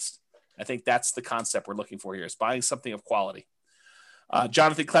recognized. I think that's the concept we're looking for here, is buying something of quality.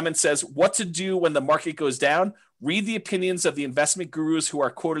 Jonathan Clemens says, what to do when the market goes down? Read the opinions of the investment gurus who are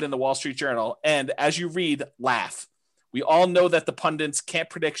quoted in the Wall Street Journal. And as you read, laugh. We all know that the pundits can't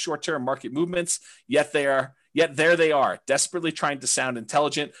predict short-term market movements, yet there they are, desperately trying to sound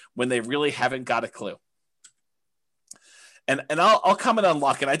intelligent when they really haven't got a clue. And I'll comment on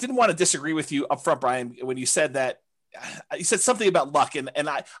luck. And I didn't want to disagree with you up front, Brian, when you said that. You said something about luck, and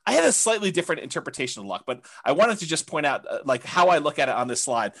I had a slightly different interpretation of luck, but I wanted to just point out like how I look at it on this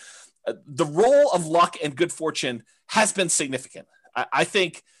slide. The role of luck and good fortune has been significant. I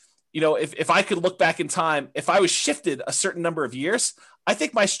think, if I could look back in time, if I was shifted a certain number of years, I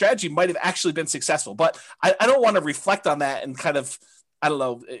think my strategy might have actually been successful. But I don't want to reflect on that and kind of, I don't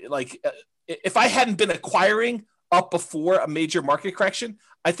know, like if I hadn't been acquiring up before a major market correction,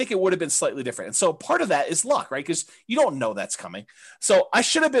 I think it would have been slightly different. And so part of that is luck, right? Because you don't know that's coming. So I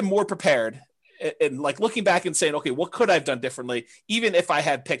should have been more prepared and like looking back and saying, okay, what could I have done differently? Even if I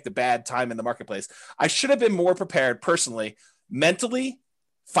had picked a bad time in the marketplace, I should have been more prepared personally, mentally,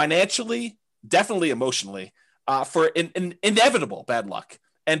 financially, definitely emotionally, for an inevitable bad luck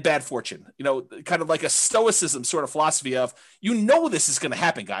and bad fortune, kind of like a stoicism sort of philosophy of, this is going to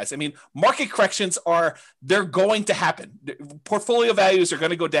happen, guys. I mean, market corrections they're going to happen. Portfolio values are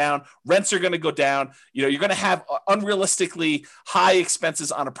going to go down. Rents are going to go down. You're going to have unrealistically high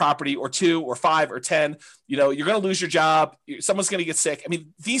expenses on a property or 2 or 5 or 10. You're going to lose your job. Someone's going to get sick. I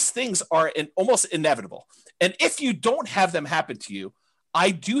mean, these things are almost inevitable. And if you don't have them happen to you, I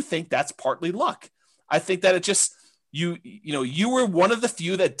do think that's partly luck. I think that it just, you were one of the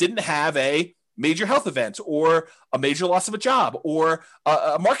few that didn't have a major health event or a major loss of a job or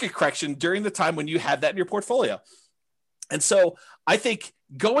a market correction during the time when you had that in your portfolio. And so I think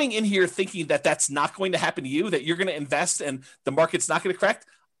going in here thinking that that's not going to happen to you, that you're going to invest and the market's not going to correct,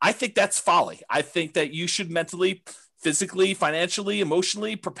 I think that's folly. I think that you should mentally, physically, financially,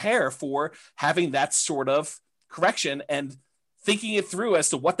 emotionally prepare for having that sort of correction and thinking it through as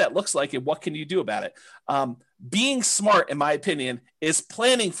to what that looks like and what can you do about it. Being smart, in my opinion, is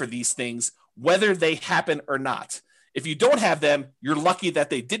planning for these things, whether they happen or not. If you don't have them, you're lucky that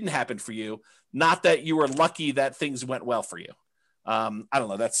they didn't happen for you, not that you were lucky that things went well for you. I don't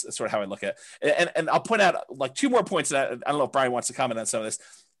know. That's sort of how I look at it. And I'll point out like 2 more points that I don't know if Brian wants to comment on some of this.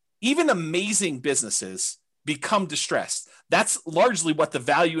 Even amazing businesses become distressed. That's largely what the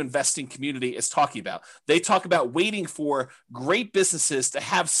value investing community is talking about. They talk about waiting for great businesses to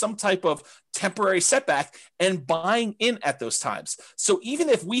have some type of temporary setback and buying in at those times. So even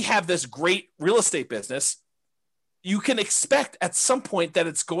if we have this great real estate business, you can expect at some point that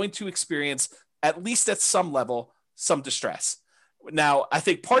it's going to experience, at least at some level, some distress. Now, I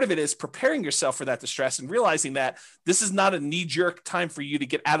think part of it is preparing yourself for that distress and realizing that this is not a knee-jerk time for you to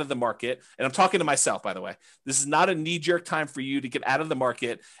get out of the market. And I'm talking to myself, by the way. This is not a knee-jerk time for you to get out of the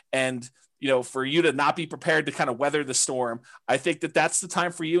market and, for you to not be prepared to kind of weather the storm. I think that that's the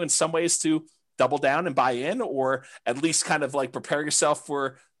time for you in some ways to double down and buy in, or at least kind of like prepare yourself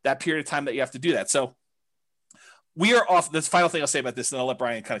for that period of time that you have to do that. So we are off. The final thing I'll say about this, and I'll let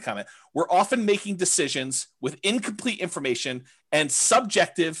Brian kind of comment. We're often making decisions with incomplete information and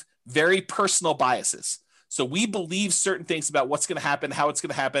subjective, very personal biases. So we believe certain things about what's going to happen, how it's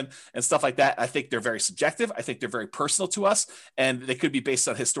going to happen, and stuff like that. I think they're very subjective. I think they're very personal to us, and they could be based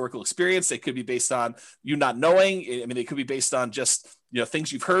on historical experience. They could be based on you not knowing. I mean, they could be based on just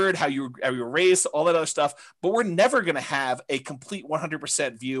things you've heard, how you were raised, all that other stuff. But we're never going to have a complete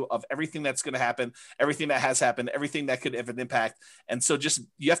 100% view of everything that's going to happen, everything that has happened, everything that could have an impact. And so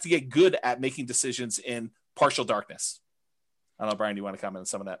you have to get good at making decisions in partial darkness. I don't know, Brian, do you want to comment on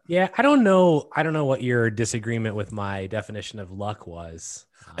some of that? Yeah, I don't know what your disagreement with my definition of luck was.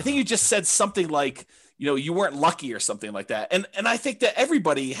 I think you just said something like, you weren't lucky or something like that. And I think that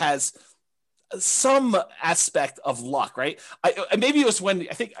everybody has some aspect of luck, right? Maybe it was when we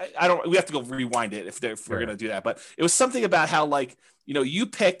have to go rewind it if we're going to do that. But it was something about how you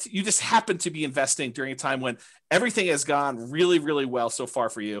just happened to be investing during a time when everything has gone really, really well so far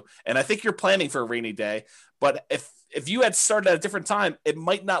for you. And I think you're planning for a rainy day, but if you had started at a different time, it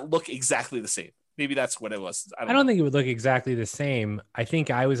might not look exactly the same. Maybe that's what it was. I don't think it would look exactly the same. I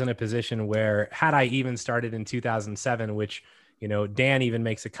think I was in a position where had I even started in 2007, which, Dan even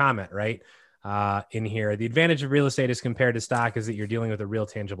makes a comment, right? In here, the advantage of real estate as compared to stock is that you're dealing with a real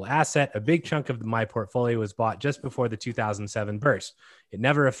tangible asset. A big chunk of my portfolio was bought just before the 2007 burst. It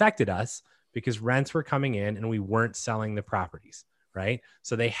never affected us because rents were coming in and we weren't selling the properties, right?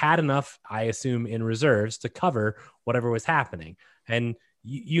 So they had enough, I assume, in reserves to cover whatever was happening. And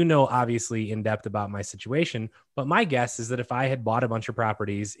obviously in depth about my situation, but my guess is that if I had bought a bunch of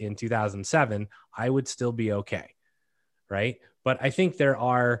properties in 2007, I would still be okay, right? But I think there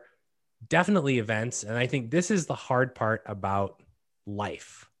are definitely events. And I think this is the hard part about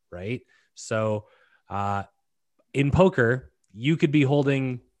life, right? So in poker, you could be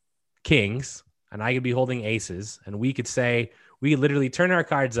holding kings and I could be holding aces, and we could literally turn our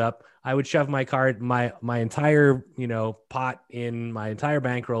cards up. I would shove my entire, pot in, my entire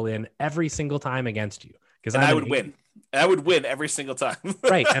bankroll in every single time against you. Because I would win. I would win every single time.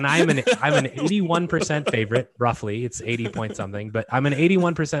 Right. And I'm an 81% favorite, roughly. It's 80 point something, but I'm an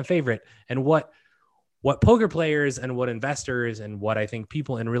 81% favorite. And what poker players and what investors and what I think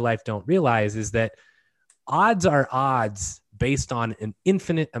people in real life don't realize is that odds are odds based on an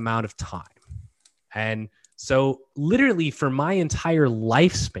infinite amount of time. And so literally for my entire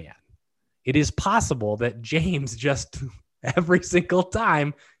lifespan, it is possible that James just every single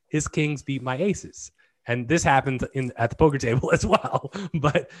time his kings beat my aces. And this happened at the poker table as well.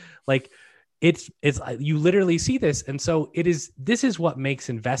 But it's you literally see this. And so this is what makes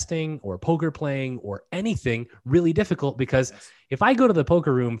investing or poker playing or anything really difficult, because if I go to the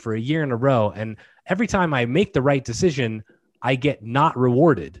poker room for a year in a row and every time I make the right decision, I get not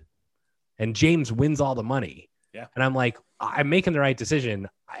rewarded and James wins all the money. Yeah. And I'm like, I'm making the right decision.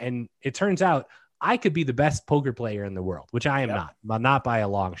 And it turns out I could be the best poker player in the world, which I am not by a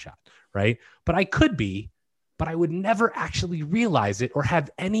long shot. Right. But I could be, but I would never actually realize it or have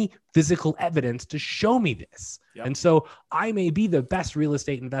any physical evidence to show me this. Yep. And so I may be the best real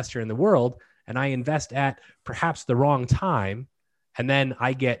estate investor in the world and I invest at perhaps the wrong time. And then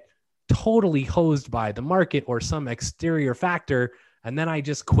I get totally hosed by the market or some exterior factor. And then I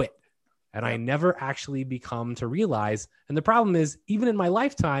just quit. And I never actually become to realize. And the problem is, even in my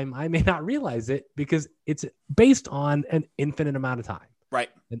lifetime, I may not realize it because it's based on an infinite amount of time. Right.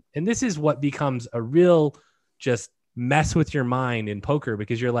 And this is what becomes a real just mess with your mind in poker,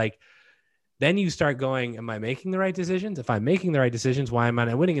 because you're like, then you start going, am I making the right decisions? If I'm making the right decisions, why am I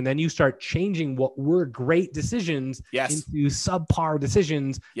not winning? And then you start changing what were great decisions into subpar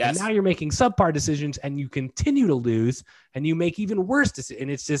decisions. And now you're making subpar decisions and you continue to lose and you make even worse decisions. And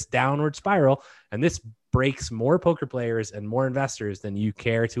it's just downward spiral. And this breaks more poker players and more investors than you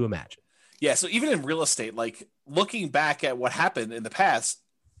care to imagine. Yeah. So even in real estate, like looking back at what happened in the past,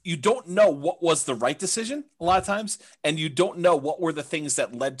 you don't know what was the right decision a lot of times. And you don't know what were the things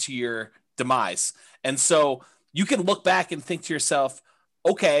that led to your demise. And so you can look back and think to yourself,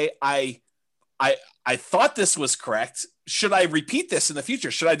 okay, I thought this was correct. Should I repeat this in the future?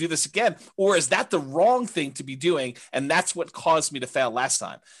 Should I do this again? Or is that the wrong thing to be doing? And that's what caused me to fail last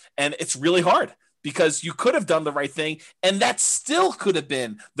time. And it's really hard because you could have done the right thing and that still could have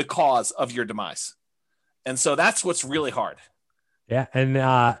been the cause of your demise. And so that's what's really hard. Yeah. And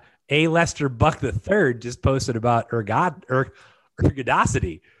A. Lester Buck III just posted about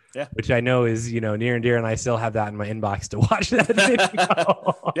ergodicity. Yeah. Which I know is, near and dear. And I still have that in my inbox to watch that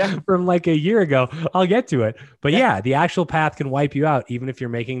video from like a year ago. I'll get to it. But the actual path can wipe you out, even if you're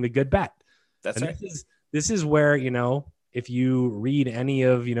making the good bet. That's right. This is where, if you read any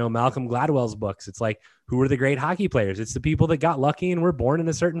of, Malcolm Gladwell's books, it's like, who are the great hockey players? It's the people that got lucky and were born in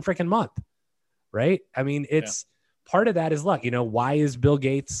a certain freaking month. Right. I mean, it's part of that is luck. Why is Bill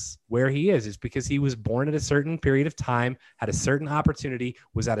Gates where he is? It's because he was born at a certain period of time, had a certain opportunity,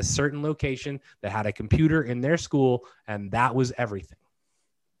 was at a certain location that had a computer in their school, and that was everything.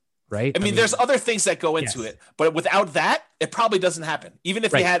 Right? I mean, there's other things that go into it, but without that, it probably doesn't happen, even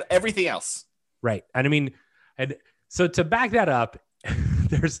if he had everything else. Right. And I mean, and so to back that up,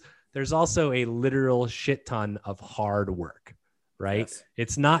 there's also a literal shit ton of hard work, right? Yes.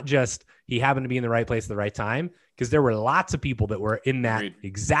 It's not just he happened to be in the right place at the right time, because there were lots of people that were in that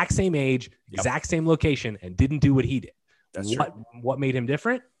exact same age, exact same location, and didn't do what he did. That's what made him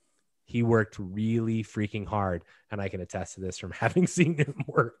different? He worked really freaking hard, and I can attest to this from having seen him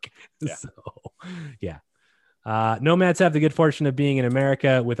work. Yeah. So, nomads have the good fortune of being in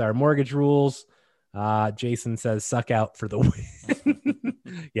America with our mortgage rules. Jason says, "Suck out for the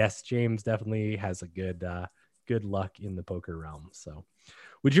win." Yes, James definitely has a good luck in the poker realm. So.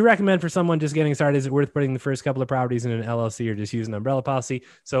 Would you recommend for someone just getting started, is it worth putting the first couple of properties in an LLC or just use an umbrella policy?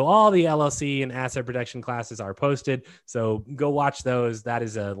 So all the LLC and asset protection classes are posted. So go watch those. That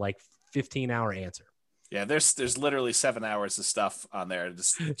is a 15-hour answer. Yeah, there's literally 7 hours of stuff on there.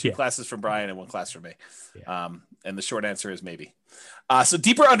 Just two classes from Brian and one class from me. Yeah. And the short answer is maybe. So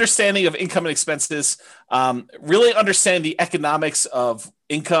deeper understanding of income and expenses, really understanding the economics of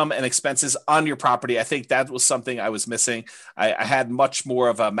income and expenses on your property. I think that was something I was missing. I had much more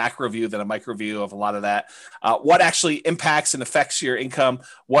of a macro view than a micro view of a lot of that. What actually impacts and affects your income?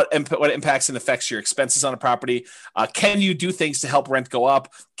 What impacts and affects your expenses on a property? Can you do things to help rent go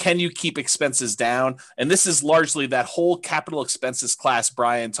up? Can you keep expenses down? And this is largely that whole capital expenses class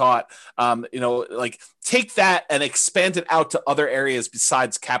Brian taught. Take that and expand it out to other areas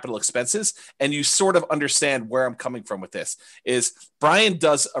besides capital expenses. And you sort of understand where I'm coming from with this. Is Brian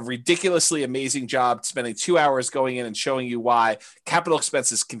does a ridiculously amazing job spending 2 hours going in and showing you why capital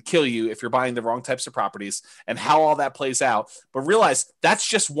expenses can kill you if you're buying the wrong types of properties and how all that plays out. But realize that's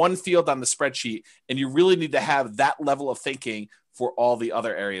just one field on the spreadsheet. And you really need to have that level of thinking for all the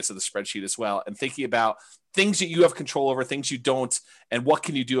other areas of the spreadsheet as well. And thinking about things that you have control over, things you don't, and what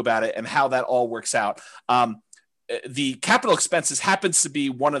can you do about it and how that all works out. The capital expenses happens to be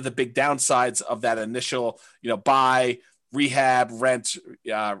one of the big downsides of that initial, buy, rehab, rent,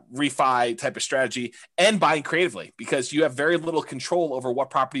 refi type of strategy, and buying creatively, because you have very little control over what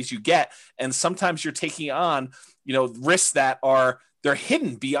properties you get. And sometimes you're taking on, risks that they're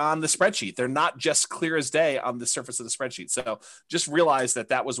hidden beyond the spreadsheet. They're not just clear as day on the surface of the spreadsheet. So just realize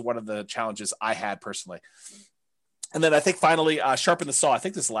that was one of the challenges I had personally. And then I think finally, sharpen the saw. I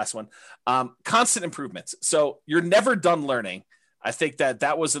think this is the last one. Constant improvements. So you're never done learning. I think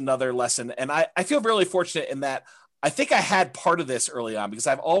that was another lesson. And I feel really fortunate in that I think I had part of this early on because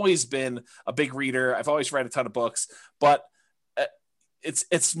I've always been a big reader. I've always read a ton of books, but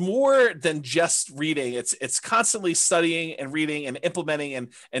it's more than just reading. It's constantly studying and reading and implementing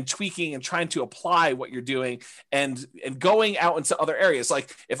and tweaking and trying to apply what you're doing and going out into other areas.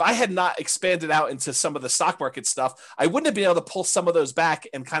 Like if I had not expanded out into some of the stock market stuff, I wouldn't have been able to pull some of those back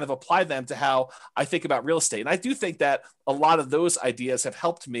and kind of apply them to how I think about real estate. And I do think that a lot of those ideas have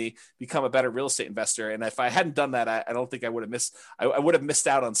helped me become a better real estate investor. And if I hadn't done that, I don't think I would have missed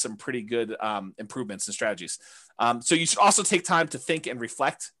out on some pretty good improvements and strategies. So you should also take time to think and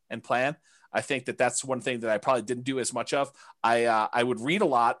reflect and plan. I think that's one thing that I probably didn't do as much of. I would read a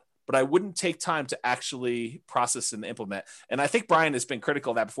lot, but I wouldn't take time to actually process and implement. And I think Brian has been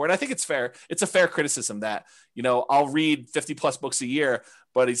critical of that before. And I think it's fair. It's a fair criticism that, I'll read 50 plus books a year,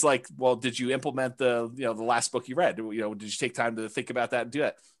 but he's like, well, did you implement the last book you read? Did you take time to think about that and do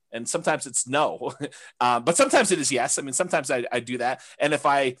it? And sometimes it's no, but sometimes it is yes. I mean, sometimes I do that. And if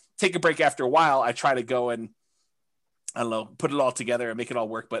I take a break after a while, I try to go and, I don't know, put it all together and make it all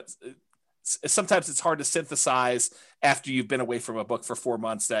work. But sometimes it's hard to synthesize after you've been away from a book for 4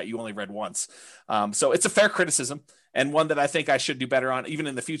 months that you only read once. So it's a fair criticism, and one that I think I should do better on even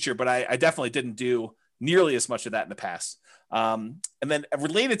in the future, but I definitely didn't do nearly as much of that in the past. And then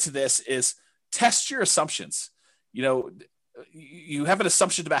related to this is test your assumptions. You have an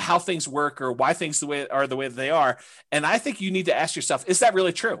assumption about how things work or why things the way that they are. And I think you need to ask yourself, is that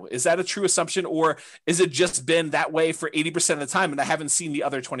really true? Is that a true assumption? Or is it just been that way for 80% of the time and I haven't seen the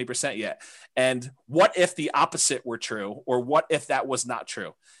other 20% yet? And what if the opposite were true? Or what if that was not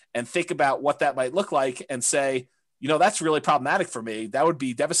true? And think about what that might look like and say, that's really problematic for me. That would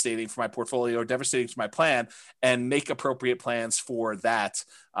be devastating for my portfolio or devastating for my plan, and make appropriate plans for that,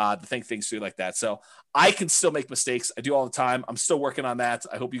 to think things through like that. So I can still make mistakes. I do all the time. I'm still working on that.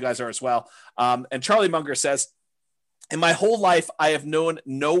 I hope you guys are as well. And Charlie Munger says, in my whole life, I have known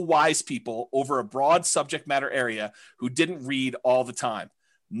no wise people over a broad subject matter area who didn't read all the time.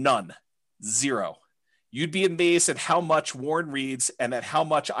 None. Zero. You'd be amazed at how much Warren reads and at how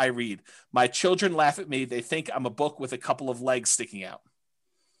much I read. My children laugh at me. They think I'm a book with a couple of legs sticking out.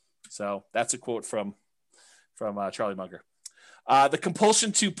 So that's a quote from Charlie Munger. The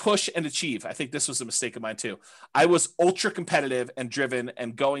compulsion to push and achieve. I think this was a mistake of mine too. I was ultra competitive and driven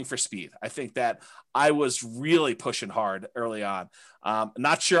and going for speed. I think that I was really pushing hard early on.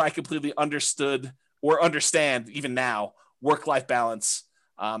 Not sure I completely understood or understand even now work-life balance.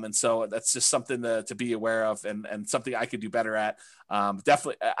 And so that's just something to be aware of and something I could do better at.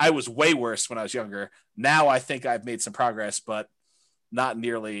 Definitely, I was way worse when I was younger. Now I think I've made some progress, but not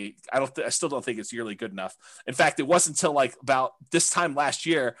nearly. I still don't think it's nearly good enough. In fact, it wasn't until like about this time last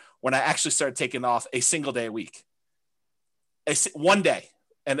year when I actually started taking off a single day a week, one day,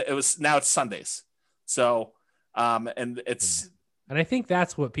 and now it's Sundays. So, and I think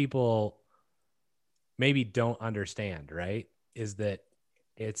that's what people maybe don't understand, right? Is that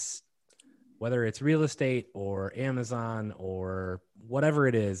it's whether it's real estate or Amazon or whatever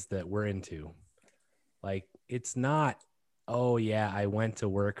it is that we're into, like, it's not, oh yeah, I went to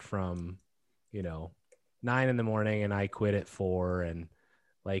work from, 9 a.m. and I quit at 4. And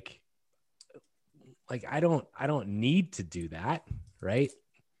like I don't need to do that. Right.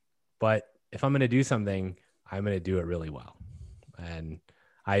 But if I'm going to do something, I'm going to do it really well. And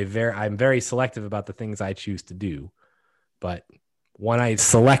I'm very selective about the things I choose to do, but when I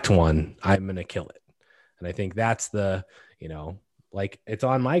select one, I'm going to kill it. And I think that's it's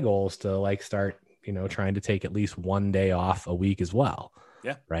on my goals to start, trying to take at least one day off a week as well.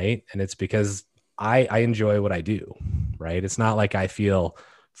 Yeah. Right. And it's because I enjoy what I do. Right. It's not like I feel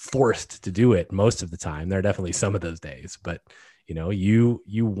forced to do it most of the time. There are definitely some of those days, but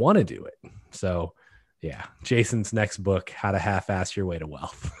you want to do it. So yeah. Jason's next book, How to Half-Ass Your Way to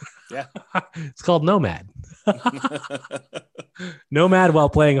Wealth. Yeah. It's called Nomad. Nomad while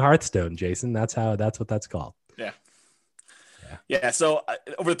playing Hearthstone, Jason. That's what that's called. Yeah. Yeah. So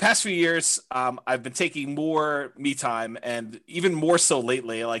over the past few years, I've been taking more me time, and even more so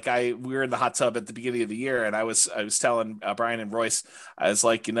lately. Like we were in the hot tub at the beginning of the year, and I was telling Brian and Royce, I was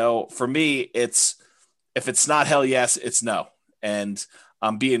like, for me, if it's not hell yes, it's no. And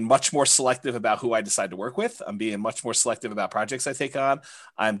I'm being much more selective about who I decide to work with. I'm being much more selective about projects I take on.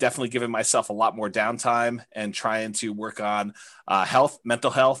 I'm definitely giving myself a lot more downtime and trying to work on health, mental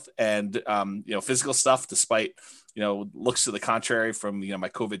health, and physical stuff, despite looks to the contrary from my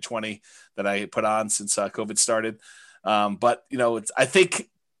COVID-20 that I put on since COVID started. But I think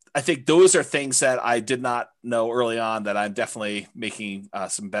those are things that I did not know early on that I'm definitely making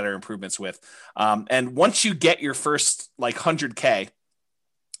some better improvements with. And once you get your first 100K,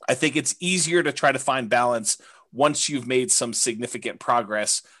 I think it's easier to try to find balance once you've made some significant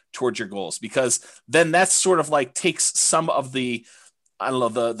progress towards your goals, because then that's sort of takes some of the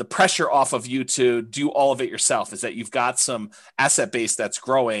pressure off of you to do all of it yourself. Is that you've got some asset base that's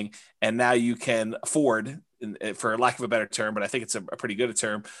growing, and now you can afford, for lack of a better term, but I think it's a pretty good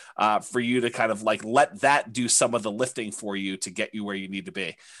term, for you to kind of let that do some of the lifting for you to get you where you need to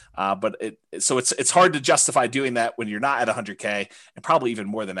be. But it's hard to justify doing that when you're not at 100K, and probably even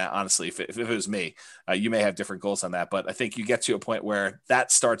more than that, honestly. If it was me, you may have different goals on that, but I think you get to a point where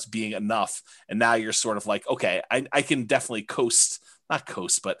that starts being enough, and now you're sort of okay, I can definitely not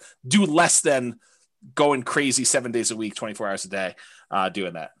coast, but do less than going crazy 7 days a week, 24 hours a day,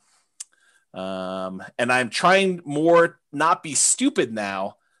 doing that. And I'm trying more not be stupid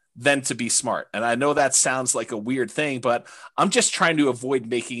now than to be smart. And I know that sounds like a weird thing, but I'm just trying to avoid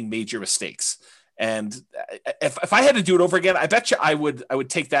making major mistakes. And if I had to do it over again, I bet you I would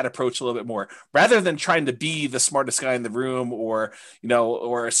take that approach a little bit more rather than trying to be the smartest guy in the room or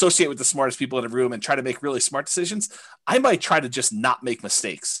associate with the smartest people in the room and try to make really smart decisions. I might try to just not make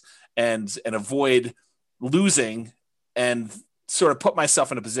mistakes and avoid losing and sort of put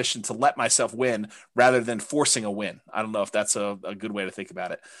myself in a position to let myself win rather than forcing a win. I don't know if that's a good way to think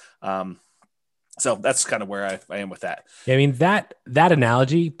about it. So that's kind of where I am with that. Yeah, I mean, that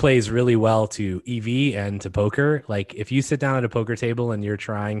analogy plays really well to EV and to poker. Like if you sit down at a poker table and you're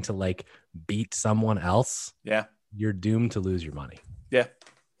trying to like beat someone else, yeah, you're doomed to lose your money. Yeah.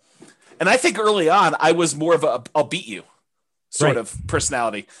 And I think early on I was more of a I'll beat you sort of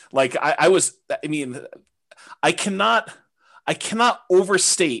personality. Like I cannot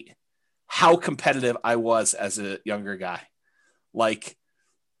overstate how competitive I was as a younger guy. Like,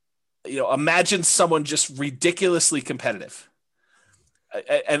 imagine someone just ridiculously competitive.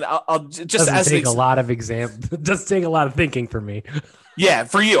 And I'll just take a lot of just take a lot of thinking for me. Yeah,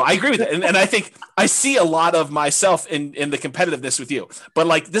 for you. I agree with it. And I think I see a lot of myself in the competitiveness with you. But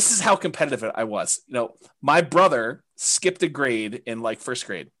like, this is how competitive I was. My brother skipped a grade in like first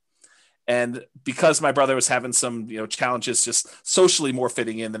grade. And because my brother was having some, challenges, just socially more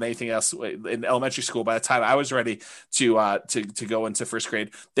fitting in than anything else in elementary school, by the time I was ready to go into first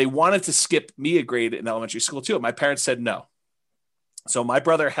grade, they wanted to skip me a grade in elementary school too. My parents said no. So my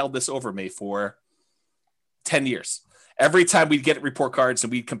brother held this over me for 10 years. Every time we'd get report cards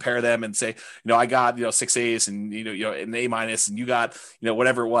and we'd compare them and say, I got, 6 A's and, an A minus and you got,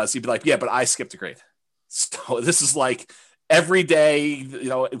 whatever it was, he'd be like, yeah, but I skipped a grade. So this is like every day,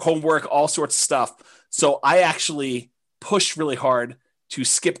 homework, all sorts of stuff. So I actually pushed really hard to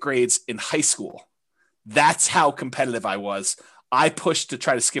skip grades in high school. That's how competitive I was. I pushed to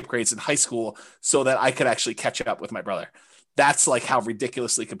try to skip grades in high school so that I could actually catch up with my brother. That's like how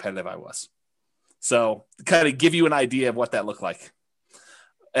ridiculously competitive I was. So kind of give you an idea of what that looked like.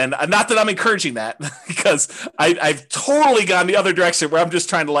 And not that I'm encouraging that because I've totally gone the other direction where I'm just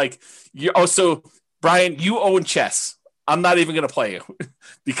trying to so Brian, you own chess. I'm not even going to play you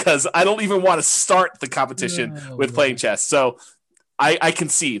because I don't even want to start the competition with playing chess. So I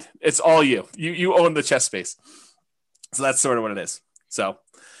concede. It's all you. You own the chess space. So that's sort of what it is. So,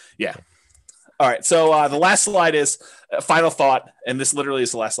 yeah. All right. So the last slide is final thought. And this literally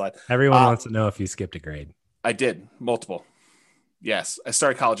is the last slide. Everyone wants to know if you skipped a grade. I did. Multiple. Yes. I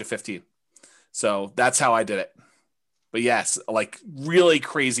started college at 15. So that's how I did it. But yes, like really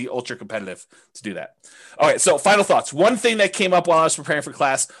crazy, ultra competitive to do that. All right. So final thoughts. One thing that came up while I was preparing for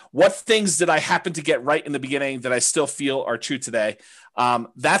class, what things did I happen to get right in the beginning that I still feel are true today?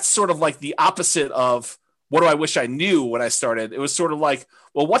 That's sort of like the opposite of what do I wish I knew when I started? It was sort of like,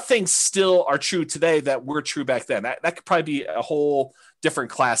 well, what things still are true today that were true back then? That could probably be a whole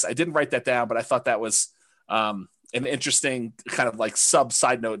different class. I didn't write that down, but I thought that was an interesting kind of like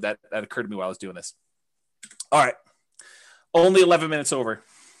side note that occurred to me while I was doing this. All right. Only 11 minutes over.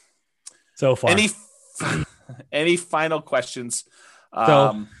 So far. Any final questions?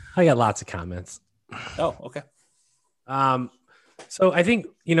 So I got lots of comments. Oh, okay. So I think,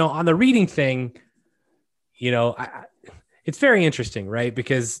 on the reading thing, it's very interesting, right?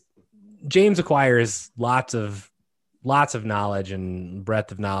 Because James acquires lots of knowledge and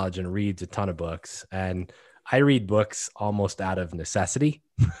breadth of knowledge and reads a ton of books. And I read books almost out of necessity.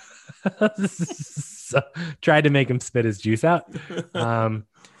 So tried to make him spit his juice out. But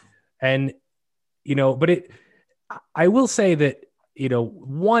I will say that,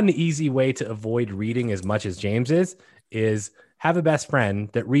 one easy way to avoid reading as much as James is have a best friend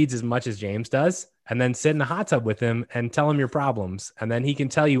that reads as much as James does, and then sit in a hot tub with him and tell him your problems. And then he can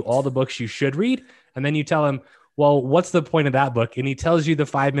tell you all the books you should read. And then you tell him, well, what's the point of that book? And he tells you the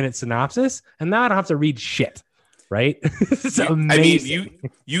 5-minute synopsis, and now I don't have to read shit. Right. It's amazing. I mean,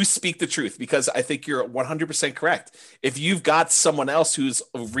 you speak the truth because I think you're 100% correct. If you've got someone else who's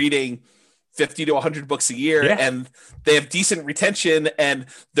reading 50 to 100 books a year and they have decent retention and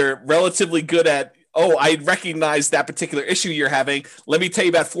they're relatively good at, I recognize that particular issue you're having. Let me tell you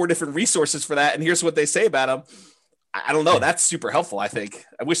about 4 different resources for that. And here's what they say about them. I don't know. That's super helpful. I think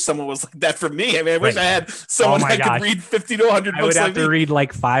I wish someone was like that for me. I mean, I wish I had someone that could read 50 to 100 books. I would have to read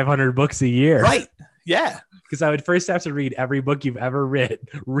like 500 books a year. Right. Yeah. Because I would first have to read every book you've ever read,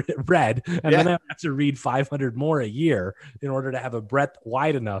 and then I would have to read 500 more a year in order to have a breadth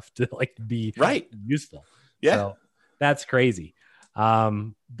wide enough to like be useful. Yeah, so that's crazy.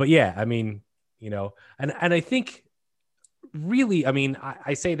 But yeah, I mean, and I think really, I mean,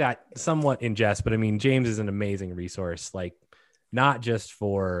 I say that somewhat in jest, but I mean, James is an amazing resource, like not just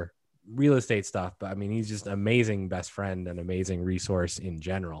for real estate stuff, but I mean, he's just an amazing best friend and amazing resource in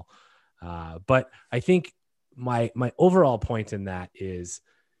general. But I think my overall point in that is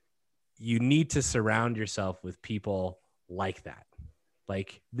you need to surround yourself with people like that.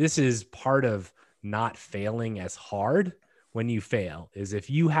 Like, this is part of not failing as hard when you fail, is if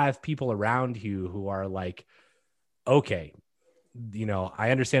you have people around you who are like, okay, you know,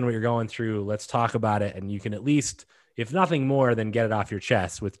 I understand what you're going through. Let's talk about it. And you can at least, if nothing more, than get it off your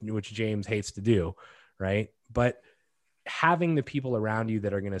chest, which James hates to do. Right. But having the people around you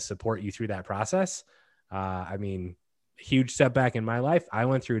that are going to support you through that process. I mean, huge setback in my life. I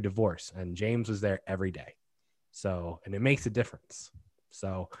went through a divorce and James was there every day. So, and it makes a difference.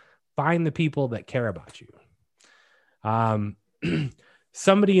 So find the people that care about you.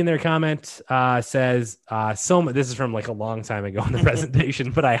 Somebody in their comment says, this is from like a long time ago in the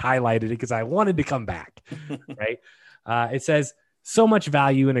presentation, but I highlighted it because I wanted to come back, right? It says, so much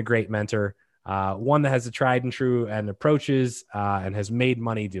value in a great mentor, one that has a tried and true and approaches and has made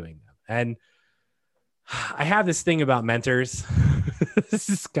money doing them. And I have this thing about mentors. This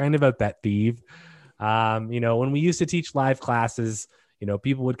is kind of a pet peeve. You know, when we used to teach live classes, you know,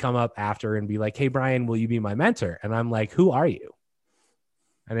 people would come up after and be like, hey, Brian, will you be my mentor? And I'm like, who are you?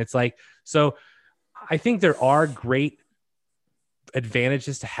 And it's like, so I think there are great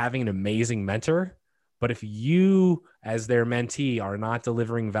advantages to having an amazing mentor, but if you as their mentee are not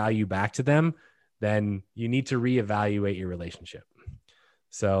delivering value back to them, then you need to reevaluate your relationship.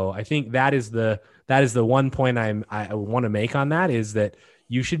 So I think that is the one point I want to make on that, is that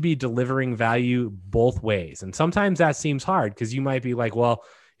you should be delivering value both ways. And sometimes that seems hard because you might be like, well,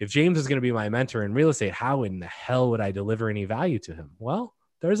 if James is going to be my mentor in real estate, how in the hell would I deliver any value to him? Well,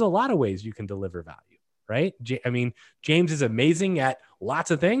 there's a lot of ways you can deliver value, right? I mean, James is amazing at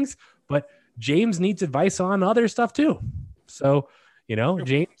lots of things, but James needs advice on other stuff too. So, you know,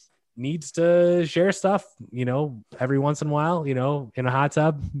 James needs to share stuff, you know, every once in a while, you know, in a hot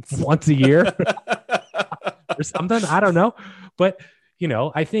tub once a year or something. I don't know. But, you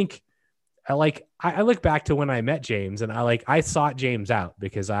know, I think I look back to when I met James and I sought James out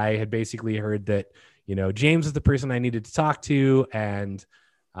because I had basically heard that, you know, James is the person I needed to talk to. And,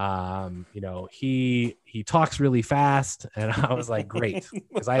 you know, he talks really fast. And I was like, great,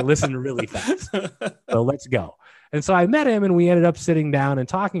 because I listen really fast. So let's go. And so I met him and we ended up sitting down and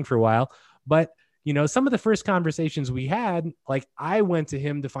talking for a while. But, you know, some of the first conversations we had, like I went to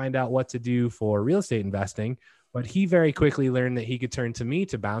him to find out what to do for real estate investing, but he very quickly learned that he could turn to me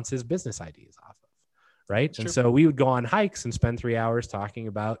to bounce his business ideas off of. Right. Sure. And so we would go on hikes and spend 3 hours talking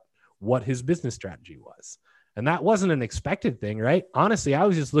about what his business strategy was. And that wasn't an expected thing, right? Honestly, I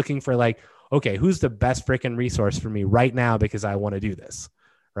was just looking for like, okay, who's the best freaking resource for me right now because I want to do this.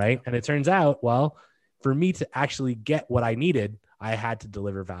 Right. And it turns out, well, for me to actually get what I needed, I had to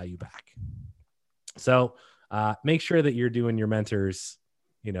deliver value back. So make sure that you're doing your mentors,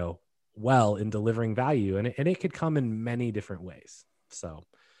 you know, well in delivering value. And it could come in many different ways. So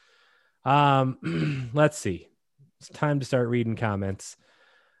let's see. It's time to start reading comments.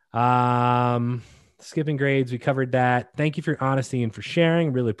 Skipping grades, we covered that. Thank you for your honesty and for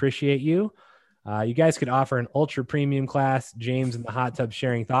sharing. Really appreciate you. You guys could offer an ultra premium class, James in the hot tub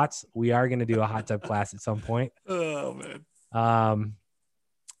sharing thoughts. We are going to do a hot tub class at some point. Oh man.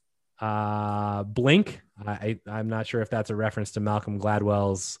 Blink. I'm not sure if that's a reference to Malcolm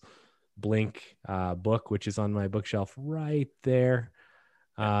Gladwell's Blink book, which is on my bookshelf right there.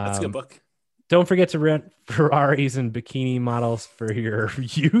 That's a good book. Don't forget to rent Ferraris and bikini models for your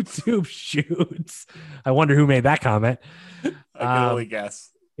YouTube shoots. I wonder who made that comment. I can only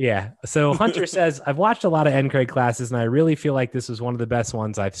guess. Yeah. So Hunter says, I've watched a lot of NCREG classes and I really feel like this was one of the best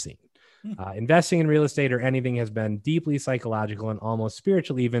ones I've seen. Investing in real estate or anything has been deeply psychological and almost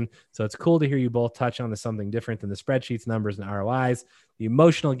spiritual even. So it's cool to hear you both touch on something different than the spreadsheets, numbers, and ROIs. The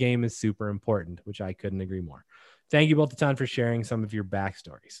emotional game is super important, which I couldn't agree more. Thank you both a ton for sharing some of your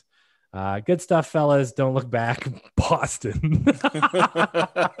backstories. Good stuff, fellas. Don't look back. Boston.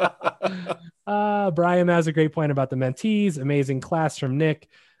 Brian, that was a great point about the mentees. Amazing class from Nick.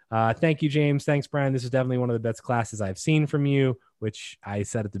 Thank you, James. Thanks, Brian. This is definitely one of the best classes I've seen from you, which I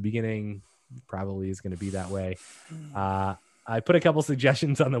said at the beginning probably is going to be that way. I put a couple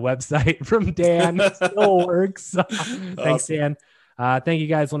suggestions on the website from Dan. It still works. Thanks, Dan. Thank you,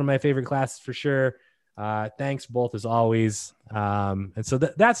 guys. One of my favorite classes for sure. Thanks both as always. And so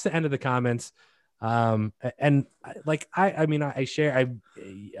that's the end of the comments. And like, I mean, I share,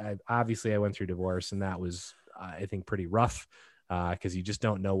 I obviously I went through divorce and that was, I think pretty rough, cause you just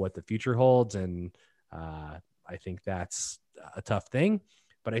don't know what the future holds. And, I think that's a tough thing.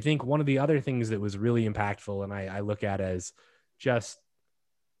 But I think one of the other things that was really impactful, and I look at as just,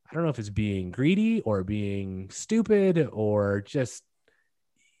 I don't know if it's being greedy or being stupid, or just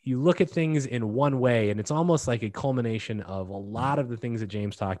you look at things in one way, and it's almost like a culmination of a lot of the things that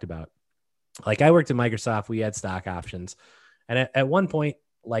James talked about. Like I worked at Microsoft, we had stock options. And at one point,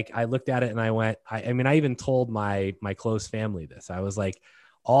 like I looked at it and I went, I mean, I even told my close family this. I was like,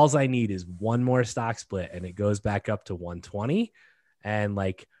 all I need is one more stock split and it goes back up to 120. And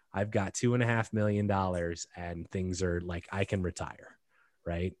like, I've got $2.5 million and things are like, I can retire.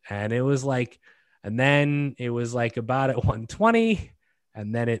 Right. And it was like, and then it was like about at 120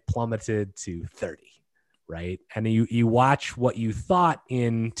 and then it plummeted to 30. Right. And you watch what you thought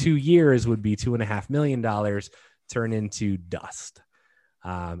in 2 years would be $2.5 million turn into dust.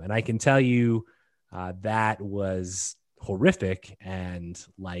 And I can tell you that was horrific. And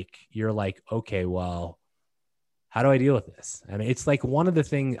like, you're like, okay, well, how do I deal with this? And it's like one of the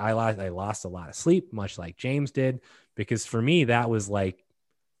things I lost a lot of sleep, much like James did, because for me, that was like,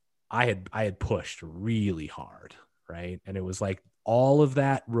 I had pushed really hard. Right. And it was like all of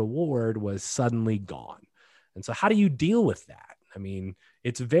that reward was suddenly gone. And so how do you deal with that? I mean,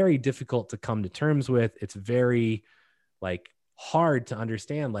 it's very difficult to come to terms with. It's very like hard to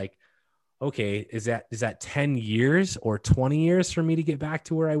understand, like, okay, is that 10 years or 20 years for me to get back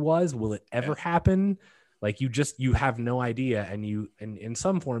to where I was? Will it ever happen? Like you have no idea. And in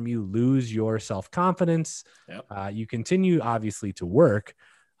some form, you lose your self-confidence. Yep. You continue obviously to work,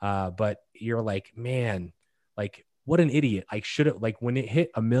 but you're like, man, like, what an idiot. I should have, like, when it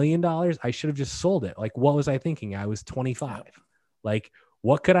hit $1 million, I should have just sold it. Like, what was I thinking? I was 25. Yep. Like,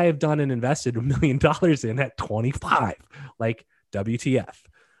 what could I have done and invested $1 million in at 25? Like, WTF,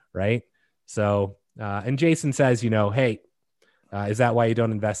 right? So, and Jason says, hey, is that why you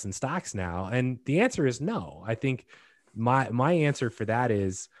don't invest in stocks now? And the answer is no. I think my answer for that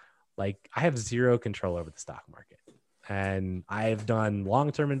is, like, I have zero control over the stock market. And I've done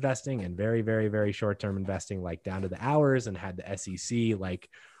long-term investing and very, very, very short-term investing, like down to the hours, and had the SEC like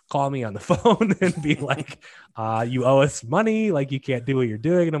call me on the phone and be like, you owe us money. Like, you can't do what you're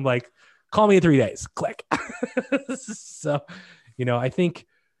doing. And I'm like, call me in 3 days, click. So, I think,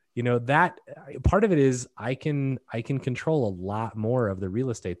 that part of it is I can control a lot more of the real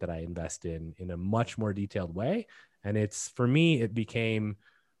estate that I invest in a much more detailed way. And it's, for me, it became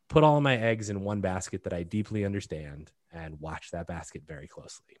put all my eggs in one basket that I deeply understand and watch that basket very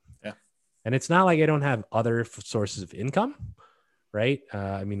closely. Yeah. And it's not like I don't have other sources of income, right?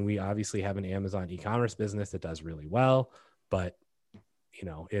 I mean, we obviously have an Amazon e-commerce business that does really well, but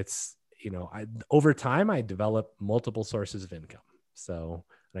it's, over time I develop multiple sources of income. So,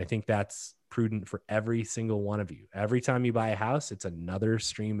 and I think that's prudent for every single one of you. Every time you buy a house, it's another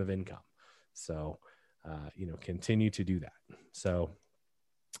stream of income. So, continue to do that. So,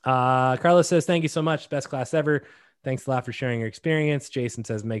 Carlos says, thank you so much. Best class ever. Thanks a lot for sharing your experience. Jason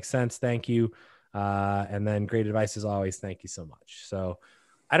says, makes sense. Thank you. And then great advice as always. Thank you so much. So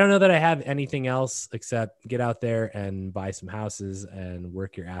I don't know that I have anything else except get out there and buy some houses and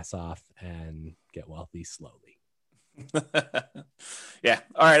work your ass off and get wealthy slowly. Yeah.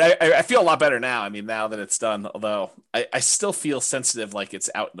 All right. I feel a lot better now. I mean, now that it's done, although I still feel sensitive, like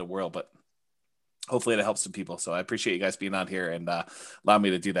it's out in the world, but hopefully it helps some people. So I appreciate you guys being on here and allow me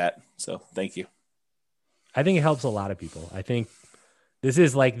to do that. So thank you. I think it helps a lot of people. I think this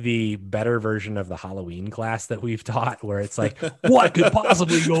is like the better version of the Halloween class that we've taught, where it's like, what could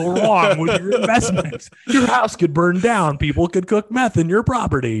possibly go wrong with your investments? Your house could burn down. People could cook meth in your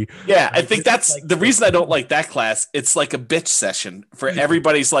property. Yeah, I think that's like the reason I don't like that class. It's like a bitch session for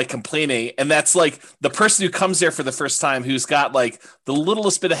everybody's like complaining. And that's like the person who comes there for the first time, who's got like the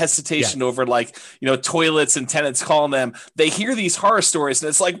littlest bit of hesitation over like, toilets and tenants calling them. They hear these horror stories and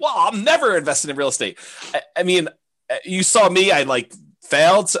it's like, well, I'm never invested in real estate. I mean, you saw me, I like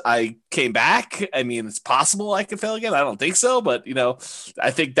failed. I came back. I mean, it's possible I could fail again. I don't think so, but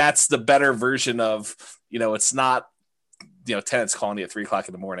I think that's the better version of, it's not, tenants calling you at 3:00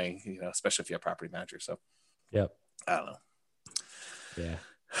 in the morning, especially if you have property manager. So, yep. I don't know. Yeah.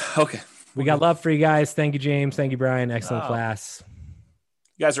 Okay. We got love for you guys. Thank you, James. Thank you, Brian. Excellent class.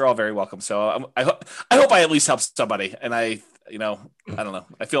 You guys are all very welcome. So I hope I at least helped somebody. And I don't know.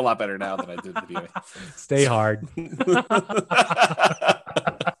 I feel a lot better now than I did at the beginning. Stay hard.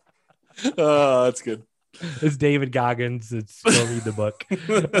 Oh, that's good. It's David Goggins. It's go read the book.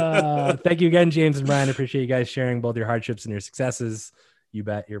 Thank you again, James and Brian. I appreciate you guys sharing both your hardships and your successes. You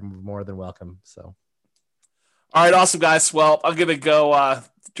bet. You're more than welcome. So, all right, awesome, guys. Well, I'm gonna go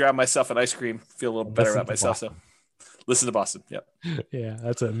grab myself an ice cream. Feel a little better about myself. Boston. So, listen to Boston. Yep. Yeah,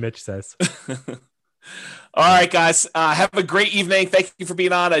 that's what Mitch says. All right, guys. Have a great evening. Thank you for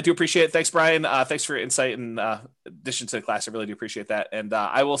being on. I do appreciate it. Thanks, Brian. Thanks for your insight and addition to the class. I really do appreciate that. And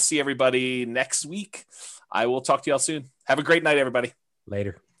I will see everybody next week. I will talk to you all soon. Have a great night, everybody.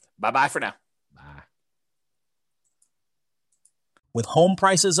 Later. Bye-bye for now. Bye. With home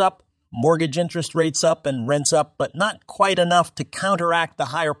prices up, mortgage interest rates up, and rents up, but not quite enough to counteract the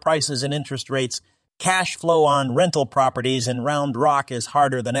higher prices and interest rates, cash flow on rental properties in Round Rock is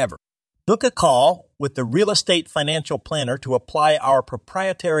harder than ever. Book a call with the Real Estate Financial Planner to apply our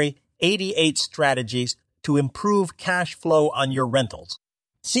proprietary 88 strategies to improve cash flow on your rentals.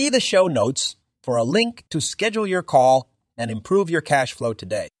 See the show notes for a link to schedule your call and improve your cash flow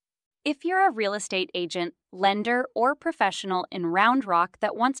today. If you're a real estate agent, lender, or professional in Round Rock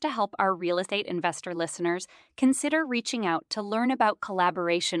that wants to help our real estate investor listeners, consider reaching out to learn about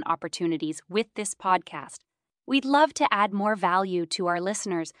collaboration opportunities with this podcast. We'd love to add more value to our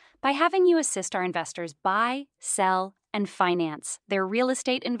listeners by having you assist our investors buy, sell, and finance their real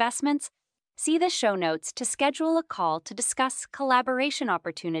estate investments. See the show notes to schedule a call to discuss collaboration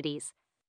opportunities.